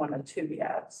alternative 1 and 2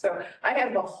 yet. So I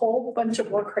have a whole bunch of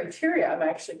more criteria I'm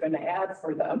actually going to add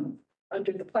for them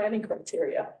under the planning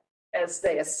criteria as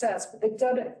they assess, but they've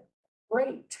done a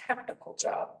great technical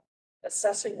job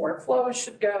assessing where flows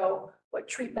should go, what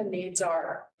treatment needs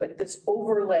are, but this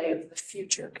overlay of the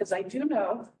future, because I do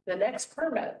know the next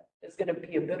permit is going to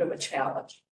be a bit of a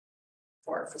challenge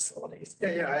for our facilities.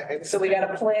 So we got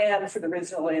to plan for the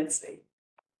resiliency.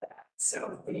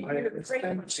 So I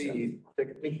understand the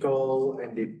technical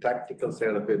and the tactical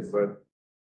side of it, but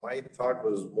my thought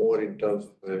was more in terms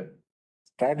of the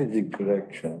strategic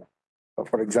direction.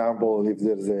 For example, if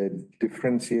there's a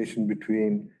differentiation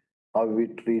between how we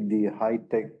treat the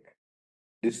high-tech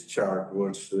discharge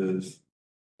versus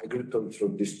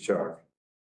agricultural discharge,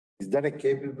 is that a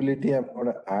capability I'm going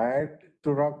to add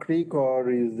to Rock Creek,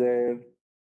 or is there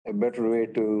a better way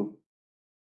to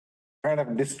kind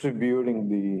of distributing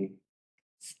the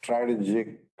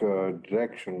strategic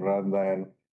direction rather than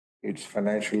it's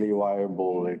financially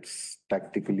viable, it's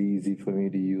tactically easy for me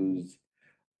to use?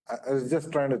 I was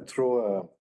just trying to throw a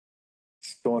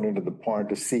stone into the pond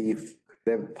to see if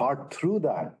they've thought through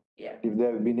that. Yeah. If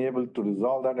they've been able to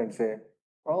resolve that and say,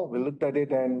 well, we looked at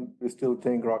it and we still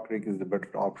think Rock Creek is the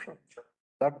better option.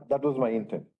 That was my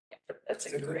intent. That's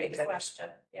a great question.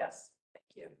 Yes,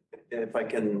 thank you. If I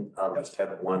can just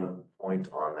have one point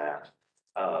on that.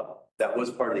 That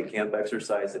was part of the camp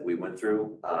exercise that we went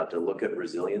through to look at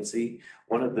resiliency.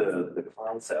 One of the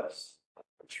concepts,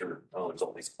 I'm sure, there's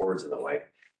all these cords in the way.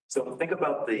 So think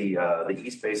about the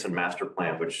East Basin Master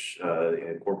Plan, which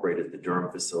incorporated the Durham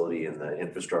facility and the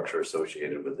infrastructure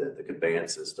associated with it, the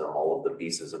conveyance system, all of the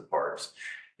pieces and parts.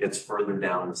 It's further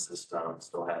down the system,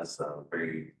 still has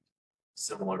very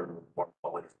similar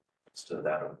quality to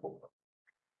that of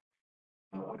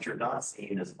what you're not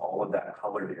seeing is all of that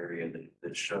colored area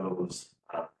that shows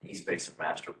East Basin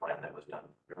Master Plan that was done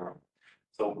in Durham.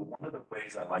 So one of the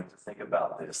ways I like to think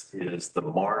about this is the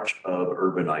march of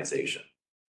urbanization.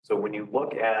 So when you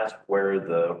look at where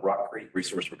the Rock Creek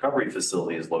Resource Recovery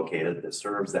Facility is located that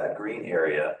serves that green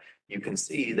area, you can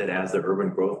see that as the urban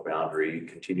growth boundary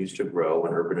continues to grow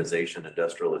and urbanization,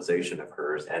 industrialization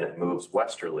occurs, and it moves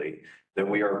westerly, that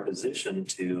we are positioned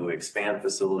to expand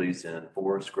facilities in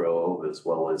Forest Grove as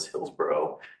well as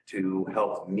Hillsborough to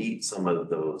help meet some of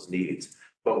those needs.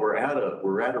 But we're at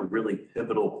a really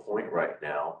pivotal point right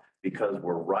now because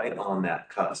we're right on that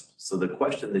cusp. So the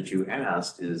question that you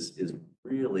asked is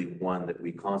really one that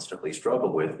we constantly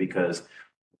struggle with, because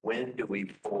when do we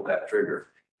pull that trigger?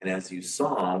 And as you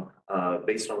saw,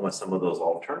 based on what some of those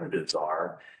alternatives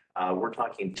are, we're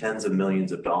talking tens of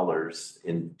millions of dollars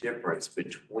in difference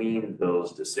between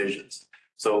those decisions.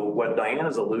 So what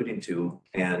Diana's alluding to,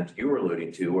 and you were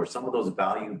alluding to, are some of those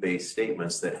value-based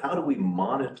statements that how do we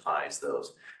monetize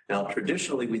those? Now,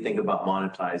 traditionally, we think about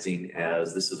monetizing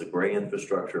as this is a gray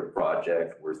infrastructure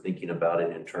project. We're thinking about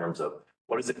it in terms of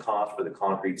what does it cost for the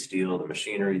concrete, steel, the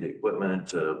machinery, the equipment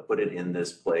to put it in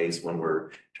this place when we're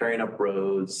tearing up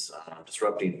roads,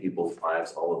 disrupting people's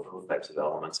lives, all of those types of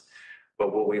elements.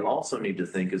 But what we also need to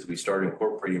think is we start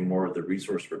incorporating more of the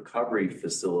resource recovery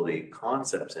facility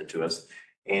concepts into us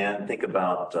and think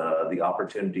about the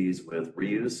opportunities with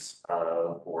reuse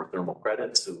or thermal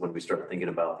credits. So when we start thinking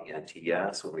about the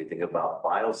NTS, when we think about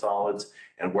biosolids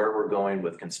and where we're going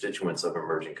with constituents of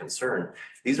emerging concern,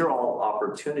 these are all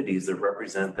opportunities that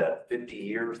represent that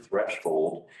 50-year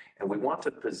threshold. And we want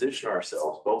to position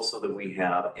ourselves both so that we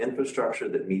have infrastructure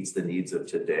that meets the needs of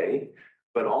today,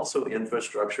 but also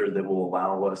infrastructure that will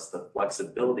allow us the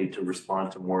flexibility to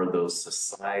respond to more of those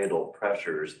societal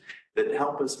pressures that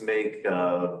help us make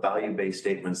value-based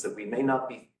statements that we may not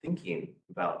be thinking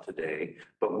about today,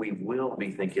 but we will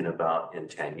be thinking about in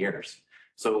 10 years.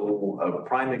 So a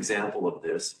prime example of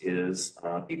this is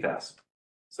PFAS.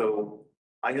 So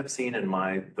I have seen in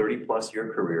my 30-plus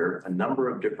year career, a number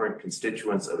of different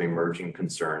constituents of emerging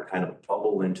concern kind of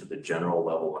bubble into the general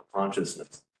level of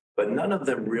consciousness. But none of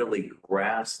them really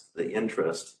grasped the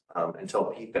interest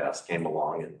until PFAS came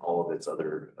along and all of its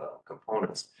other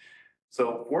components.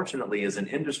 So fortunately, as an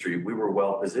industry, we were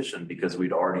well positioned because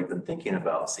we'd already been thinking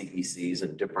about CECs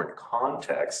in different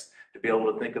contexts to be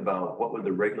able to think about what would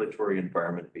the regulatory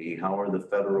environment be? How's the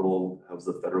federal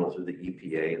through the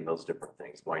EPA and those different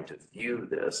things going to view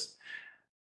this?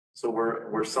 So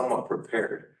we're somewhat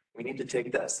prepared. We need to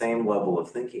take that same level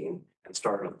of thinking and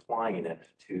start applying it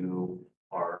to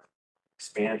our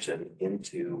expansion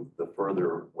into the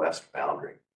further west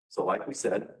boundary. So like we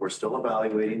said, we're still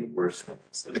evaluating, we're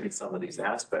considering some of these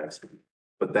aspects,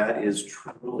 but that is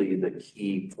truly the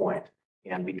key point.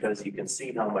 And because you can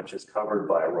see how much is covered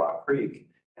by Rock Creek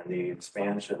and the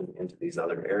expansion into these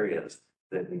other areas,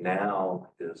 that now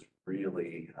is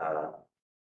really,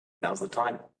 now's the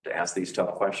time to ask these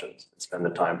tough questions and spend the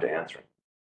time to answer them.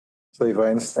 So if I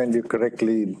understand you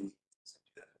correctly,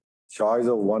 choice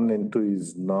of 1 and 2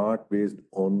 is not based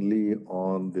only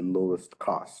on the lowest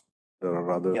cost. There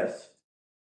are other. Yes.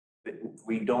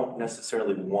 We don't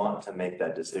necessarily want to make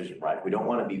that decision, right? We don't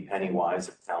want to be penny wise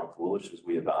or pound foolish as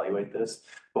we evaluate this,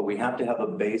 but we have to have a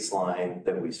baseline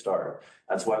that we start.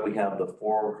 That's why we have the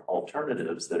 4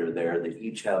 alternatives that are there that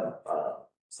each have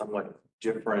somewhat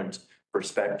different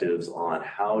perspectives on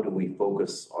how do we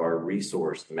focus our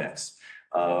resource mix.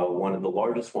 One of the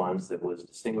largest ones that was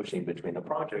distinguishing between the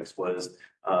projects was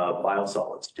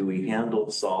biosolids. Do we handle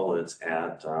solids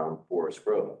at Forest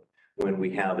Grove? When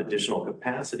we have additional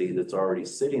capacity that's already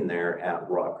sitting there at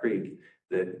Rock Creek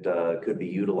that could be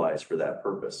utilized for that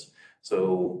purpose.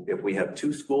 So if we have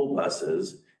 2 school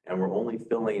buses and we're only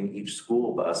filling each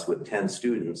school bus with 10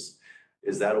 students,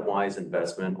 is that a wise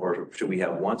investment? Or should we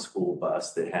have 1 school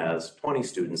bus that has 20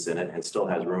 students in it and still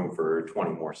has room for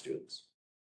 20 more students?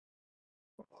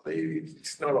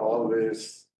 It's not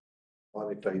always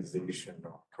monetization.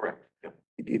 Correct.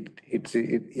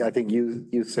 I think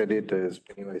you said it as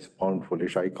penny-wise, pound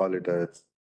foolish. I call it as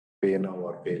pay now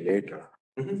or pay later.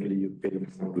 Usually you pay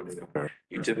more later.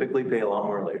 You typically pay a lot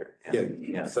more later.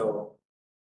 Yeah. So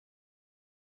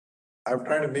I'm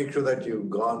trying to make sure that you've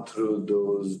gone through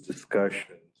those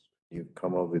discussions. You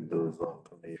come up with those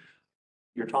alternatives.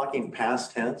 You're talking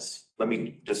past tense. Let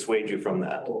me dissuade you from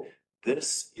that.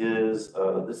 This is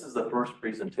the first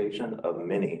presentation of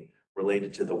many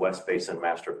related to the West Basin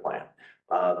Master Plan.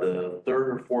 The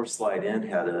 3rd or 4th slide in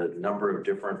had a number of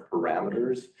different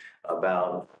parameters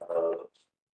about,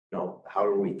 how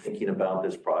are we thinking about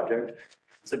this project?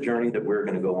 It's a journey that we're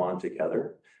going to go on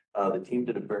together. The team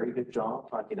did a very good job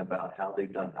talking about how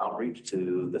they've done outreach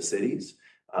to the cities,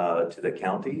 to the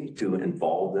county, to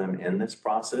involve them in this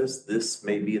process. This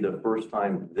may be the first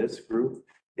time this group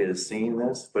is seeing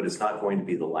this, but it's not going to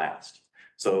be the last.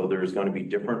 So there's going to be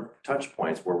different touch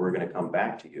points where we're going to come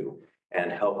back to you and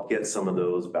help get some of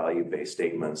those value-based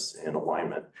statements in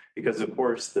alignment. Because of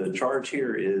course, the charge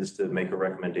here is to make a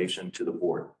recommendation to the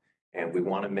board. And we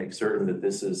want to make certain that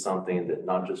this is something that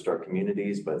not just our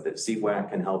communities, but that CWAC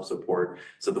can help support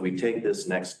so that we take this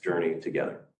next journey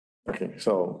together. Okay,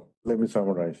 so let me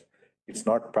summarize. It's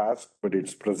not past, but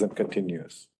it's present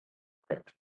continuous.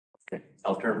 Correct. Okay,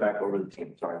 I'll turn it back over to the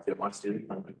team. Sorry, if it wants to.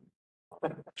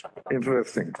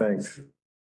 Interesting, thanks.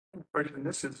 Question,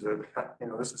 this is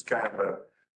kind of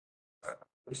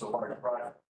there's a large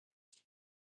project.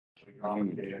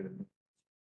 Complicated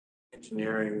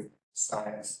engineering,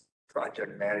 science,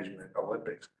 project management,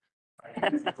 Olympics.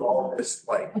 All this,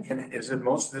 is it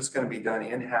most of this going to be done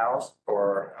in-house,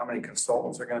 or how many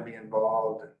consultants are going to be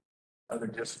involved? Other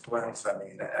disciplines? I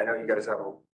mean, I know you guys have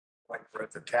a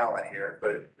breadth of talent here,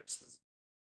 but it's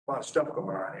a lot of stuff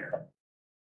going on here.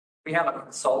 We have a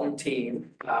consultant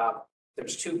team.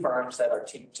 There's 2 firms that are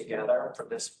teamed together for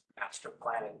this master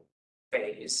planning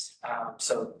phase.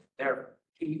 So they're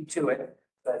key to it.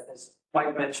 But as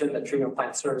Mike mentioned, the treatment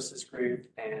plant services group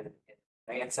and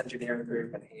advanced engineering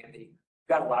group and Andy, we've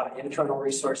got a lot of internal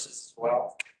resources as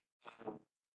well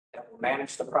that will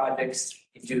manage the projects.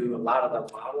 You do a lot of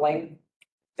the modeling,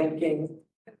 thinking,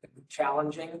 and the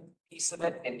challenging piece of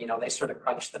it. And, they sort of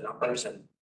crunch the numbers. And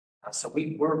so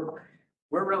we're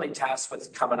really tasked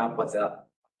with coming up with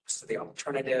the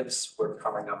alternatives. We're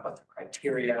coming up with the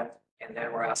criteria, and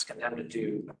then we're asking them to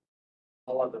do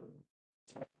all of the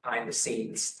behind the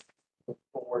scenes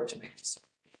forward to make decisions.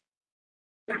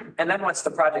 And then once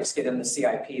the projects get in the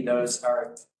CIP, those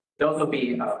will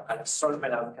be an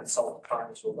assortment of consultant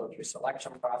firms who will go through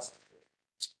selection process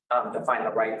to find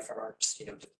the right firms, to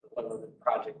deliver the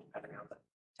project depending on the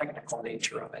technical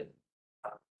nature of it.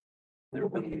 There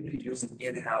will be using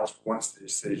in-house once the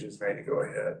decision is made to go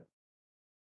ahead.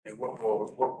 And what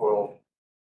will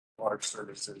water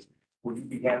services, will you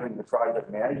be handling the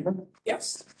project management?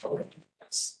 Yes. Okay.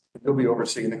 Yes. You'll be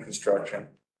overseeing the construction.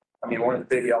 I mean, one of the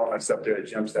big elements up there that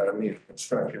jumps out at me is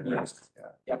construction risk.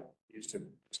 Yeah. Yep. Used to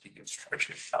ski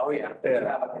construction. Oh, yeah. We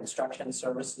have a construction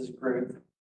services group.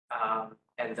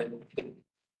 And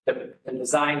the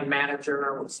design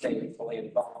manager will stay fully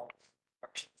involved in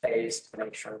the phase to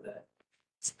make sure that.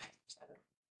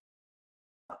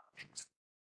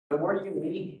 But we're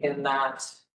unique in that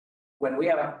when we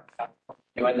have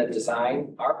doing the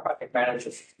design, our project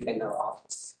managers in their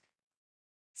office.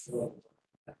 So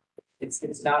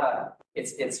it's not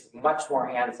it's much more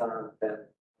hands-on than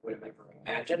would have ever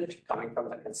imagined. Coming from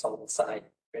the consultant side,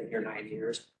 been here 9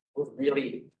 years, we're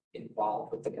really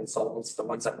involved with the consultants, the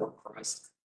ones that work for us.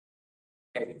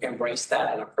 And embrace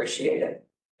that and appreciate it.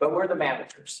 But we're the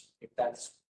managers. If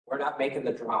we're not making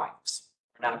the drawings.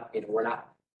 We're not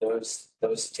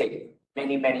those take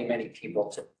many people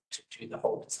to do the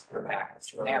whole design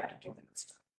package. They have to do that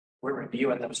stuff. We're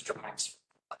reviewing those drawings.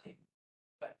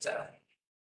 But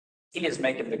he is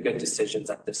making the good decisions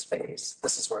at this phase.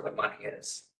 This is where the money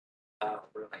is.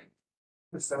 Really.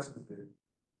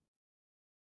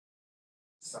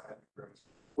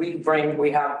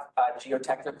 We have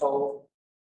geotechnical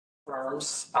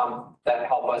firms that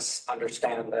help us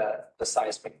understand the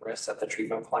seismic risks at the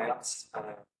treatment plants.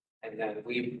 And then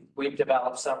we've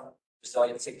developed some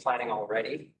resiliency planning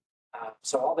already.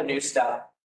 So all the new stuff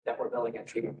that we're building at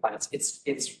treatment plants, it's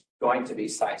going to be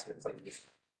seismically.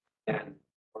 And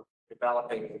we're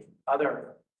developing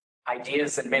other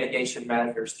ideas and mitigation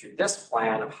measures through this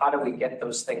plan of how do we get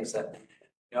those things that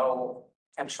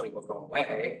potentially will go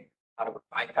away. How do we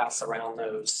bypass around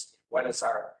those?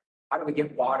 How do we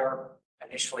get water?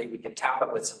 Initially, we can tap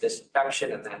it with some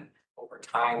disinfection, and then over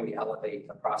time, we elevate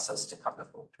the process to come to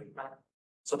full treatment.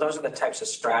 So those are the types of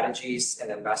strategies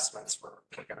and investments we're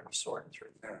going to be sorting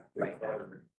through there right now.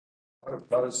 A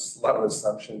lot of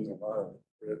assumptions, a lot of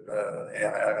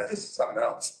this is something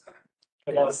else.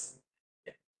 It is.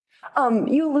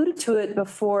 You alluded to it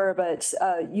before, but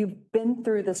you've been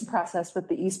through this process with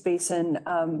the East Basin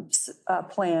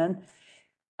plan.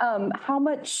 How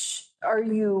much are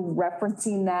you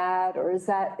referencing that, or is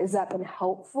that been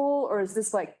helpful, or is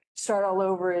this like start all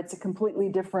over? It's a completely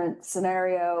different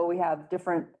scenario. We have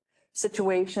different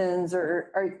situations,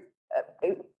 or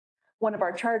one of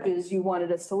our charges you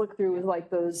wanted us to look through was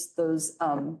like those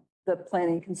the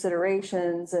planning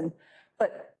considerations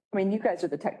but. I mean, you guys are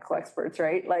the technical experts,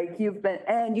 right? Like you've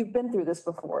been through this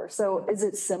before. So is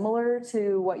it similar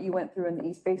to what you went through in the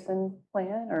East Basin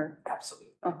plan, or?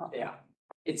 Absolutely. Yeah.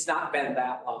 It's not been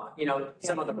that long.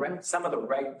 Some of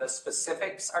the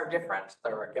specifics are different.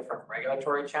 There are different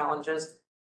regulatory challenges,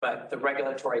 but the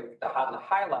regulatory, on the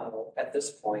high level at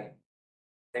this point,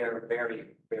 they're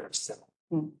very, very similar.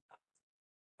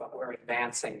 But we're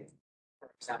advancing, for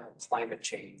example, climate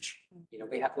change.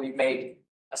 We've made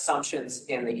assumptions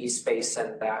in the East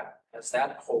Basin that as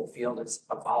that whole field is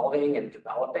evolving and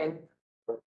developing,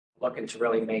 we're looking to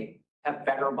really have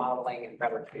better modeling and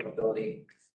better capability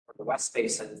for the West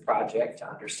Basin project to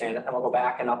understand it. And we'll go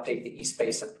back and update the East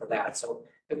Basin for that. So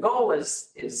the goal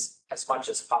is as much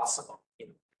as possible,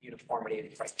 uniformity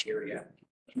and criteria.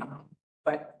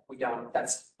 But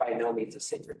that's by no means a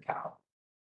sacred cow.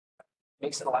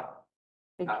 Makes it a lot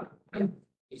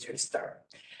easier to start.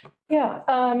 Yeah.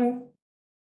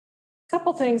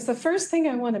 Couple things. The first thing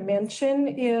I want to mention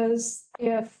is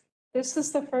if this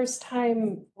is the first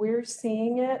time we're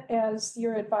seeing it as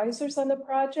your advisors on the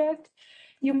project,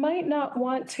 you might not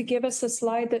want to give us a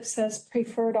slide that says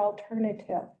preferred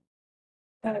alternative.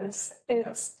 Because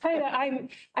it's kind of,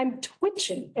 I'm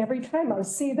twitching every time I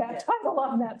see that title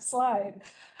on that slide.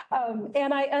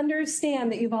 And I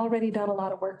understand that you've already done a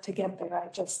lot of work to get there.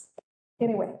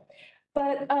 Anyway.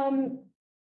 But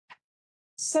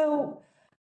so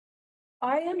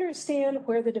I understand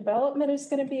where the development is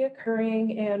going to be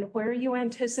occurring and where you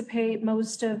anticipate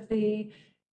most of the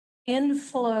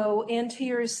inflow into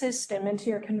your system,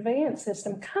 into your conveyance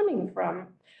system coming from.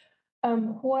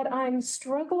 What I'm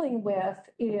struggling with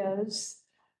is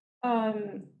how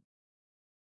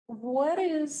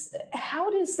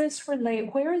does this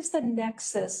relate? Where is the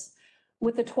nexus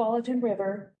with the Tualatin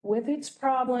River, with its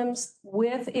problems,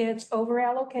 with its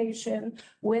overallocation,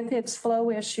 with its flow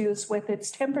issues, with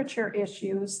its temperature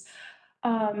issues?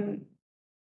 I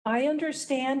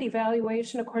understand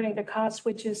evaluation according to cost,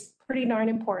 which is pretty darn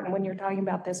important when you're talking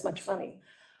about this much money.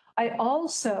 I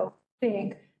also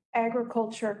think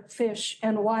agriculture, fish,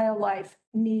 and wildlife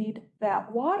need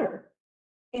that water.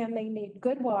 and they need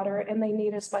good water and they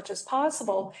need as much as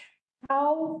possible.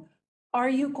 How are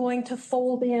you going to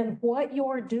fold in what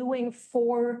you're doing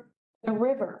for the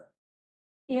river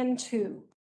into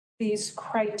these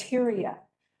criteria?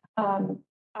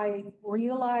 I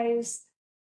realize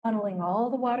funneling all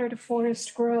the water to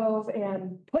Forest Grove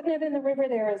and putting it in the river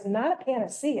there is not a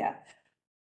panacea.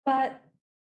 But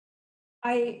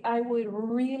I would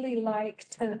really like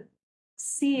to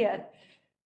see it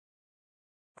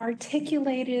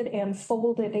articulated and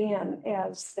folded in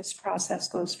as this process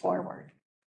goes forward.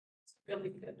 Really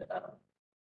good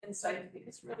insight,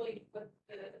 because really what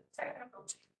the technical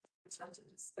team presented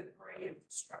is the green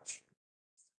infrastructure.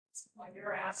 What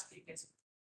you're asking is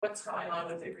what's going on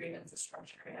with the green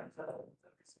infrastructure and the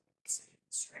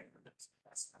strength of those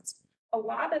investments. A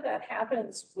lot of that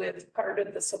happens with part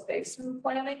of the Basin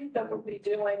planning that we'll be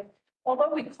doing.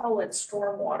 Although we call it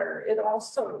stormwater, it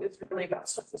also is really about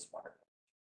surface water,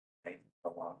 right, in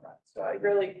the long run. So I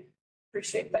really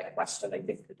appreciate that question. I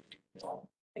think that people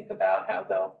think about how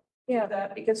they'll do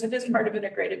that, because it is part of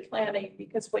integrated planning,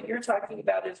 because what you're talking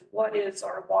about is what is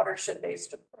our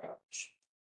watershed-based approach?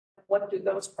 What do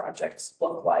those projects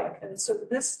look like? And so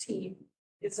this team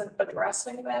isn't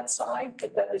addressing that side,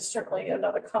 but that is certainly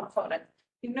another component.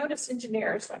 You notice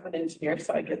engineers, I'm an engineer,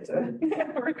 so I get to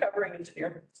a recovering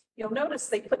engineer. You'll notice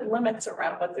they put limits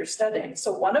around what they're studying.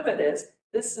 So one of it is,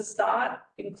 this is not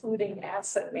including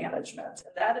asset management.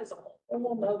 And that is a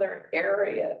whole nother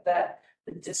area that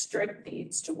the district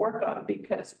needs to work on,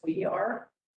 because we are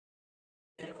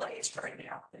in a place right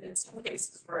now. And in some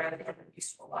cases, we're at a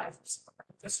useful life of some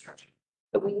infrastructure.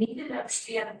 But we need to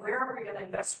understand where are we going to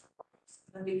invest.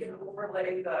 And then we can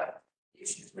overlay the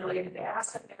issues related to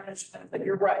asset management. But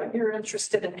you're right, you're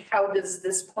interested in how does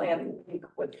this plan link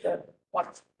with the water.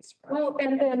 Well,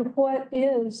 and then what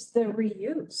is the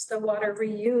reuse, the water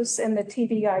reuse and the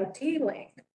TBIT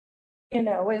link? You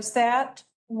know, is that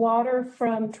water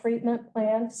from treatment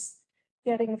plants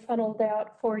getting funneled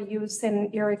out for use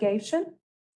in irrigation?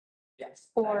 Yes.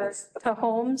 Or to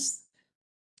homes?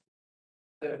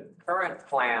 The current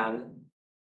plan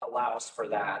allows for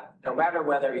that, no matter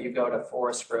whether you go to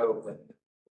Forest Grove with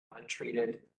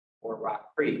untreated or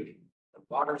Rock Creek, the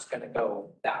water's going to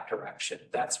go that direction.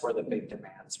 That's where the big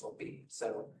demands will be.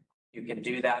 So you can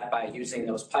do that by using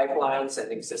those pipelines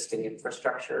and existing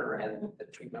infrastructure, and the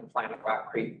treatment plant at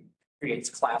Rock Creek creates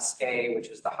Class A, which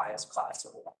is the highest class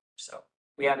of water. So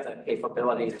we have the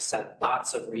capability to send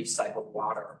lots of recycled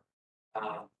water.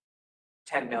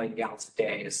 10 million gallons a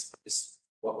day is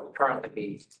what would currently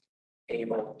be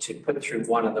able to put through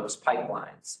one of those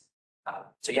pipelines.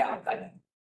 So yeah,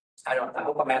 I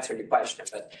hope I'm answering your question,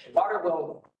 but water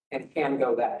will and can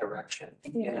go that direction,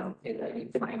 you know, in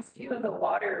the view of the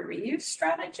water reuse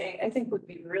strategy, I think would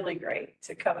be really great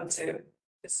to come to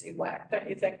the CWAC, don't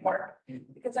you think, Mark?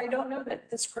 Because I don't know that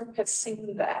this group has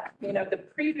seen that. You know, the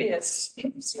previous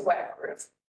CWAC group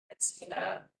had seen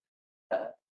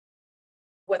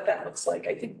what that looks like.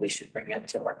 I think we should bring it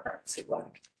to our current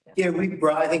CWAC. Yeah, we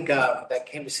brought, I think that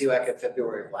came to CWAC in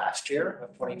February of last year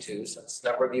of 22, so it's a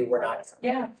number of you were not.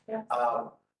 Yeah.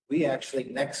 We actually,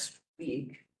 next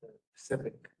week, the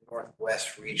Pacific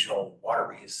Northwest Regional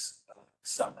Water Reuse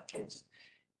Summit is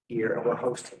here, and we're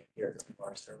hosting it here at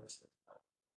our services.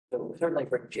 So we'll certainly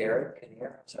bring Jared in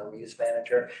here, as our reuse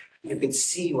manager. You can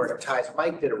see where it ties.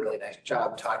 Mike did a really nice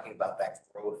job talking about that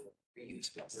growth of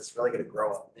reuse, because it's really going to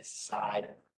grow on this side.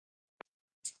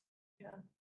 Yeah.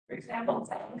 For example,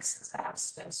 thanks has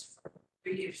asked us for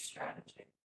reuse strategy.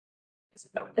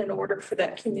 In order for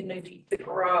that community to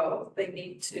grow, they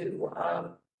need to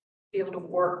be able to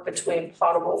work between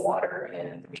potable water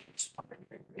and reuse water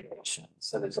recreation.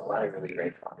 So there's a lot of really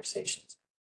great conversations.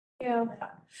 Yeah,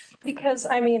 because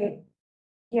I mean,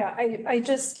 yeah, I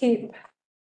just keep,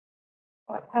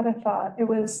 I had a thought. It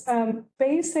was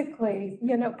basically,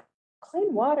 you know,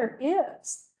 clean water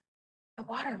is the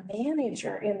water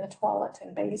manager in the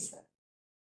Tualatin Basin.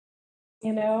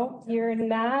 You know, you're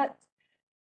not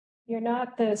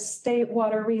the state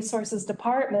water resources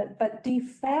department, but de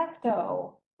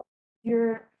facto,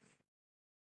 you're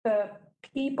the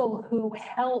people who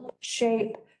help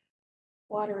shape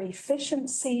water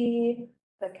efficiency,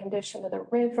 the condition of the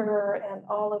river, and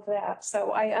all of that.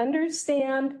 So I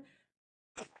understand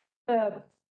the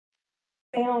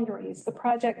boundaries, the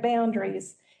project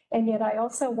boundaries, and yet I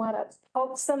also want to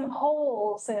poke some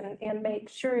holes and make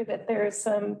sure that there's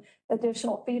some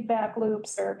additional feedback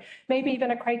loops, or maybe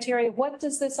even a criteria. What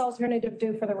does this alternative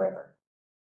do for the river?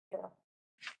 Yeah.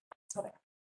 Okay.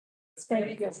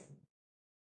 Thank you. Is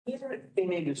there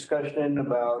any discussion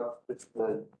about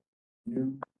the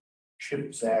new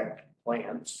CHIPS Act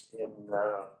plans in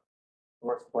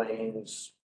North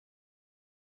Plains,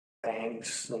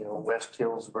 Banks, West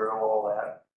Hillsborough, all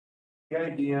that. The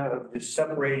idea of just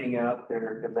separating out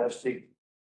their domestic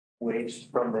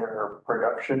waste from their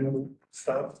production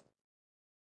stuff.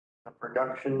 The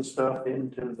production stuff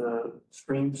into the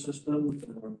stream system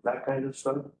and that kind of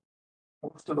stuff.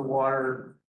 Most of the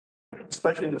water,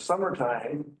 especially in the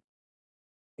summertime,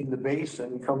 in the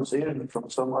basin comes in from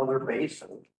some other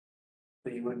basin.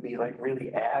 So you would be like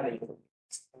really having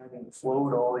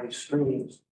flowed all these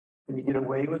streams. Can you get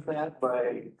away with that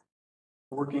by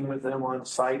working with them on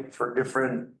site for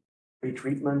different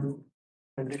retreatment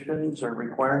conditions or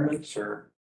requirements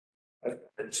or?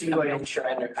 It seems like. I'm sure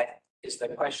is the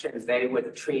question is they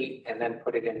would treat and then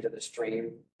put it into the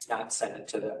stream, not send it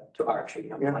to our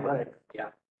treatment Yeah, plant. right. Yeah.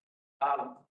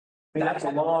 That's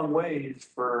a long ways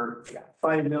for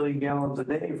 5 million gallons a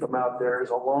day from out there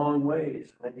is a long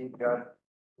ways. And then you've got.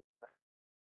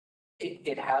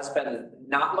 It has been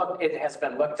not looked, it has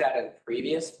been looked at in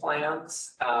previous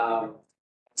plans.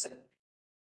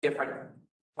 Different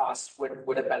costs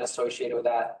would have been associated with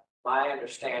that. My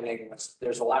understanding was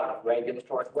there's a lot of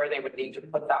regulatory where they would need to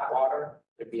put that water.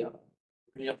 It'd be a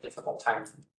real difficult time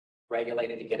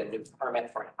regulating to get a new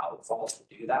permit for an outfall to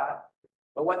do that.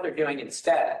 But what they're doing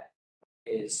instead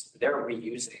is they're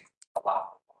reusing a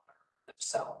lot of water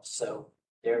themselves. So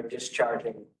they're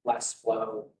discharging less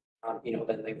flow,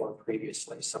 than they were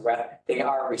previously. So they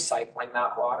are recycling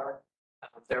that water.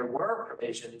 There were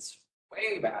provisions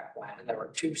way back when, and there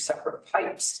were two separate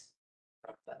pipes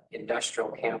from the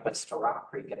industrial campus to Rock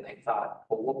Creek, and they thought,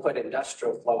 well, we'll put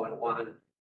industrial flow in one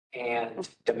and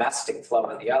domestic flow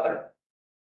in the other.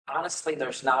 Honestly,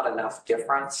 there's not enough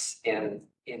difference in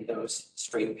those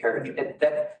stream carriage.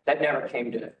 That never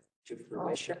came to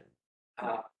fruition.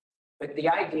 But the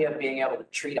idea of being able to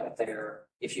treat up there,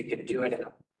 if you could do it and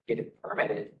get it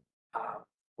permitted,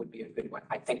 would be a good one.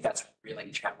 I think that's really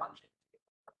challenging.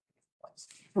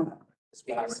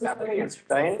 Diane's never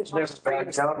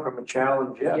backed down from a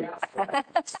challenge yet.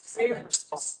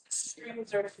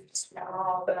 Streams are too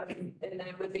small, and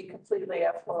it would be completely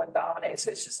effluent dominated.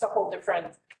 So it's just a whole different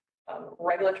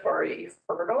regulatory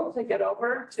hurdle to get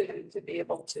over to be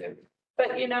able to.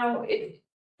 But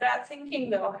that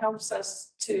thinking though helps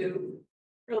us to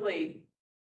really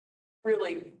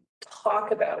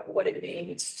talk about what it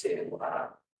means to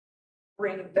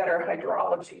bring better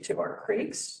hydrology to our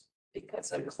creeks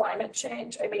because of climate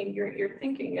change. I mean, your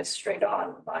thinking is straight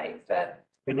on, Mike, that.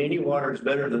 And any water is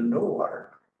better than no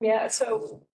water. Yeah,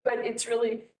 so, but it's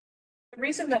really, the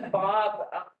reason that Bob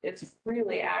is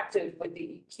really active with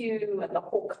the EQ and the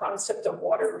whole concept of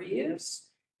water reuse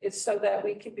is so that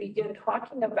we can begin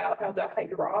talking about how the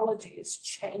hydrology is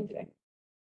changing.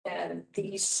 And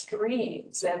these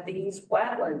streams and these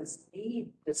wetlands need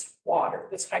this water,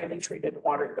 this highly treated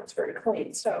water that's very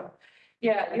clean. So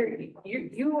yeah,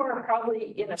 you are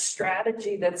probably in a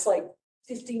strategy that's like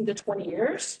 15 to 20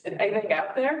 years, I think,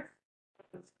 out there.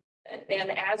 And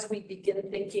as we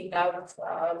begin thinking of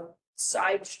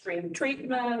side stream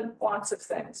treatment, lots of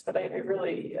things, but I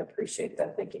really appreciate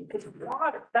that thinking because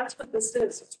water, that's what this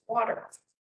is, it's water.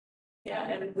 Yeah,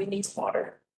 and we need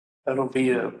water. That'll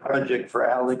be a project for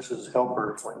Alex's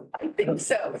helper when. I think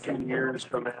so. A few years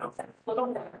from now. Little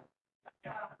more.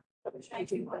 Yeah.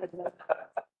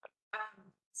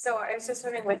 So I was just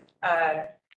wondering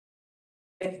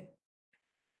if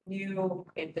new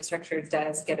infrastructure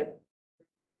does get a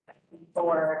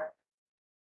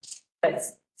but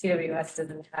CWS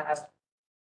doesn't have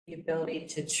the ability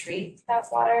to treat that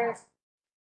water,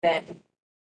 then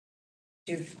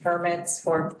do permits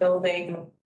for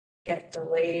building get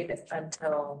delayed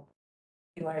until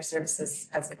Water Services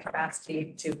has the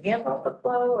capacity to handle the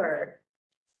flow, or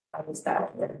how does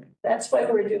that work? That's why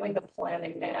we're doing the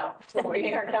planning now. So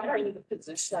we are never in the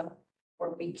position where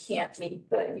we can't meet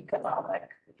the economic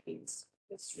needs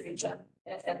of this region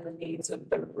and the needs of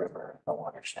the river and the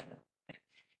watershed.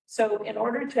 So in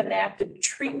order to enact a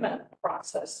treatment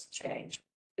process change,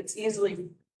 it's easily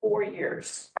 4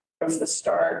 years from the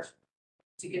start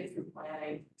to get through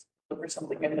planning, deliver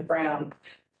something in the ground.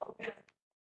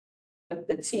 With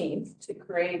the team to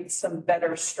create some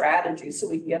better strategies so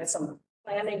we can get some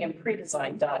planning and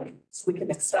pre-design done so we can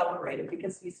accelerate it,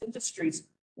 because these industries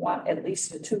want at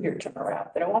least a 2-year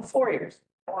turnaround. They don't want 4 years,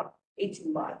 they want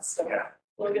 18 months. So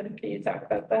Logan, can you talk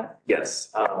about that?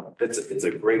 Yes, it's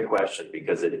a great question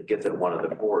because it gets at one of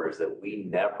the core is that we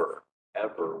never,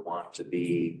 ever want to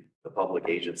be the public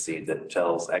agency that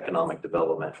tells economic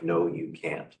development, no, you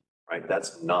can't, right?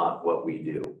 That's not what we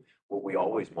do. What we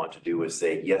always want to do is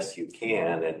say, yes, you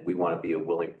can, and we want to be a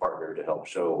willing partner to help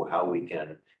show how we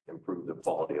can improve the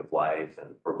quality of life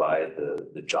and provide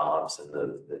the jobs and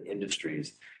the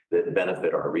industries that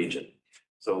benefit our region.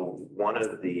 So one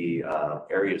of the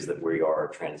areas that we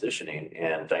are transitioning,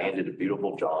 and Diane did a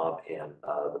beautiful job in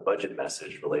the budget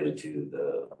message related to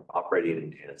the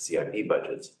operating and CIP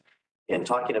budgets, and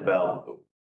talking about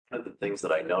one of the things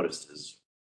that I noticed is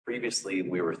previously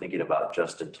we were thinking about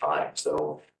just in time.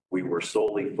 So we were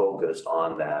solely focused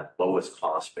on that lowest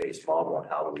cost based model and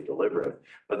how do we deliver it.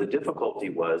 But the difficulty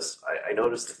was I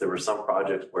noticed that there were some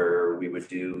projects where we would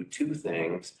do two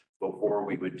things before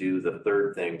we would do the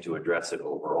third thing to address it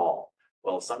overall.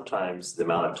 Well, sometimes the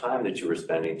amount of time that you were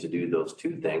spending to do those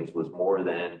two things was more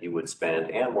than you would spend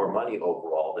and more money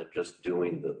overall than just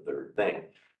doing the third thing.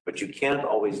 But you can't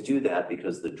always do that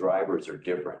because the drivers are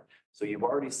different. So you've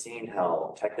already seen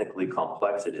how technically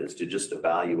complex it is to just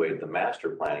evaluate the master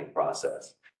planning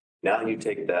process. Now you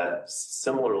take that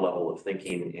similar level of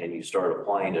thinking and you start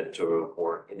applying it to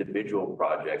more individual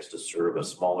projects to serve a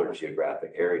smaller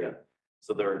geographic area.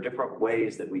 So there are different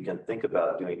ways that we can think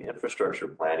about doing infrastructure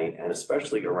planning, and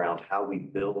especially around how we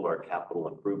build our capital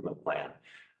improvement plan.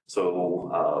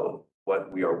 So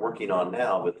what we are working on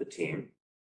now with the team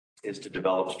is to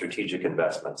develop strategic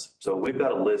investments. So we've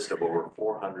got a list of over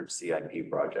 400 CIP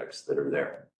projects that are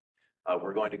there.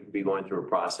 We're going to be going through a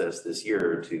process this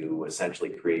year to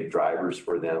essentially create drivers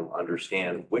for them,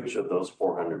 understand which of those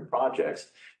 400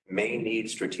 projects may need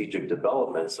strategic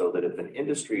development so that if an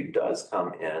industry does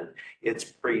come in, it's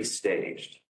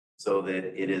pre-staged so that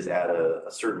it is at a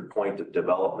certain point of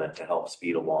development to help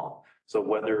speed along. So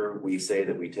whether we say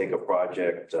that we take a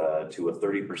project to a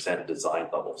 30% design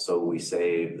level, so we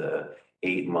save the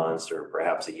 8 months or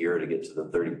perhaps a year to get to the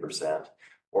 30%,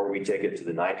 or we take it to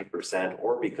the 90%,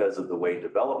 or because of the way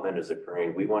development is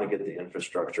occurring, we want to get the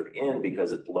infrastructure in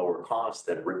because it's lower cost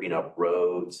than ripping up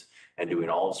roads and doing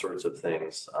all sorts of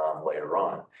things later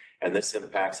on. And this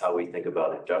impacts how we think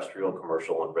about industrial,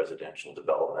 commercial, and residential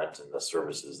development and the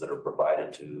services that are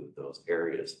provided to those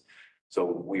areas. So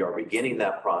we are beginning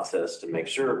that process to make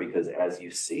sure, because as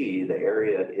you see, the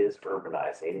area is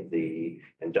urbanizing, the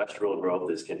industrial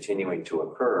growth is continuing to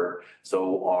occur.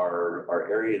 So our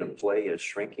area to play is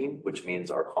shrinking, which means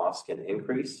our costs can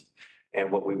increase.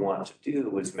 And what we want to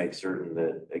do is make certain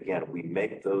that, again, we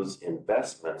make those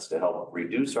investments to help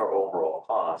reduce our overall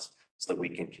costs so that we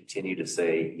can continue to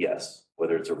say yes,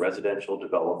 whether it's a residential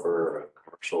developer, or a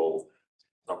commercial,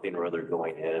 something or other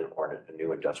going in, or a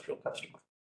new industrial customer.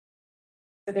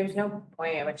 So there's no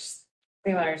point at which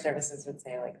Clean Water Services would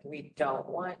say, like, we don't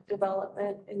want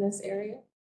development in this area?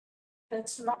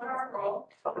 That's not our role.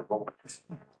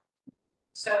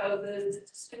 So the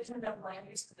decision of land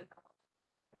use development.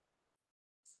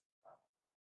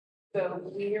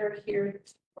 So we are here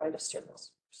to provide a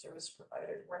service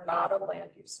provider. We're not a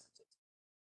land use entity.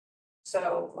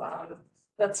 So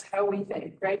that's how we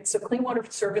think, right? So Clean Water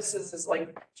Services is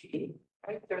like GE,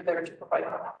 right? They're there to provide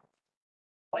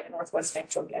like Northwest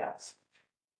Natural Gas.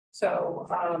 So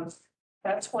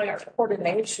that's why our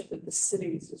coordination with the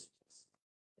cities is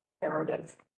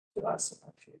imperative to us in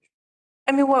our future.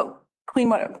 I mean, what Clean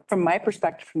Water, from my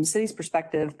perspective, from the city's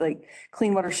perspective, like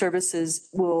Clean Water Services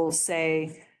will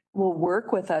say, will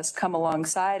work with us, come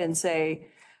alongside and say,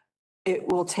 it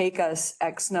will take us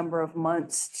X number of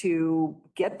months to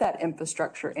get that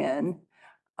infrastructure in.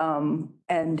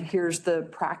 And here's the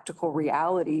practical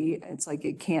reality. It's like,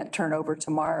 it can't turn over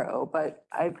tomorrow, but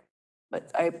I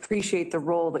appreciate the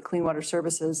role that Clean Water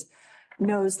Services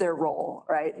knows their role,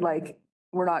 right? Like,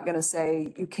 we're not going to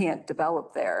say you can't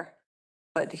develop there,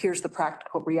 but here's the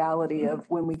practical reality of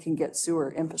when we can get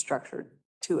sewer infrastructure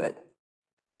to it.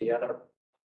 The other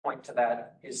point to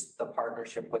that is the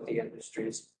partnership with the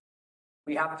industries.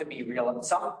 We have to be real. And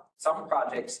some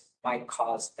projects might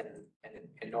cause an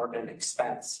inordinate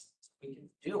expense. We can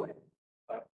do it,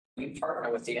 but we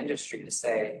partner with the industry to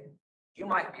say, you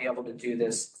might be able to do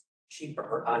this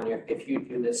cheaper on your, if you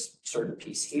do this certain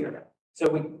piece here. So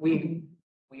we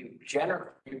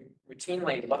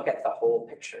routinely look at the whole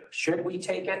picture. Should we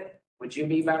take it? Would you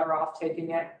be better off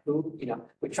taking it? Who,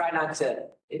 we try not to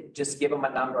just give them a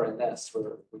number in this.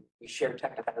 We share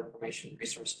technical information,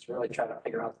 resources, really try to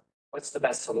figure out what's the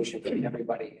best solution for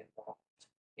everybody involved.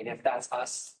 And if that's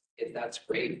us, if that's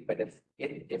great, but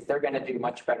if they're going to do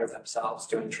much better themselves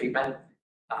doing treatment,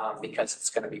 because it's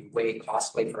going to be way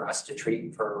costly for us to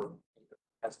treat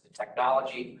as the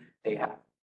technology, they have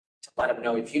to let them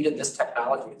know, if you did this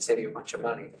technology, it'd save you a bunch of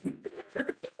money.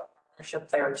 Partnership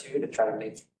there too, to try to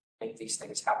make these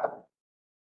things happen.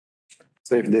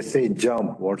 So if they say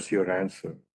jump, what's your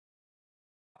answer?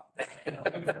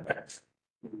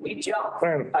 We jump.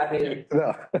 Well, I mean,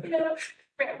 no.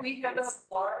 We had a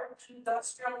large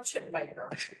industrial chip maker.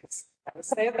 I'll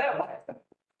say it that way. And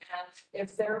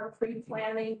if they're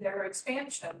pre-planning their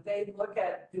expansion, they look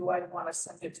at, do I want to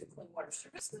send it to Clean Water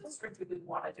Services or do we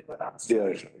want to do it on?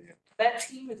 That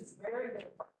team is very, very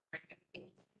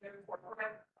important.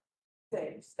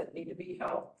 Things that need to be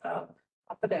held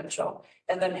confidential,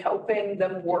 and then helping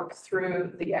them work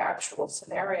through the actual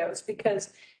scenarios,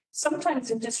 because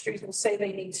sometimes industries will say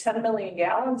they need 10 million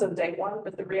gallons on day one,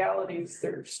 but the reality is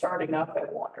they're starting up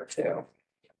at 1 or 2.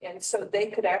 And so they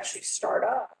could actually start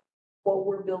up while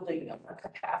we're building up our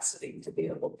capacity to be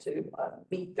able to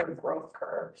meet their growth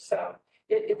curve. So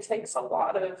it takes a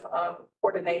lot of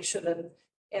coordination,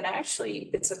 and actually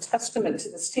it's a testament to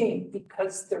this team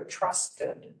because they're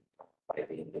trusted by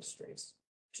the industries,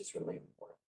 which is really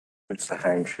important. It's a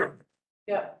handshake.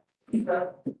 Yeah.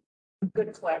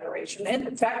 Good collaboration. And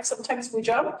in fact, sometimes we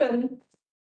jump and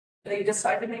they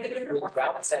decide to make it bigger. We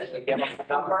give them a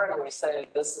number and we say,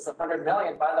 this is 100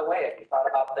 million, by the way, if you thought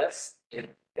about this,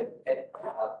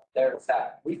 there's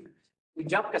that. We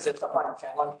jump because it's a fun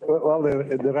challenge. Well,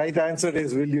 the right answer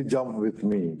is, will you jump with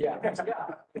me? Yeah.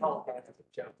 Oh, okay,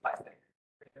 jump, I think.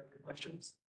 Any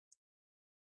questions?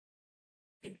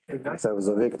 I was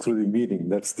awake through the meeting,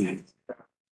 that's the.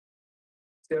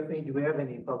 Stephanie, do we have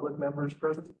any public members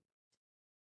present?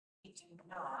 We do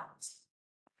not.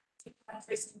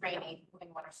 Chris Rainey,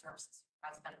 Clean Water Services,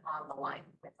 has been on the line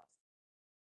with us.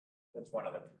 That's one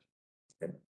of them.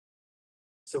 Okay.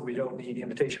 So we don't need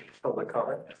invitation for public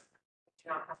comment. Do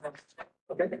not have them.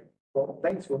 Okay, well,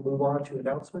 thanks. We'll move on to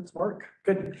announcements. Mark?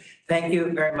 Good. Thank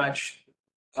you very much.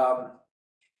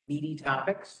 Meeting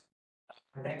topics.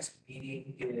 Our next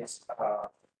meeting is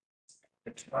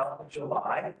the 12th of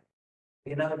July.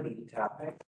 Another meeting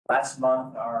topic. Last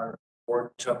month, our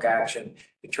board took action.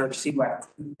 We turned CWAC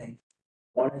two things.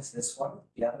 One is this one.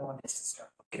 The other one is to start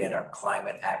looking at our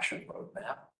climate action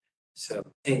roadmap. So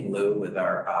in lieu with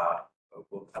our,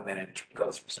 we'll come in and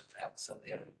go through some of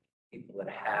the other people that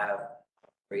have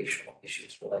operational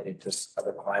issues related to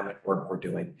other climate work we're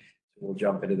doing. So we'll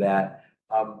jump into that.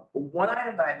 One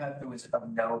item that I thought that was of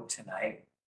note tonight,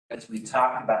 as we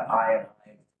talked about I&I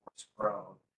Forest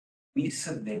Grove, we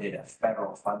submitted a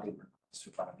federal funding request to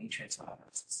Bonamiche's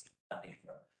office.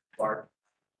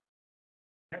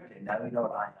 Now we know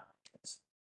what I&I is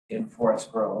in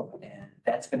Forest Grove, and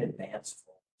that's been advanced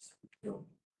for us. We feel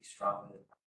pretty strongly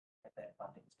that that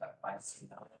funding is about $5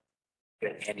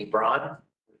 million. Andy Braun,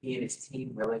 he and his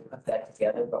team really put that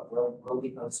together, but we'll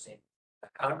be hosting a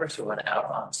congresswoman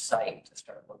out on site to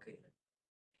start looking.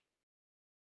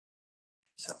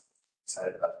 So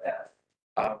excited about that.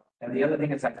 And the other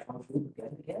thing is I told you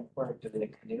again, we're doing a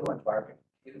canoe and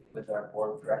barbecue with our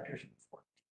board of directors in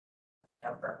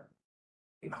September.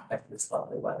 We expect this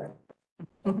lovely weather.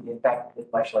 In fact,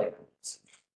 it's much later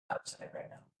outside right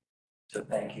now. So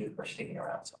thank you for sticking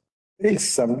around. So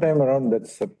Sometime around that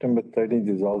September 13th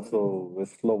is also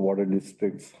Westlaw Water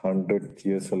District's 100th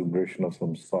year celebration of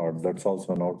some sort. That's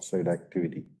also an outside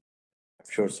activity. I'm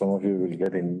sure some of you will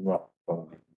get involved.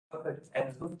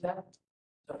 and who's that?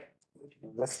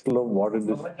 Westlaw Water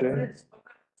District.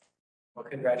 Well,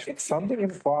 congratulations. It's something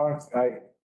in park.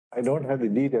 I don't have the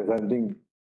details. I think,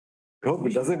 hope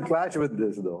it doesn't clash with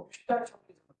this though.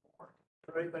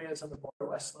 Everybody is on the board of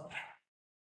Westlaw.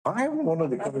 I am one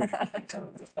of the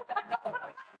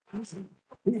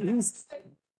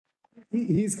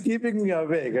he's keeping me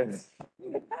awake.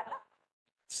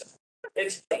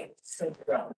 It's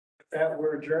That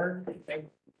we're adjourned.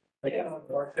 Thanks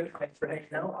for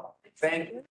hanging out. Thank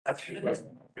you.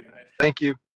 Thank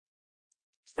you.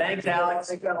 Thanks,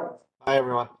 Alex. Hi,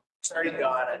 everyone. Sorry,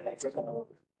 God.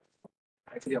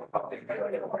 I feel.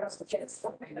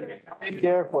 Be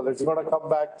careful, it's gonna come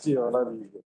back to you.